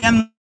Jersey,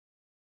 in.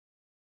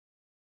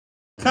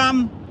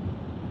 Welcome.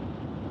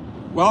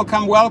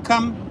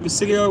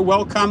 Vasilio,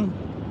 welcome.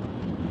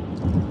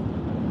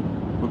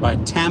 We're by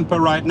Tampa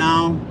right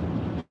now.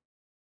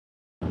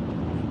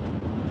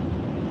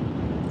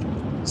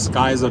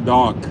 Skies are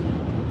dark.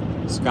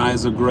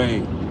 Skies are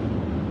gray.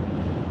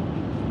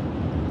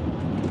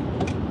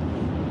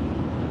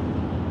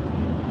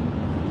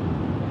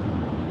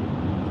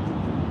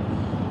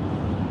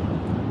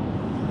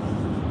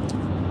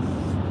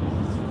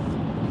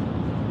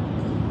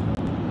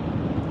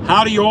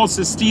 Howdy, you all.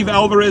 So Steve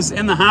Alvarez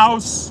in the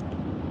house.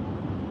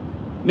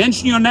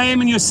 Mention your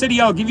name and your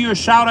city. I'll give you a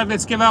shout out.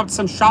 Let's give out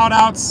some shout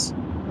outs.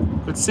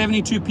 Got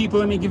 72 people.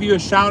 Let me give you a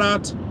shout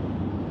out.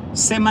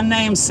 Say my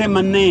name. Say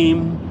my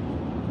name.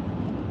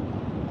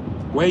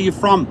 Where are you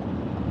from?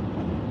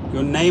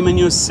 Your name and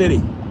your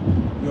city.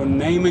 Your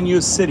name and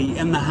your city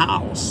in the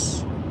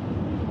house.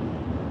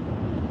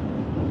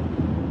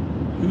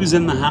 Who's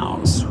in the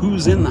house?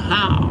 Who's in the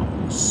house?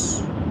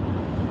 house.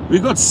 We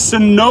got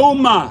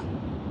Sonoma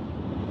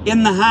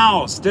in the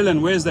house.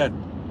 Dylan, where's that?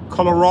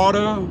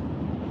 Colorado.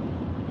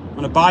 I'm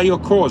gonna buy your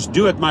course.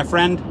 Do it, my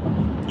friend.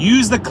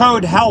 Use the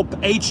code HELP,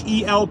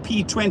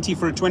 HELP20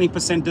 for a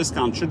 20%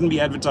 discount. Shouldn't be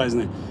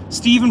advertising it.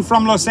 Stephen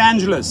from Los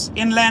Angeles,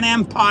 Inland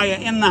Empire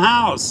in the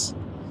house.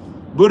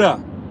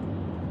 Buddha,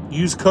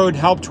 use code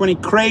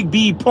HELP20. Craig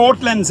B,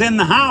 Portland's in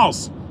the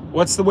house.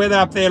 What's the weather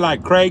up there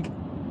like, Craig?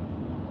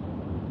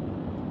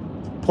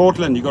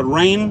 Portland, you got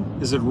rain?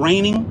 Is it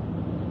raining?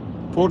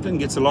 Portland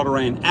gets a lot of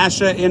rain.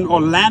 Asher in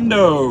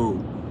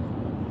Orlando.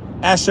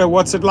 Asher,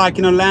 what's it like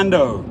in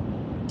Orlando?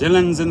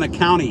 Dylan's in the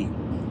county.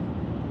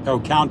 Oh,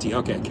 county.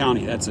 Okay,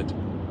 county. That's it.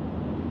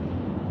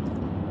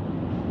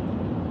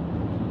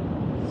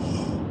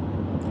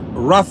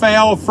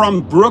 Raphael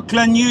from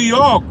Brooklyn, New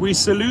York. We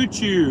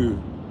salute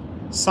you.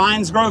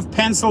 Signs Grove,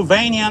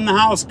 Pennsylvania in the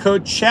house.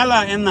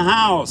 Coachella in the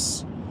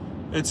house.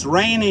 It's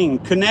raining.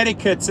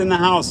 Connecticut's in the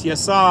house.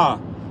 Yes, sir.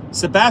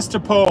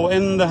 Sebastopol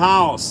in the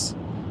house.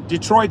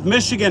 Detroit,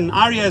 Michigan.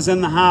 Arya's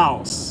in the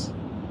house.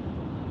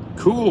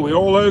 Cool. We're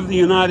all over the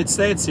United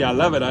States here. I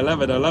love it. I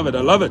love it. I love it.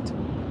 I love it.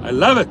 I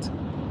love it.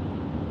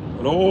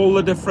 But all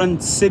the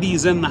different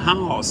cities in the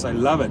house. I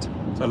love it.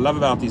 So I love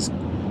about these.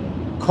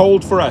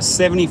 Cold for us,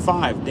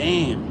 75.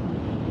 Damn.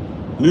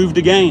 Moved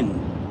again.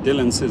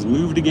 Dylan says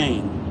moved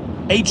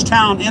again.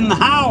 H-Town in the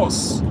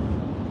house.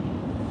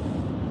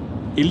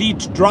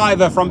 Elite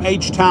driver from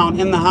H-Town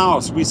in the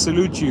house. We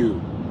salute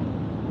you.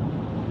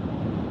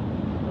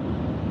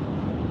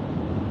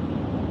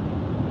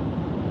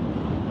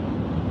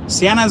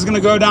 Sienna's going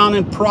to go down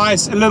in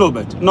price a little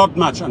bit. Not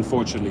much,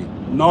 unfortunately.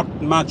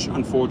 Not much,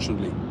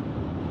 unfortunately.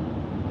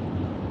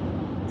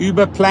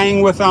 Uber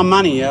playing with our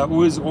money. Yeah,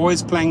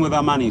 always playing with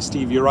our money.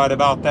 Steve, you're right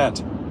about that.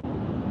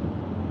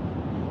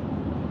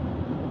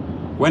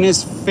 When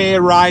is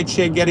fair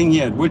rideshare getting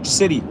here? Which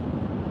city?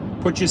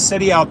 Put your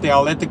city out there.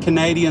 I'll let the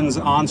Canadians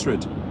answer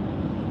it.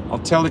 I'll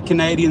tell the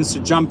Canadians to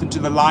jump into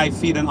the live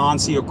feed and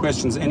answer your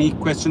questions. Any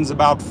questions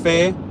about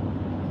fair?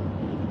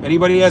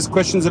 Anybody has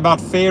questions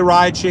about fair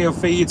rideshare or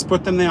fair eats,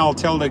 put them there. I'll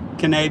tell the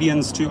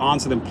Canadians to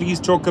answer them. Please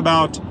talk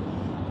about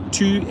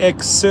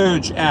 2X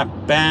Surge app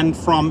banned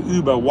from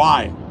Uber.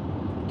 Why?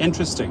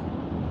 Interesting.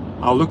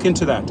 I'll look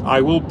into that.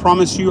 I will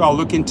promise you I'll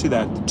look into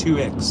that.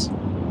 2X.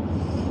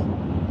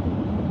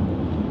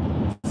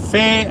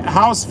 Fair,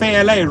 House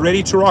Fair LA,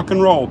 ready to rock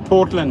and roll.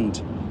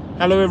 Portland.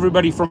 Hello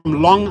everybody from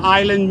Long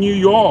Island, New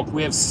York.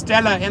 We have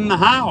Stella in the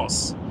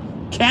house.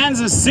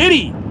 Kansas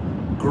City.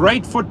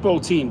 Great football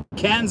team.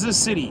 Kansas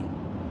City.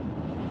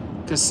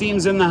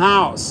 Kasim's in the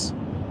house.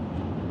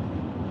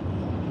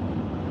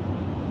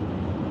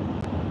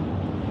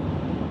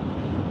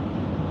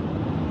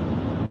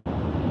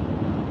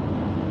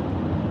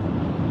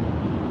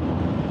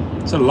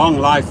 It's a long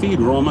live feed.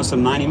 We're almost at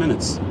 90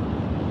 minutes.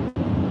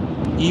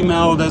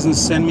 Email doesn't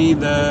send me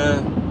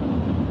the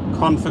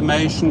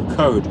confirmation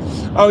code.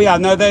 Oh yeah,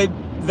 no, they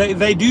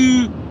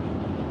do.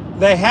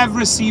 They have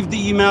received the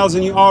emails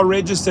and you are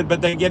registered, but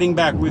they're getting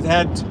back. We've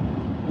had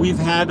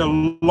a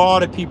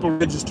lot of people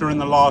register in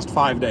the last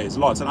 5 days,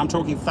 lots, and I'm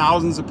talking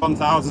thousands upon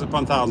thousands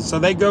upon thousands. So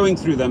they're going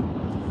through them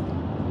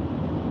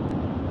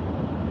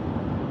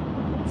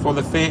for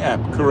the Fair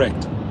app,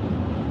 correct.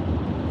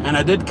 And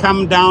I did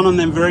come down on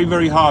them very,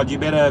 very hard. You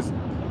better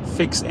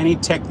fix any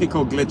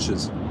technical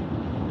glitches.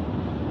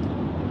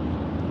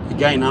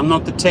 Again, I'm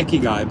not the techie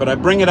guy, but I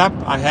bring it up.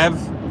 I have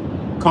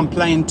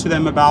complained to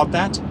them about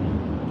that,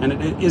 and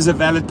it is a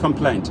valid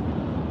complaint.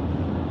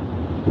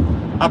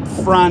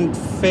 Upfront,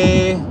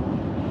 fair.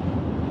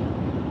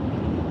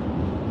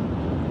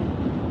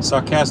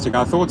 Sarcastic,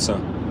 I thought so.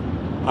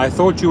 I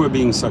thought you were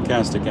being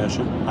sarcastic,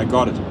 Asher. I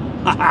got it.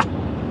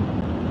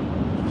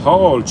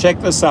 Oh, check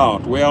this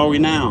out. Where are we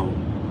now?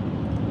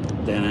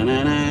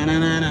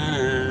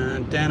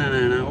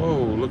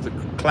 Oh, look, the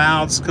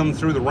clouds come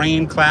through, the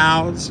rain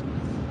clouds.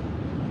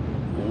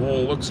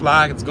 Oh, looks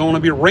like it's going to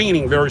be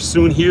raining very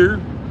soon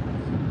here.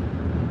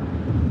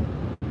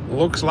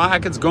 Looks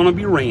like it's going to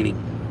be raining.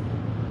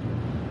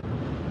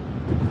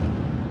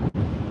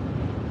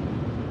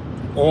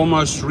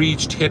 Almost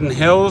reached Hidden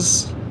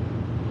Hills.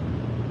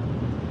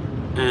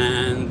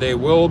 And there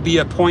will be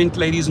a point,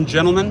 ladies and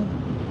gentlemen.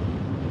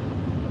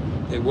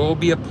 There will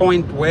be a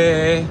point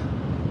where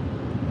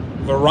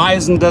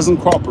Verizon doesn't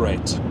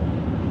cooperate.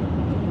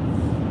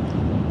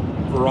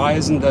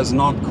 Verizon does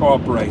not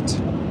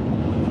cooperate.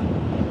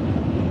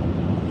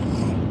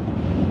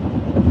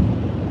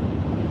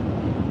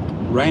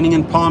 Raining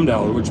in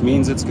Palmdale, which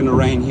means it's going to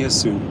rain here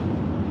soon.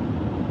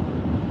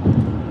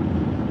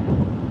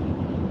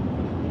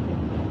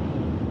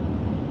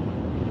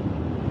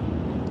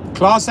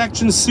 Class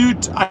action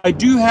suit. I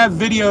do have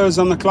videos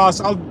on the class.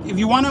 If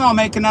you want to, I'll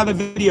make another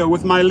video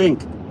with my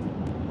link.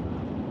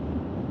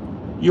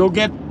 You'll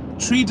get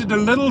treated a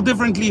little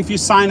differently if you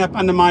sign up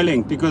under my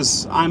link,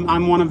 because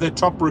I'm one of their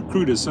top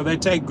recruiters, so they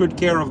take good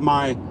care of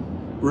my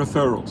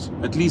referrals.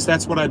 At least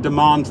that's what I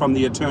demand from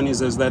the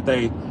attorneys, is that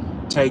they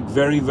take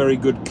very, very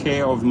good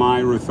care of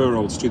my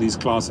referrals to these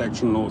class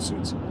action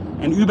lawsuits.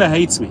 And Uber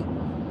hates me.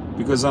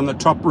 because I'm the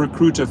top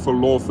recruiter for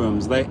law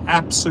firms. They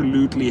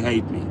absolutely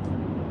hate me.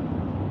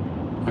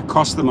 I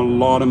cost them a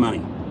lot of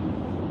money.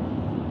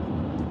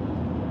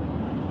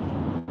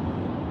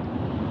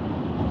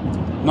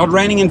 Not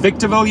raining in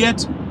Victorville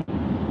yet.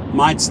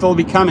 Might still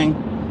be coming.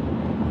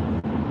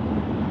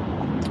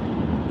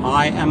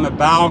 I am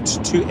about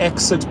to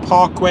exit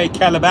Parkway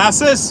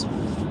Calabasas.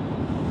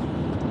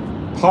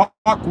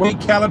 Parkway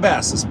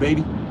Calabasas,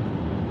 baby.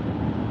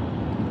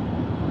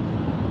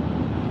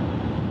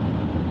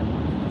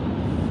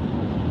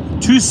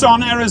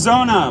 Tucson,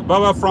 Arizona.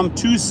 Bubba from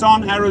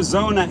Tucson,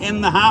 Arizona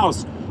in the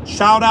house.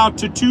 Shout out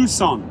to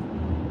Tucson.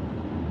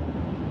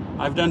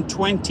 I've done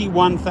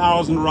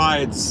 21,000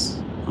 rides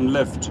on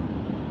Lyft.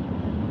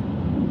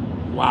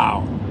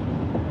 Wow.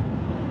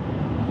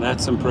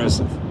 That's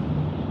impressive.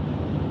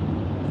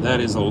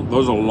 Those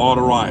are a lot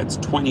of rides.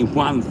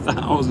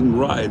 21,000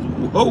 rides.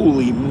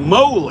 Holy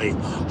moly.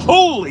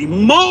 Holy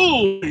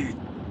moly.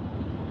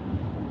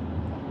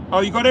 Oh,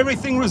 you got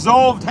everything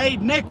resolved. Hey,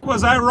 Nick,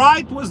 was I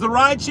right? Was the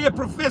rideshare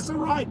professor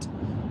right?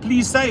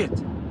 Please say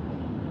it.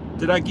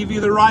 Did I give you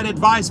the right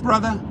advice,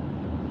 brother?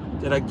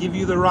 Did I give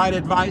you the right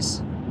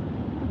advice?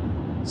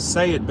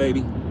 Say it,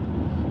 baby.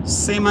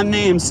 Say my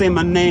name, say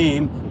my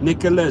name.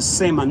 Nicholas,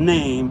 say my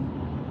name.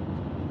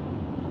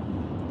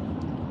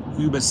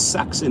 Uber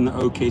sucks in the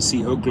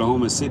OKC,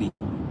 Oklahoma City.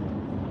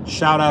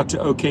 Shout out to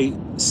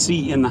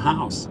OKC in the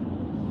house.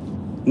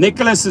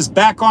 Nicholas is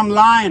back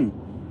online.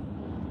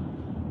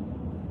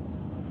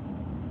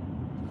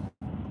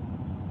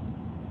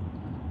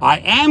 I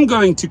am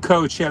going to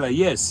Coachella,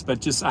 yes,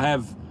 but I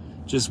have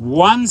just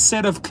one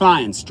set of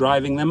clients,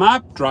 driving them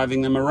up,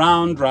 driving them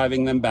around,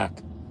 driving them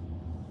back.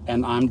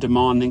 And I'm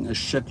demanding a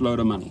shitload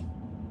of money.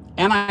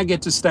 And I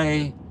get to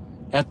stay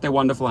at their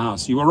wonderful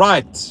house. You were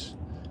right.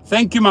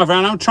 Thank you, my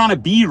friend. I'm trying to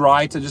be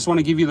right. I just want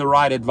to give you the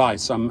right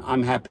advice.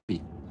 I'm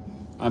happy.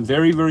 I'm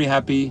very, very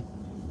happy.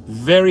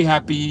 Very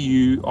happy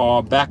you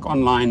are back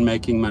online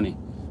making money.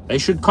 They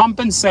should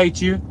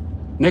compensate you.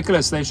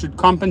 Nicholas, they should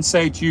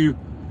compensate you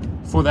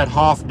for that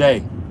half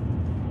day.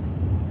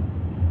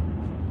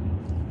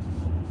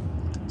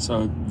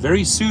 So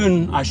very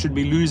soon I should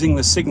be losing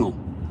the signal,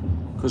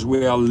 because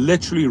we are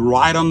literally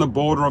right on the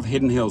border of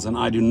Hidden Hills, and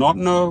I do not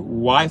know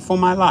why for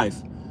my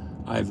life.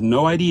 I have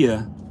no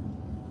idea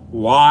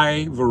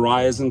why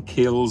Verizon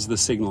kills the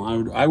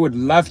signal. I would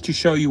love to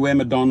show you where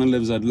Madonna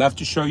lives. I'd love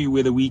to show you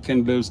where The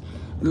Weeknd lives.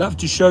 I'd love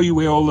to show you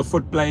where all the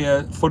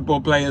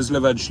football players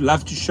live. I'd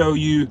love to show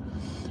you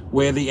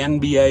where the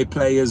NBA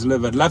players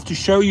live. I'd love to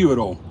show you it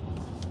all.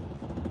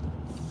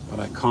 But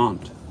I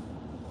can't.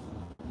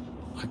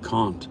 I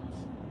can't.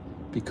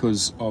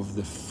 Because of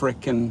the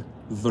frickin'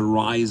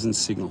 Verizon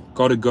signal.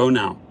 Gotta go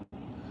now.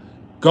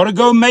 Gotta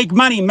go make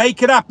money.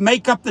 Make it up.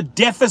 Make up the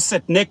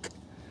deficit, Nick.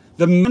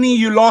 The money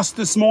you lost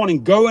this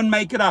morning, go and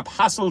make it up.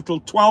 Hustle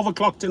till 12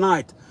 o'clock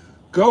tonight.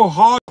 Go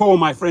hardcore,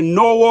 my friend.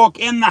 Norwalk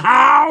in the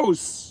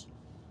house.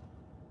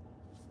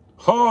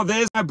 Oh,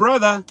 there's my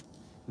brother.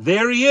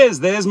 There he is.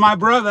 There's my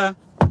brother.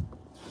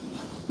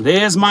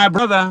 There's my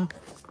brother.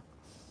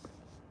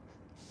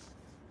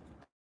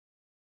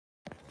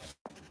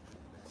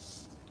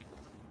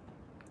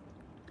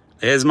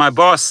 There's my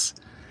boss.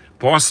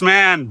 Boss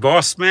man.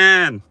 Boss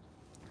man.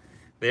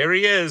 There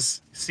he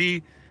is.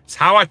 See? It's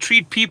how I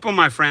treat people,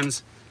 my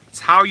friends. It's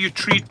how you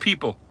treat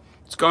people.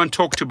 Let's go and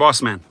talk to boss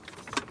man.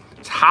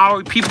 It's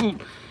how people,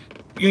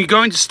 you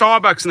go into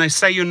Starbucks and they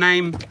say your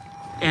name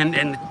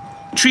and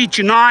treat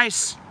you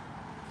nice.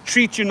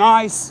 Treat you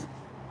nice.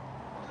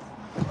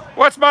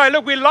 What's my,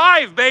 look, we're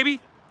live, baby.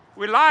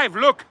 We're live,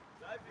 look.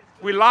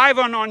 We're live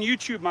on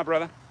YouTube, my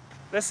brother.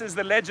 This is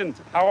the legend.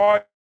 How are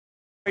you?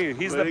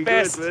 He's very the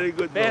best, good, very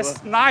good, best,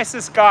 Baba.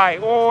 Nicest guy.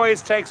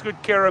 Always takes good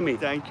care of me.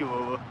 Thank you,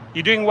 Baba.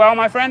 You doing well,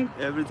 my friend?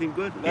 Everything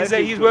good.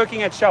 He's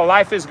working at Shell.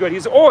 Life is good.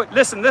 He's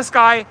listen. This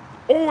guy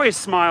always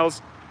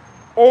smiles,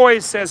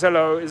 always says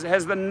hello.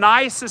 Has the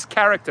nicest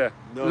character.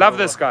 No, love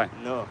Baba. This guy.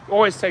 No.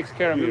 Always takes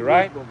care of me,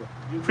 right?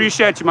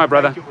 Appreciate you, my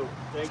brother. You,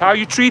 it's how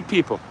you treat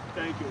people.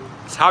 Thank you.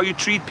 It's how you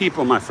treat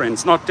people, my friend.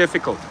 It's not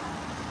difficult.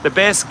 The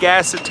best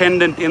gas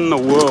attendant in the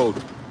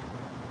world.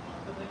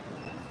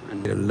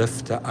 And a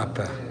lifter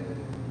upper.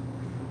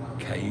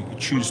 Okay, you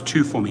choose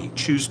two for me.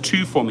 Choose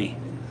two for me.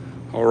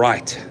 All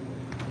right.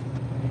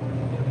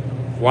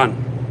 One.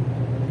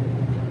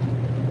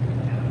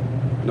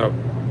 No.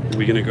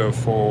 We're going to go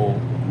for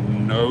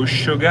no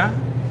sugar.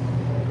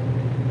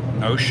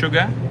 No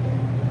sugar.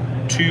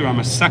 Two. I'm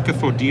a sucker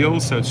for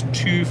deals, so it's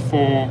two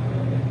for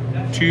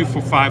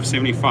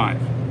 $5.75.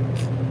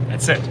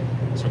 That's it.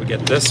 So we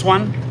get this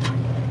one,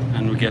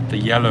 and we get the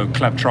yellow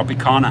Club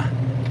Tropicana.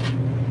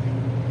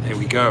 There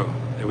we go.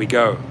 There we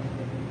go.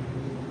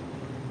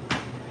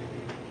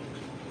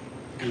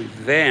 And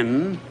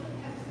then,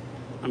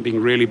 I'm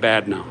being really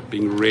bad now.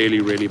 Being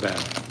really, really bad.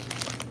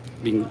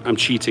 I'm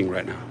cheating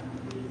right now.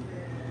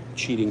 I'm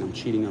cheating.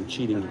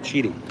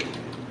 Cheating.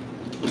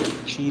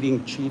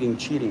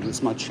 This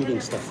is my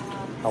cheating stuff.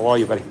 How are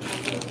you, buddy?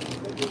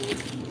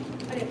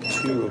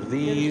 Two of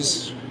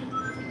these.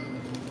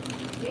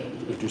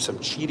 We'll do some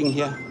cheating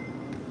here.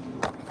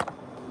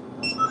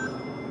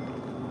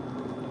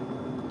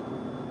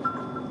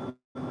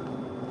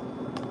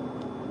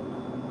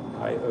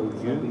 I owe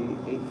you.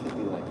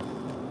 8:59.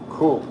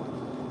 Cool.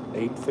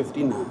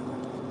 8:59.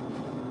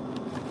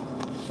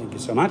 Thank you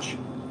so much.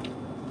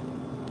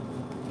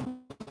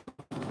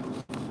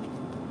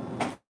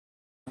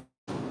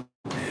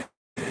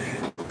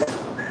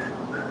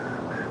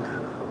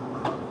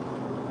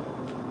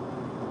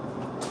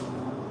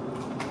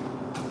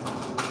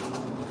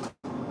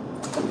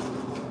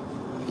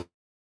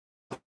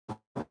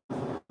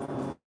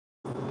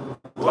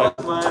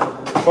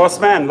 Boss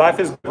man, life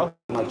is good.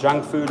 My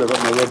junk food, I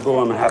got my Red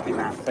Bull, I'm a happy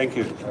man. Thank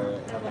you.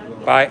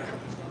 Bye.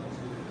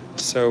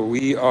 So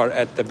we are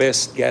at the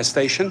best gas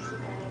station.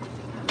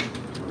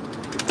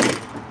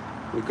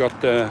 We got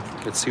the,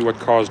 let's see what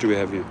cars do we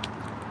have here.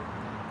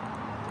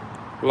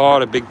 A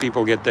lot of big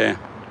people get their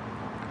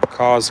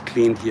cars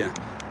cleaned here.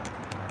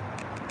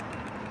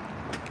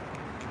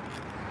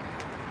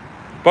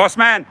 Boss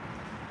man.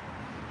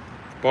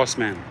 Boss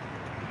man.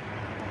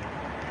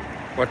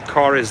 What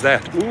car is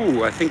that?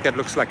 Ooh, I think that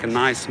looks like a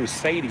nice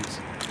Mercedes.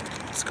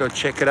 Let's go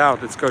check it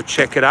out. Let's go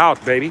check it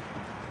out, baby.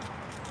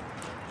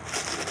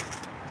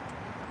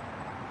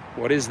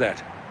 What is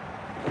that?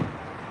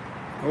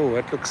 Oh,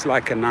 that looks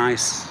like a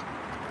nice...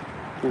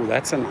 Oh,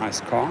 that's a nice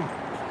car.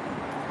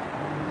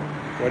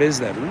 What is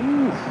that?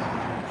 Ooh,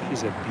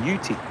 she's a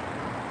beauty.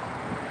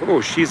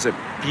 Oh, she's a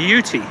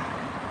beauty.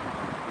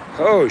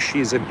 Oh,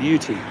 she's a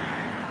beauty.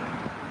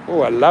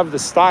 Oh, I love the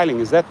styling.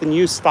 Is that the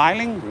new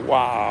styling?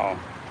 Wow.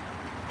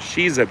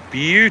 She's a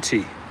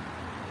beauty.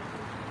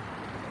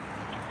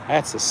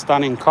 That's a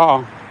stunning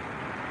car.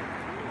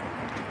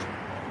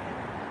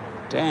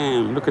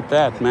 Damn, look at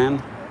that,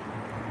 man.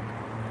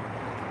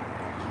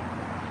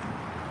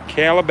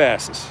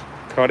 Calabasas,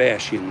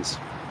 Kardashians.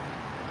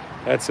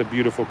 That's a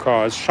beautiful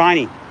car. It's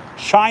shiny.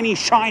 Shiny,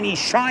 shiny,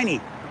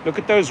 shiny. Look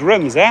at those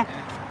rims, eh?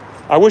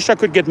 I wish I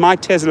could get my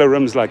Tesla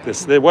rims like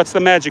this. What's the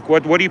magic?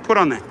 What do you put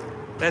on that?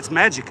 That's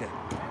magic.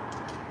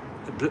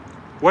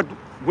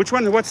 Which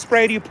one? What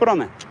spray do you put on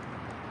that?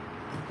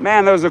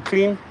 Man, those are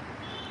clean.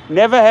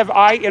 Never have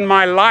I in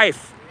my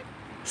life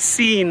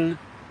seen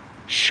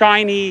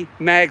shiny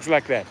mags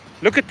like that.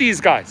 Look at these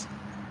guys.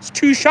 It's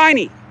too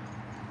shiny.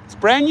 It's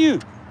brand new.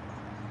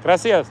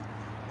 Gracias.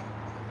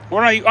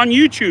 We're on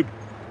YouTube.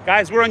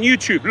 Guys, we're on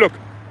YouTube. Look.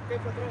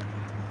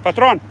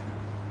 Patron.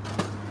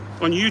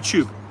 On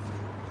YouTube.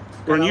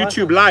 We're on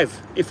YouTube live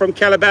from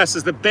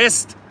Calabasas. The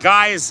best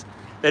guys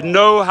that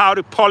know how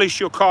to polish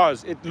your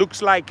cars. It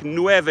looks like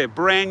nueve,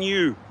 brand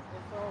new.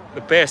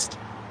 The best.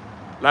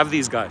 Love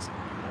these guys.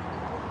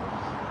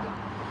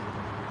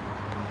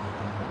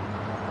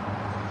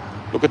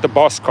 Look at the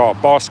boss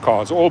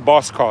cars, all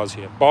boss cars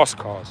here. Boss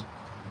cars.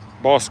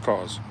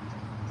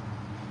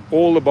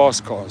 All the boss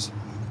cars.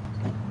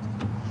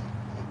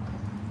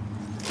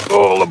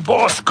 All the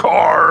boss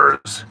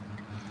cars.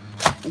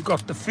 We've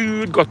got the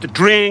food, got the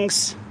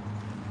drinks.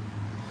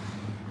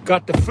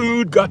 Got the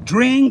food, got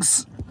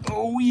drinks.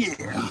 Oh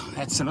yeah,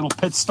 that's a little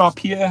pit stop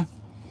here.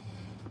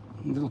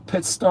 A little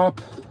pit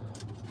stop.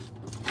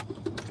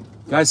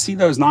 Guys, see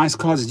those nice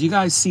cars? Did you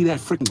guys see that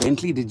freaking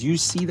Bentley? Did you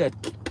see that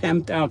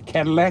pimped out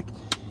Cadillac?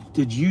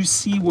 Did you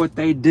see what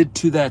they did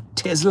to that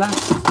Tesla?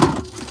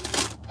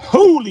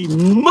 Holy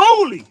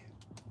moly!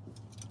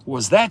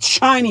 Was that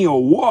shiny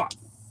or what?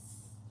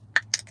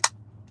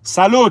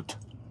 Salute!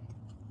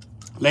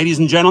 Ladies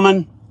and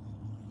gentlemen,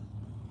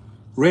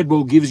 Red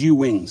Bull gives you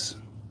wings.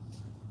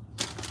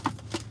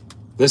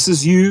 This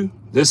is you,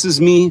 this is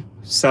me.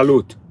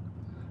 Salute.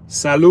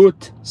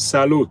 Salute,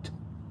 salute.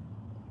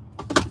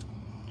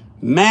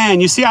 Man,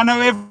 you see, I know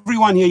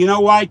everyone here. You know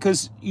why?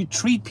 Because you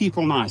treat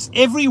people nice.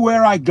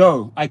 Everywhere I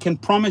go, I can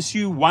promise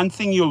you one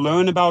thing you'll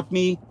learn about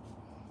me.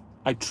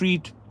 I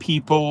treat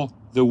people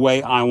the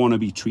way I want to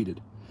be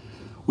treated.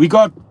 We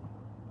got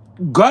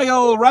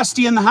Gail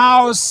Rusty in the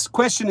house.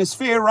 Question is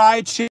fair,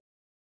 right? Share.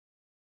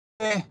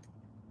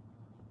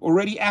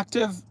 Already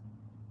active.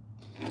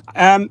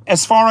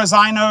 As far as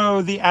I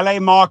know, the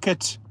LA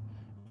market,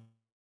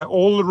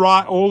 all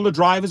the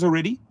drivers are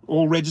ready,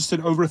 all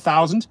registered over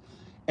 1,000,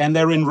 and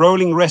they're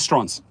enrolling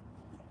restaurants.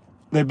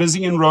 They're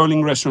busy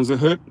enrolling restaurants. They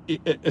hurt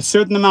a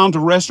certain amount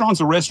of restaurants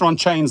or restaurant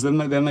chains,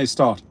 then they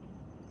start.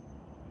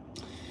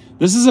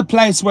 This is a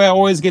place where I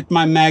always get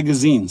my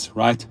magazines,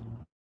 right?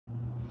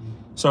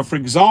 So, for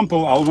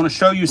example, I want to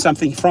show you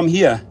something from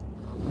here.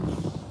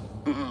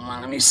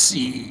 Let me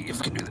see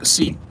if I can do this.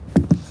 See,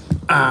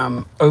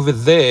 over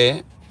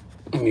there.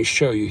 Let me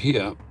show you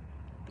here.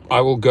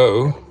 I will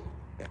go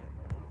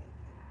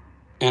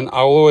and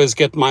I will always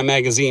get my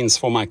magazines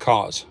for my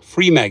cars.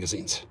 Free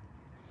magazines.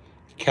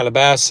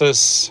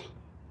 Calabasas,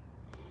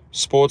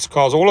 sports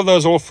cars, all of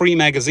those are all free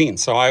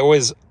magazines. So I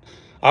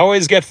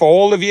always get for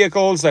all the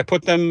vehicles. I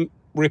put them,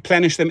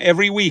 replenish them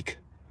every week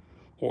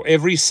or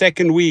every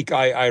second week.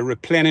 I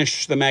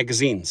replenish the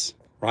magazines,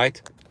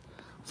 right?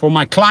 For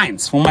my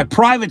clients, for my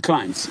private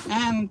clients,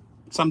 and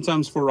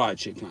sometimes for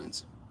rideshare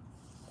clients.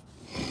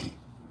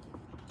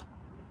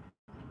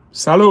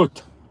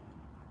 Salute.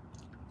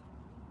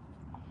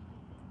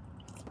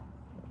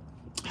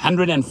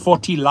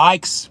 140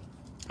 likes.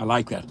 I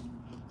like that.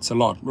 It's a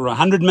lot. We're a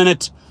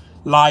 100-minute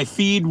live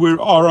feed. We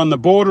are on the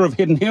border of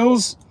Hidden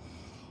Hills.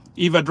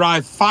 If I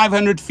drive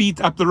 500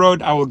 feet up the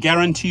road, I will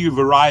guarantee you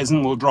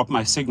Verizon will drop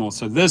my signal.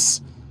 So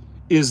this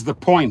is the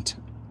point.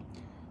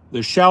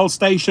 The Shell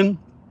station.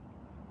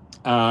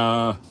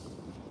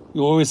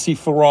 You always see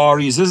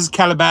Ferraris. This is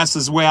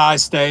Calabasas where I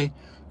stay.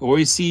 You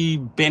always see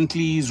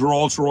Bentleys,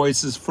 Rolls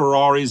Royces,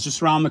 Ferraris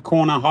just around the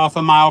corner, half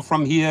a mile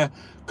from here.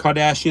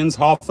 Kardashians,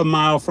 half a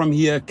mile from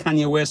here.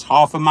 Kanye West,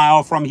 half a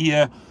mile from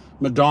here.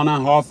 Madonna,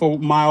 half a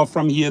mile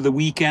from here. The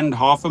Weeknd,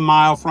 half a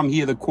mile from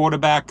here. The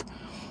quarterback,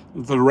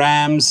 the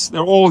Rams,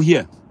 they're all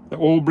here. They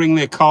all bring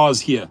their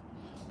cars here.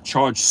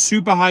 Charge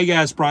super high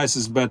gas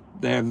prices, but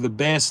they have the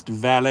best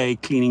valet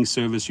cleaning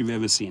service you've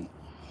ever seen.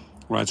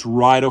 Right, it's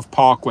right off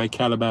Parkway,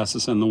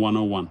 Calabasas, and the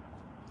 101.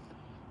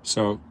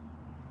 So,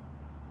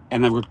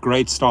 and they've got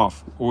great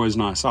staff, always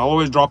nice. I'll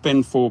always drop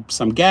in for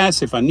some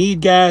gas if I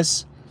need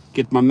gas,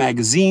 get my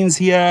magazines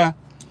here.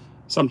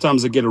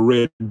 Sometimes I get a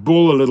Red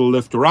Bull, a little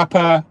lifter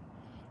upper,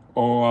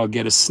 or I'll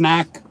get a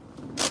snack.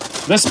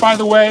 This, by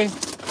the way,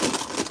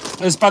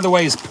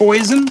 is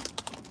Poison.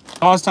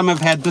 Last time I've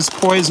had this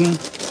Poison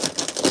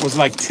was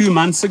like 2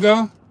 months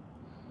ago.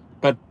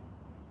 But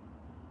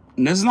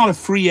this is not a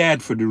free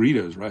ad for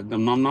Doritos, right?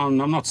 I'm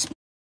not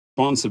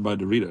sponsored by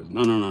Doritos.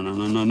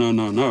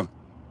 No.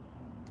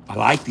 I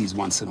like these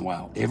once in a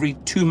while. Every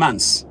 2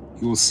 months,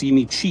 you will see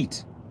me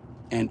cheat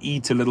and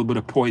eat a little bit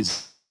of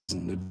Poison,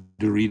 the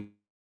Doritos.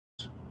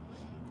 And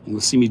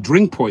you'll see me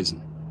drink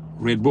Poison,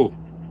 Red Bull.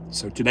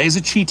 So today's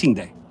a cheating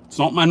day. It's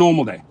not my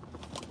normal day.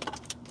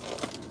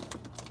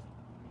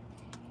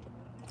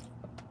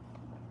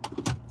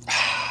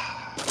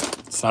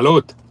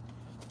 Salud.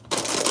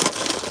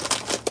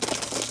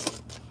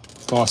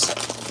 Toss.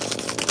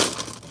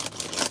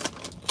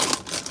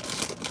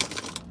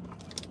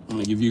 I'm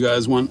gonna give you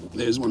guys one.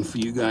 There's one for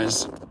you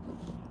guys.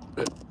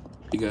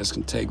 You guys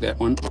can take that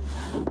one.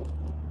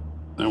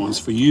 That one's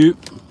for you.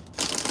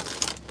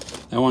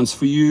 That one's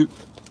for you.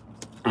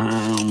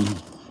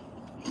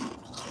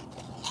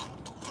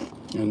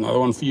 There's another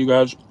one for you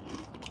guys.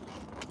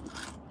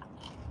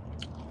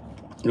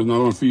 There's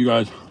another one for you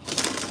guys.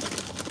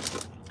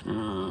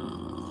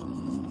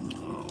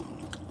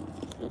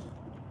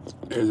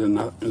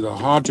 It's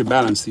hard to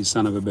balance these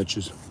son of a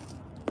bitches.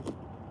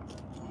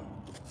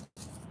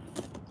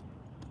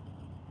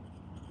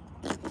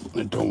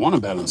 I don't want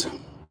to balance.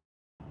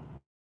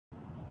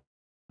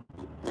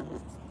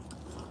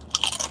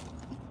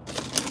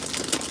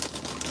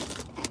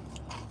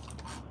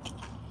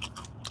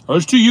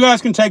 Those two, you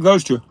guys can take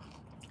those two.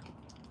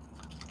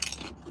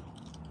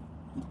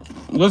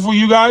 This for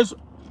you guys.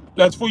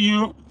 That's for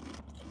you.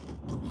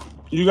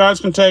 You guys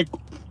can take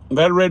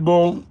that Red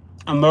Bull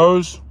and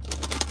those.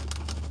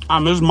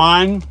 This is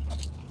mine.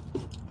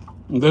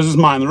 And this is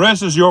mine. The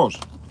rest is yours.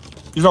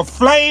 These are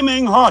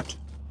flaming hot.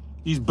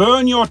 These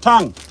burn your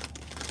tongue.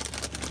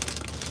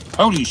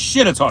 Holy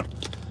shit, it's hot.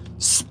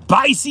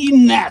 Spicy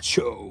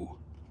nacho.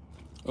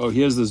 Oh,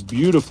 here's this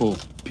beautiful,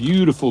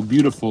 beautiful,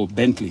 beautiful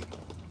Bentley.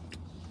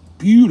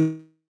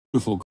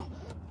 Beautiful.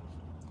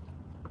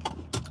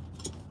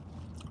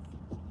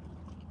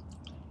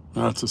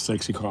 That's a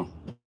sexy car.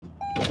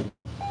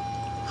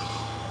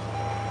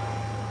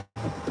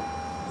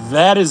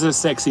 That is a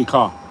sexy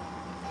car.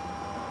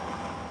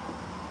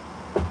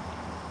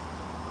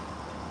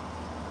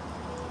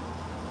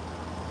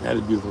 That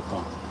is a beautiful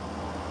car.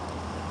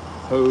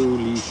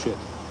 Holy shit.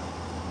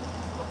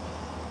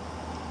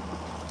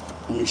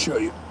 Let me show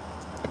you.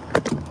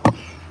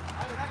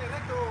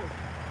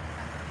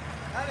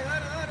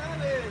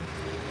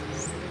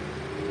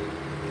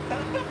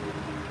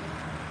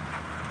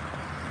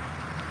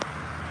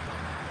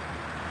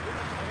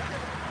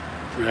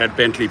 That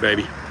Bentley,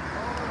 baby.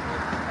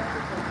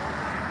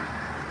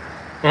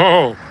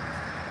 Oh,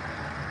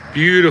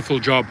 beautiful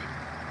job.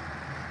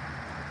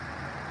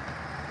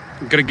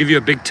 I'm gonna give you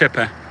a big tip,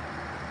 eh?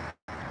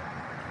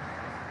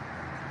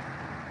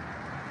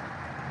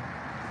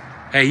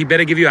 Hey, he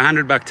better give you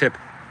 $100 tip.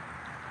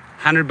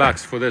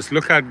 $100 for this.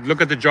 Look at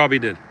the job he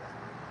did.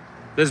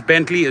 This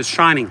Bentley is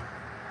shining.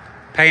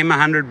 Pay him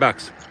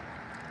 $100.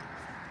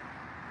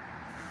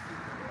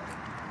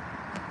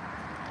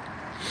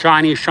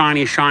 Shiny,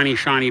 shiny, shiny,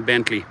 shiny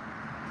Bentley.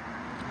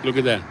 Look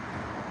at that.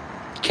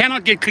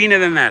 Cannot get cleaner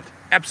than that.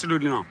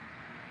 Absolutely not.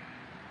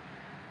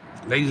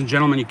 Ladies and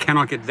gentlemen, you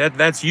cannot get that.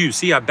 That's you.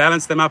 See, I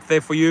balanced them up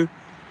there for you.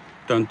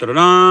 Dun, dun,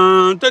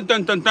 dun, dun,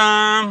 dun, dun,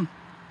 dun.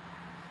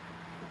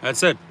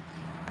 That's it.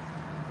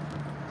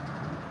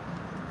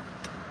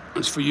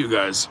 It's for you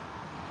guys.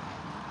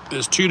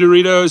 There's 2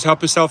 Doritos.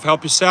 Help yourself,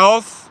 help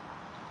yourself.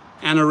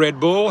 And a Red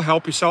Bull.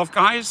 Help yourself,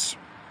 guys.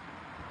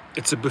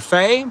 It's a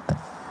buffet.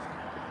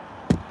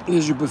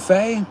 Here's your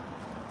buffet.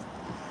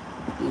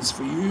 It's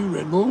for you,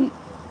 Red Bull.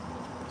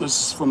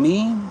 This is for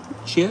me.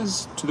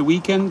 Cheers to the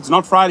weekend. It's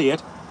not Friday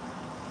yet.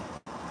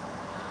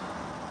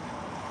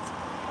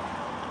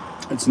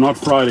 It's not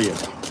Friday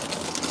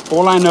yet.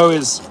 All I know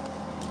is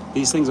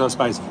these things are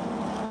spicy.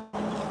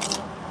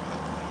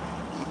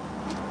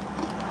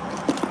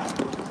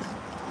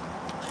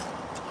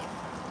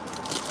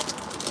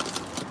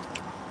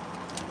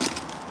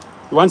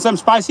 You want some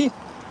spicy?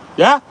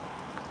 Yeah?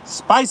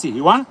 Spicy.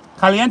 You want?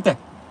 Caliente.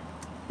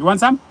 You want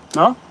some?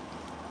 No?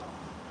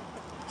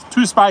 It's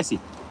too spicy.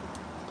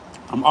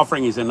 I'm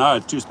offering. He said, no,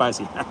 it's too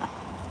spicy.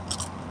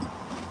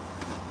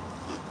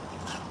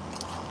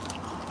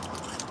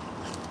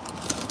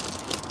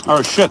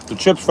 Oh shit, the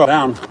chips fell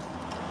down.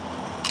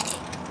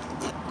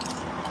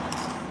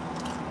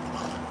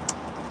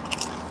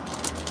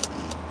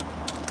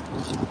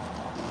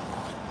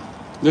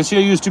 This here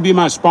used to be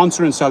my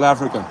sponsor in South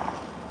Africa.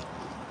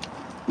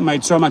 I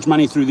made so much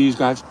money through these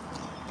guys.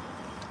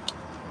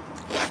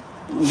 I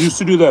used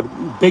to do the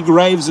big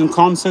raves and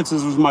concerts.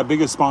 This was my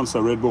biggest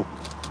sponsor, Red Bull.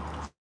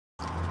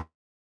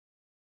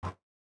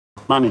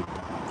 Money.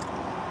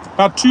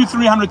 About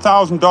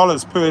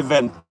 $200,000-$300,000 per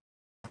event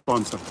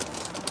sponsor.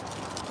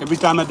 Every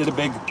time I did a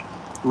big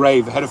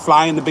rave, I had to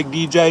fly in the big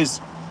DJs.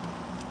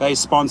 They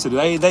sponsored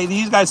it.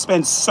 These guys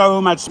spend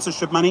so much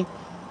sponsorship money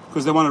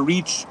because they want to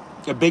reach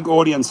a big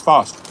audience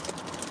fast.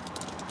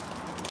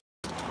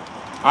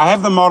 I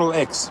have the Model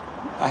X.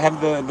 I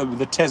have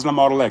the Tesla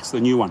Model X, the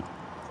new one.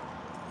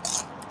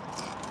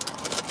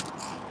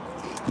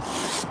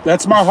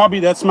 That's my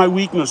hobby. That's my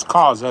weakness,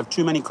 cars. I have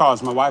too many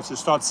cars. My wife says,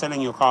 start selling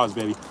your cars,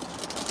 baby.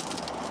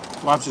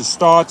 My wife says,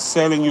 start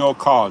selling your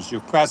cars. Your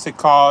classic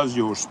cars,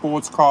 your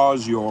sports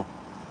cars, your...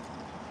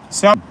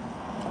 Sell.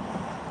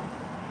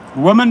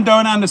 Women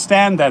don't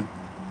understand that.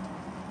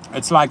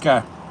 It's like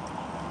a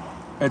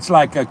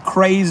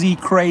crazy,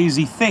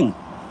 crazy thing.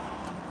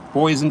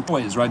 Boys and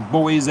toys, right?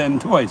 Boys and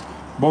toys.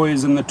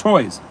 Boys and the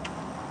toys.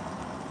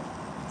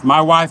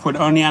 My wife would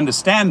only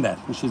understand that.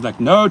 And she's like,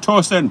 no,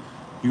 Torsten,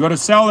 you got to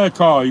sell that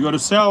car. You got to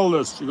sell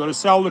this. You got to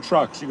sell the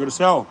trucks. You got to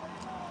sell.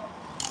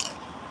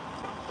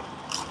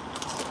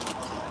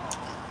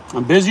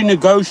 I'm busy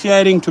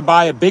negotiating to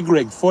buy a big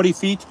rig, 40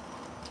 feet.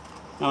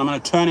 And I'm going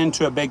to turn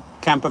into a big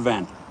camper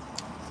van.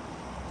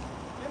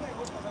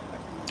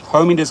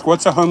 Homie disc.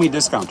 What's a homie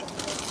discount?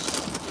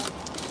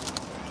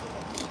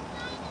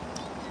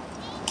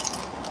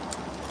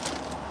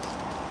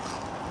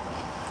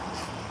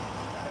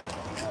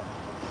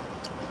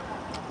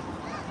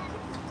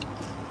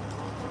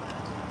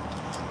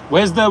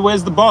 Where's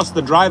the boss,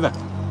 the driver?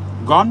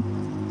 Gone?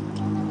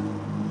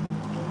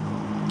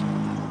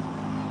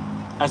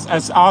 I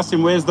asked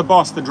him, where's the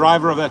boss, the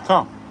driver of that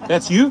car?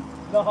 That's you?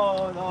 No,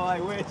 I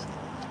wish.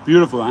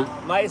 Beautiful, huh?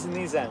 Mine is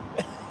Nissan.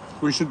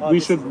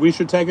 We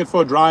should take it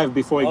for a drive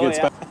before he gets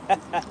back.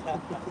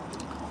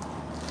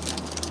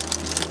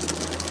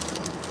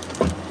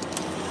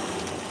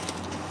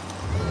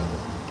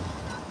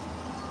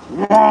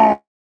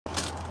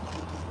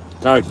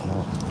 Right.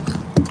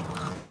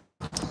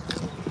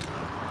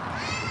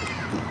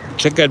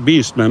 Check that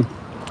beast, man.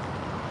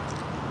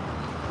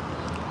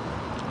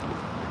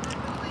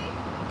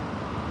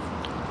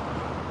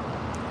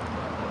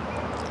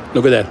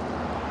 Look at that.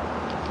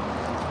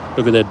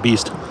 Look at that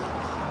beast.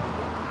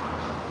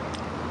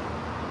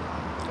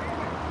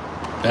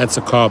 That's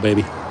a car,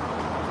 baby.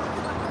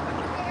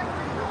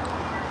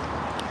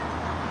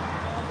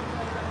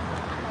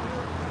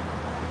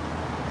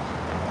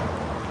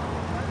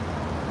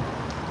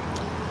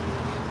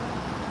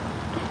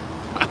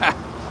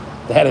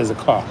 That is a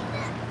car.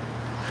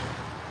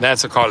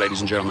 That's a car,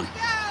 ladies and gentlemen.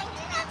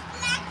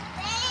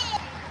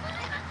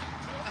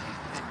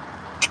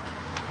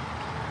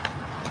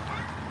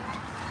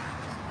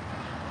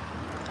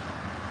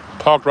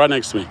 Parked right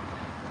next to me.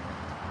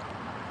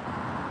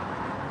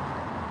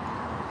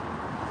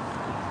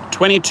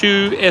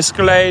 22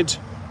 Escalade.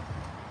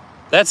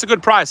 That's a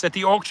good price at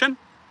the auction.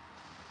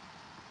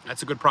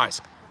 That's a good price.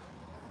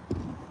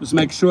 Just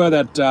make sure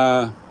that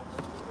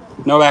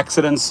no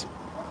accidents.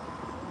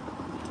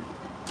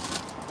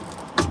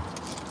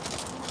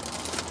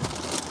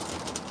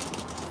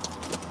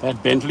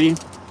 That Bentley.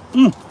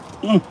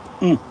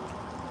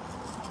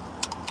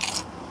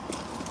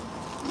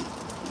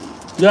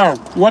 Yeah,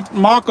 what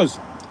Marcus?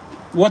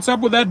 What's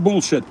up with that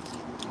bullshit?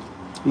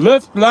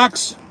 Lyft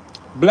Lux,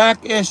 black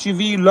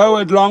SUV,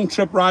 lowered long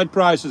trip ride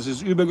prices.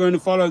 Is Uber going to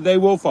follow? They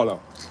will follow.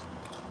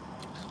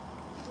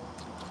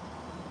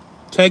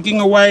 Taking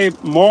away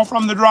more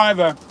from the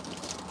driver,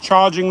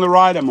 charging the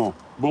rider more.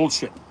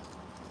 Bullshit.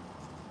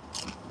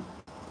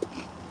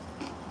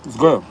 Let's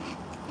go.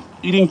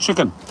 Eating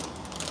chicken.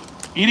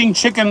 Eating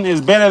chicken is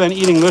better than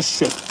eating this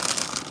shit.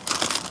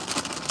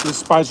 This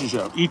spicy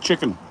shit. Eat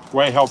chicken.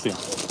 Way healthier.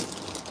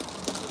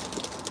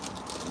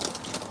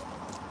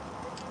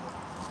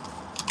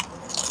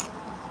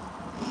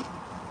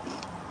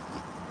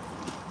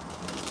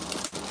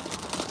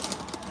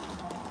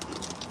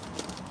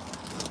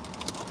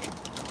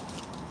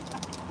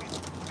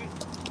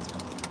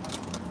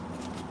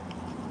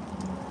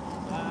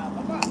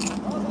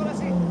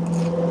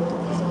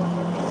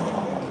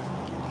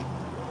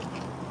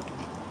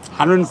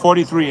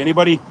 $143.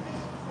 Anybody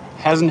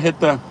hasn't hit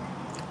the...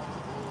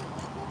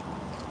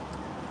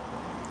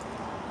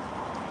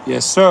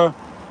 Yes, sir.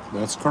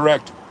 That's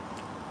correct.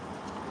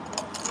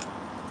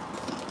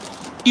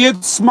 Eet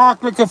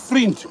smakelijke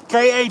vriend.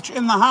 KH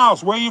in the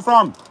house. Where are you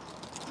from?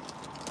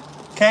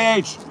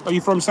 KH, are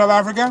you from South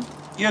Africa?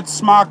 Eet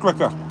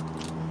smakelijke.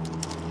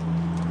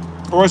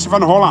 Hoe is je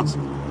van Holland?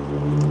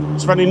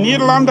 Is van die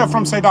Nederlander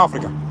from South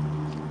Africa.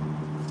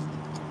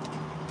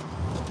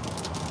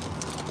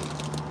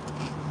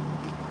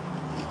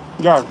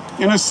 Yeah,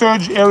 in a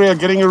surge area,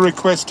 getting a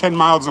request 10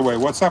 miles away.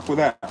 What's up with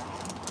that?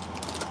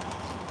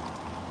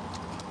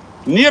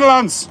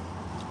 Netherlands.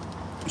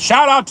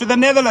 Shout out to the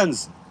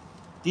Netherlands.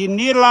 Die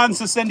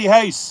Nederlandse is in die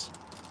huis.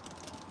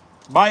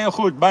 Baie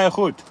goed, baie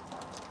goed.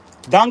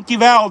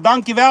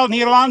 Dankjewel,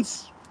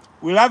 Netherlands.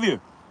 We love you.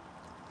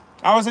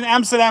 I was in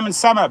Amsterdam in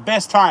summer.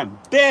 Best time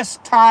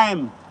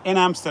in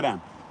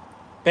Amsterdam.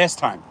 Best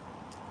time.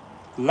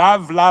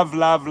 Love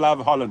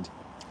Holland.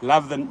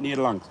 Love the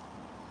Netherlands.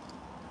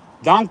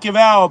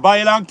 Dankjewel,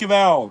 baie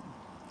dankjewel.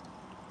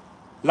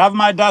 Love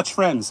my Dutch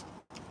friends.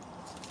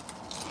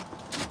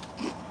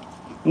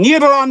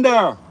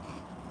 Nederlander.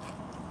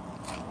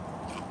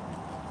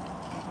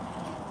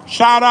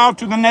 Shout out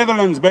to the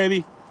Netherlands,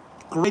 baby.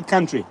 Great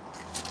country.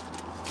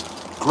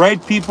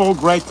 Great people,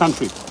 great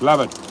country. Love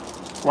it.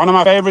 One of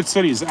my favorite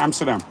cities,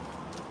 Amsterdam.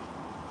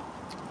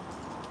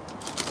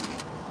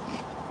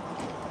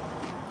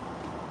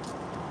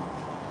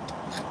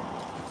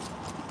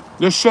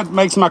 This shit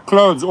makes my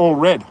clothes all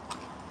red.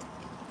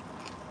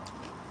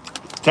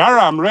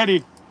 Dara, I'm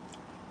ready.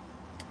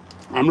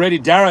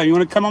 Dara, you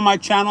want to come on my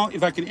channel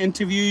if I can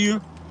interview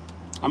you?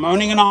 I'm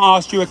only going to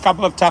ask you a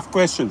couple of tough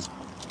questions.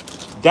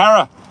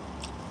 Dara,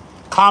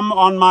 come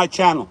on my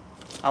channel.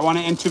 I want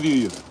to interview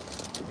you.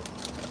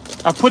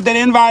 I've put that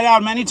invite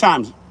out many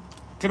times.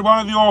 Get one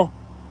of your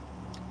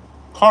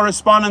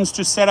correspondents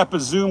to set up a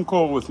Zoom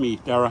call with me,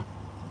 Dara.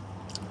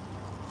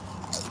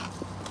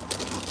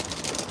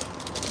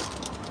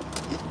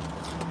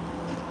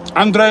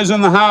 Andre's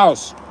in the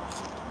house.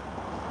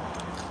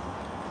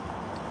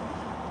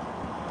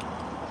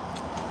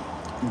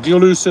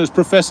 Gilu says,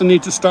 Professor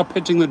need to stop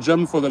hitting the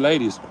gym for the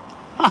ladies.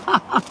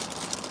 I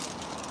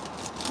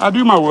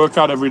do my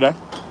workout every day.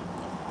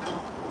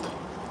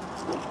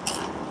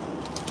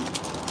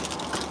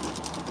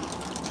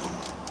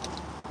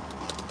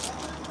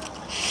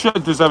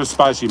 Shit, this ever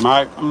spicy.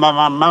 My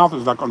mouth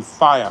is like on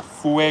fire.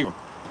 Fuego.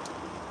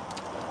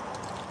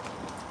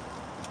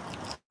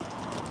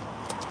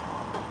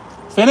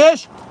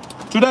 Finish?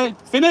 Today,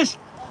 finish?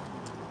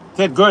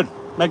 Did good.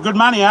 Make good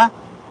money, huh?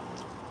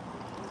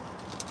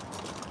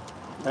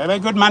 They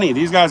make good money.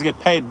 These guys get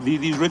paid.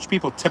 These rich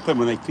people tip them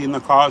when they clean the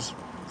cars.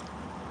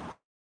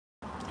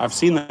 I've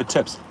seen the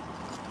tips.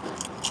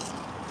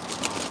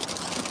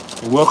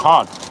 They work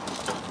hard.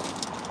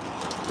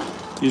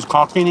 These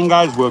car cleaning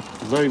guys work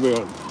very, very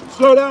hard.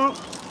 Slow down,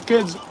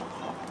 kids.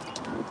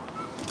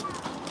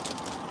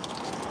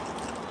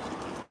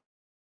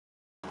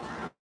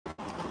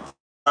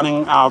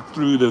 Running out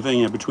through the thing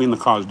here between the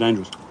cars,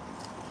 dangerous.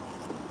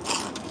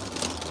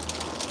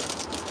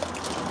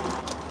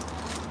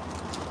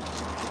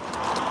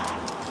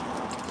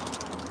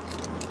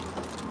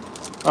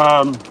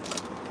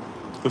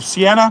 The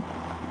Sienna.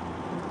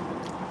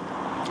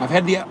 I've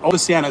had the older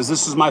Siennas.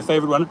 This is my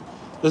favorite one.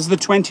 This is the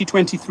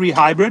 2023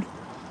 hybrid.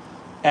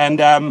 And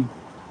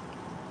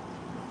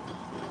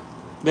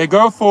they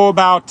go for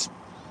about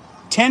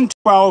 10,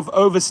 12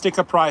 over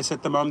sticker price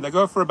at the moment. They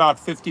go for about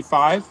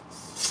 55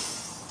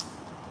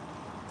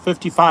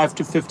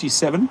 to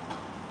 57.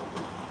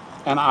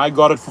 And I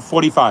got it for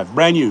 45.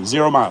 Brand new,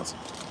 0 miles.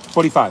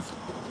 45.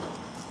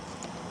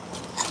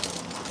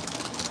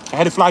 I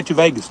had to fly to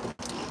Vegas.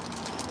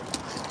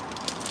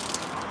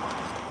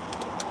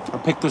 I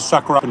picked this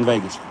sucker up in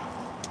Vegas.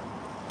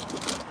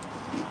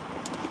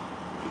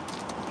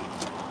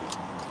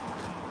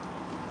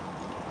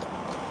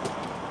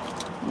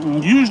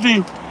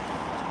 Usually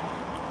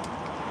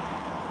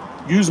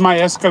use my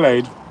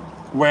Escalade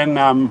when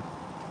I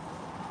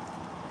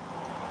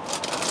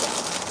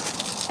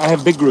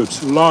have big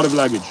groups, a lot of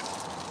luggage.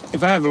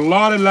 If I have a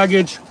lot of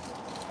luggage,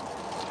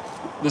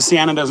 the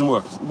Sienna doesn't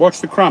work. Watch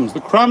the crumbs.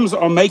 The crumbs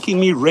are making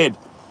me red.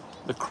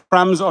 The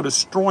crumbs are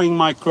destroying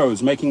my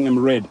clothes, making them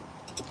red.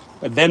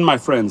 But then, my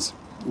friends,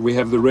 we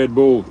have the Red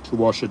Bull to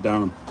wash it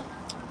down.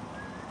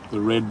 The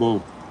Red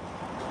Bull.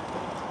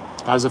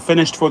 Guys are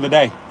finished for the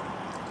day.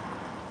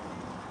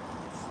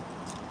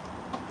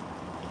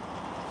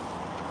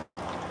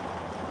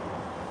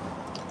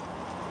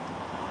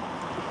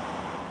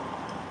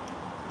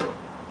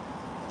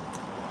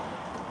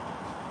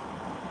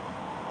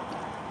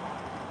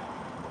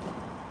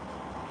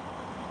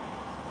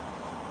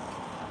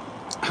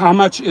 How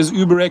much is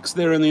UberX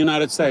there in the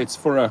United States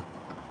for a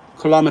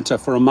kilometer,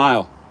 for a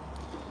mile?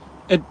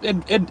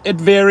 It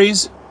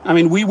varies. I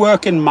mean, we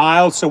work in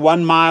miles, so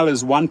 1 mile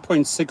is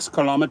 1.6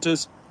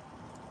 kilometers,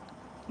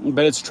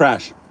 but it's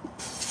trash.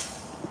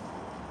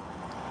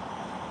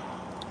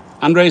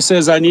 Andre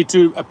says I need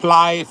to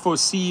apply for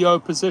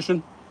CEO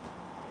position.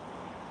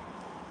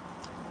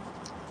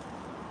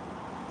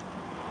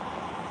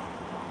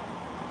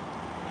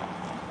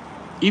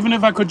 Even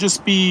if I could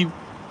just be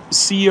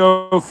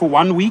CEO for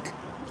 1 week,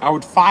 I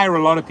would fire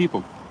a lot of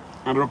people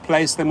and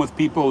replace them with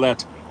people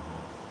that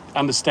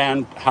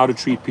understand how to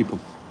treat people.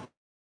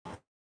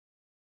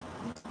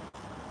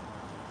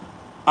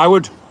 I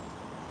would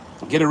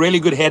get a really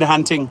good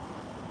headhunting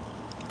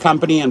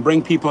company and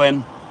bring people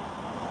in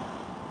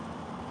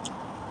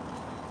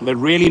that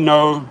really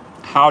know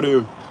how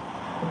to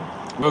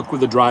work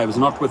with the drivers,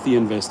 not with the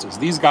investors.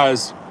 These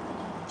guys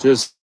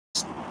just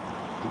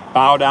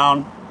bow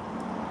down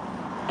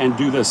and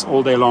do this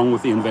all day long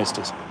with the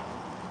investors.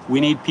 We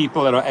need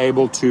people that are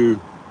able to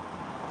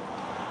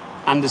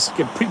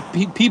understand.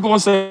 People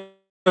also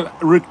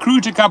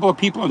recruit a couple of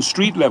people on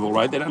street level,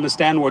 right? That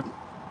understand what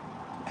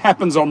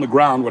happens on the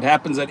ground, what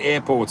happens at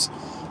airports,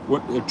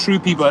 what true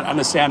people that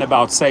understand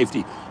about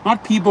safety.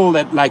 Not people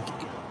that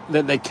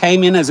that they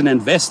came in as an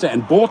investor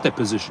and bought their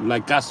position,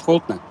 like Gus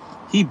Fultner.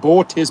 He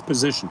bought his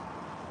position.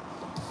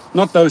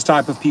 Not those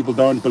type of people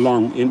don't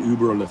belong in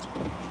Uber or Lyft.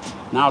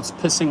 Now it's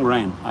pissing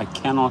rain. I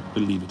cannot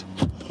believe it.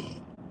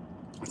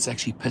 It's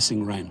actually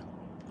pissing rain,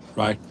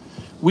 right?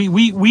 We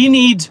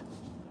need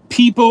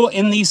people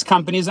in these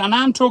companies, and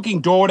I'm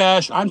talking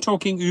DoorDash, I'm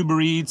talking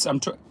Uber Eats,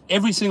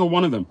 every single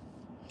one of them.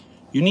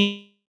 You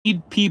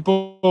need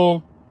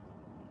people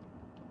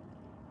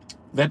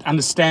that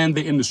understand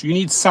the industry. You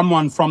need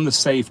someone from the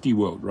safety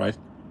world, right?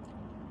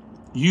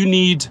 You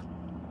need,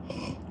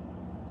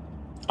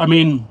 I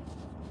mean,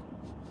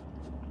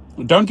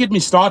 don't get me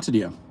started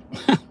here.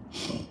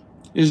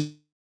 There's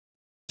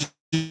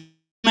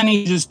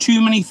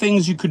too many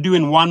things you could do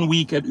in 1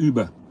 week at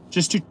Uber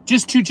just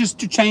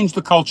to change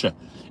the culture.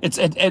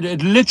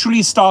 It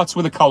literally starts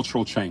with a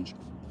cultural change,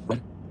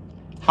 right?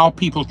 How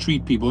people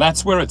treat people.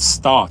 That's where it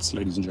starts,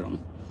 ladies and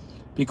gentlemen.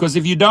 Because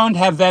if you don't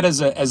have that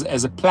as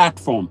a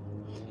platform,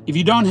 if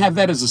you don't have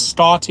that as a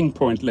starting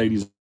point,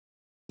 ladies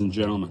and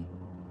gentlemen,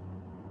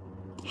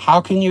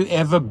 how can you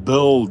ever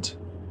build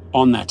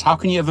on that? How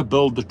can you ever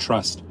build the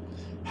trust?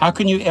 How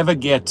can you ever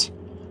get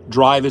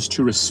drivers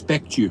to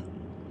respect you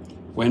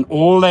when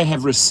all they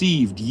have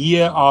received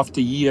year after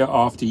year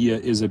after year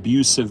is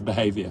abusive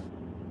behavior,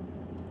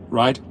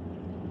 right?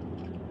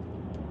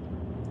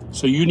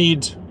 So you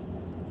need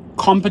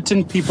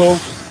competent people,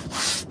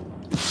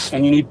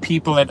 and you need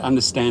people that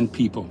understand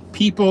people.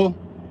 People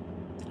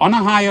on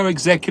a higher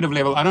executive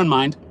level, I don't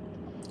mind,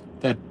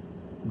 that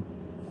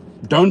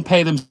don't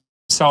pay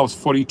themselves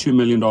 $42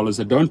 million,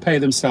 that don't pay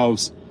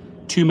themselves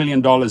 $2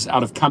 million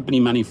out of company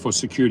money for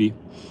security,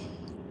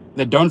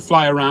 that don't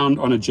fly around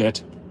on a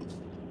jet.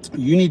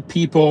 You need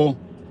people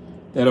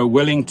that are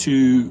willing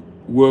to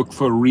work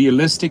for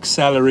realistic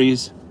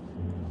salaries,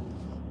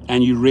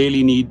 and you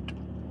really need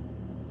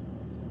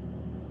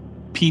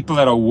people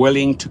that are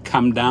willing to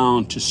come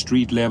down to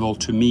street level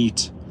to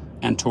meet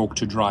and talk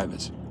to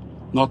drivers.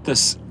 Not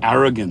this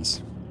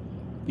arrogance.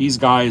 These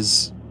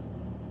guys,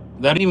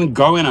 they don't even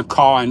go in a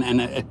car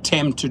and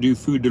attempt to do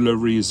food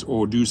deliveries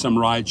or do some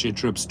rideshare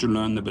trips to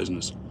learn the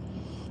business.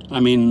 I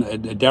mean,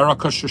 Derek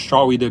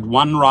Shashawi did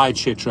one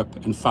rideshare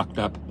trip and fucked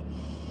up.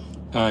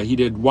 He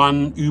did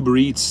one Uber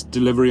Eats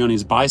delivery on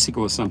his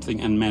bicycle or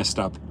something and messed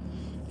up.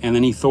 And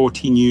then he thought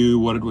he knew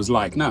what it was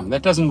like. No,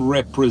 that doesn't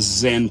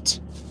represent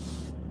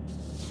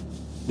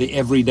the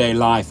everyday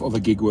life of a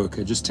gig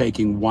worker, just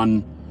taking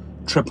one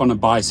trip on a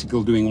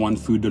bicycle, doing one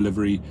food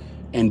delivery,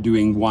 and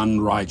doing one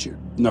rideshare.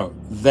 No,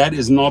 that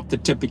is not the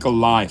typical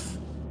life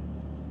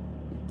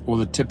or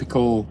the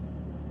typical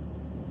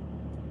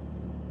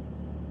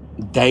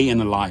day in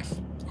the life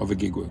of a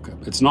gig worker.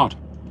 It's not.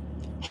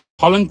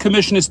 Holland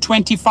commission is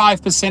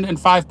 25% and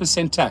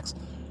 5% tax.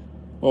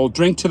 Well,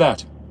 drink to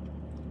that.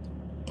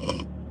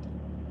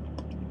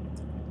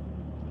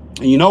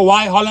 And you know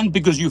why, Holland?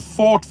 Because you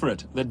fought for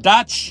it. The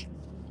Dutch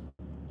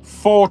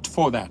fought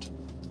for that.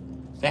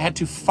 They had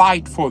to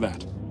fight for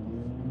that.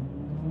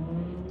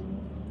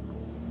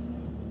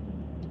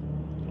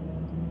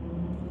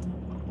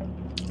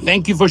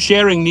 Thank you for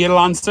sharing,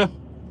 Nederlandse.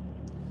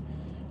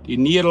 Die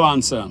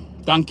Nederlandse.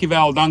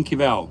 Dankjewel,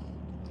 dankjewel.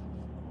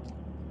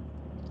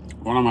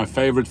 One of my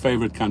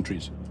favorite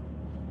countries.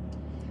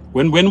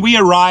 When we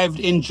arrived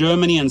in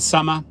Germany in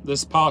summer,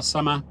 this past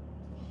summer,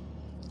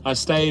 I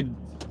stayed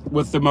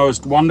with the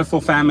most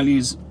wonderful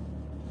families.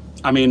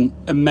 I mean,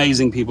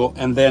 amazing people.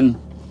 And then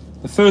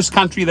the first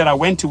country that I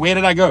went to, where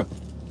did I go?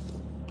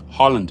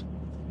 Holland.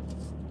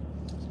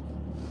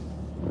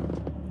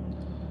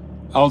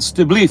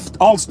 Alstublieft,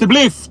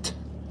 alstublieft.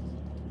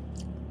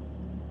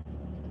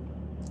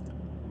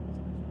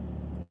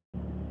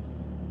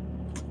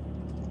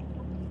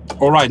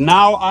 All right,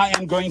 now I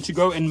am going to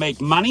go and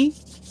make money.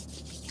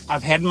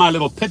 I've had my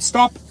little pit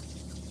stop.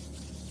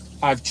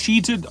 I've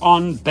cheated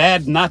on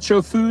bad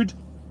nacho food.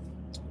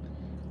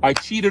 I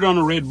cheated on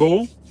a Red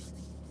Bull.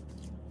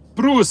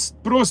 Prost,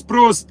 prost,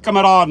 prost,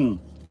 kameraden.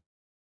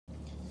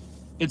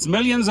 It's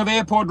millions of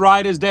airport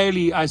riders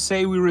daily. I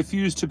say we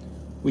refuse to.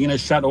 We're going to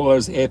shut all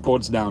those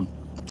airports down.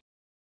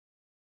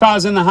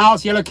 Cars in the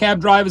house, yellow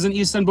cab drivers in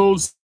Istanbul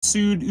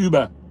sued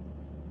Uber.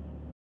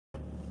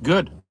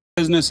 Good.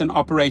 Business and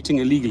operating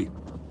illegally.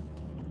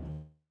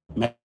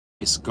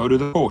 Go to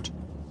the court.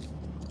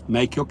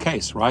 Make your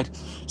case, right?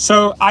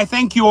 So I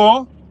thank you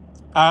all.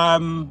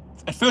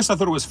 At first I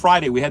thought it was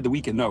Friday. We had the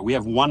weekend. No, we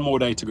have one more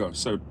day to go.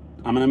 So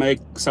I'm going to make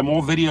some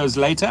more videos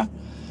later.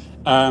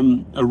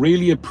 I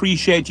really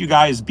appreciate you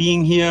guys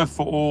being here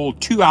for all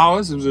 2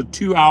 hours. It was a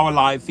 2-hour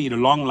live feed, a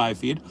long live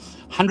feed.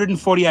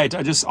 148.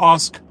 I just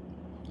ask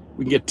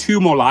we can get 2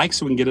 more likes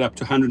so we can get it up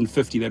to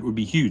 150. That would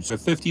be huge. So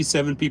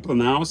 57 people in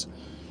the house.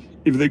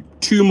 If they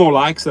 2 more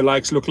likes, the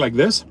likes look like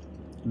this.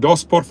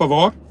 Dos, por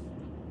favor.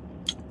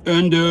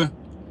 Un, deux,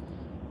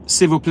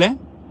 s'il vous plaît.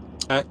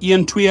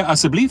 Ian, twee,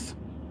 alsjeblieft.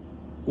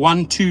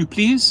 1, 2,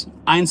 please.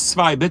 1,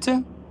 2,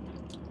 bitte.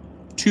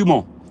 2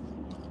 more.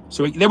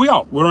 So there we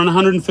are. We're on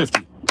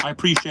 150. I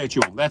appreciate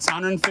you all. That's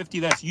 150.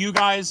 That's you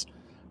guys.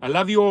 I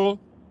love you all.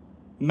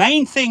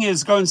 Main thing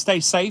is go and stay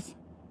safe.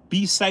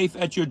 Be safe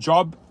at your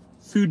job.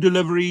 Food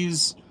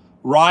deliveries,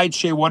 ride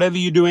share, whatever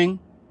you're doing.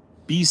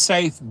 Be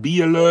safe.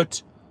 Be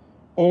alert.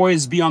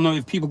 Always be on the,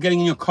 if people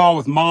getting in your car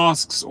with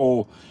masks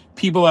or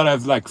people that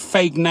have like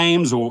fake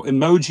names or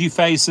emoji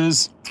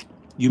faces,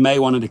 you may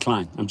want to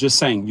decline. I'm just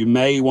saying, you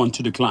may want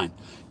to decline.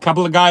 A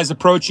couple of guys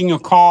approaching your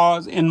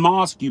cars in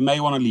mask, you may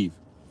want to leave.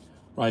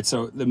 Right,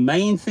 so the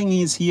main thing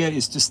is here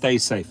is to stay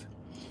safe.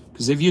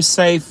 Because if you're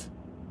safe,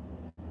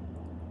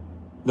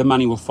 the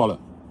money will follow.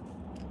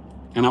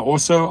 And I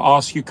also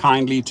ask you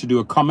kindly to do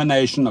a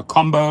combination, a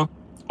combo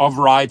of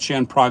rideshare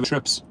and private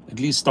trips. At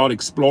least start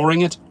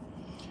exploring it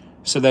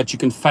so that you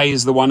can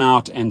phase the one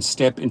out and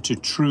step into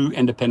true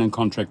independent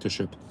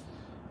contractorship.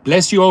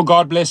 Bless you all.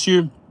 God bless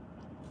you.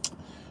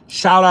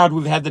 Shout out.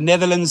 We've had the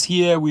Netherlands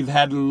here. We've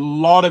had a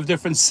lot of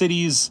different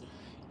cities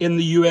in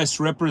the US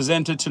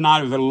represented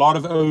tonight. We've had a lot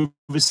of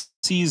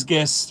overseas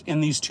guests in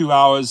these 2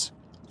 hours.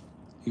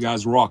 You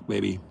guys rock,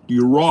 baby.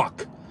 You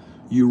rock.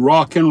 You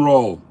rock and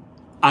roll.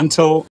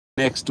 Until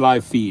next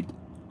live feed.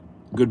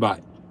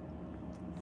 Goodbye.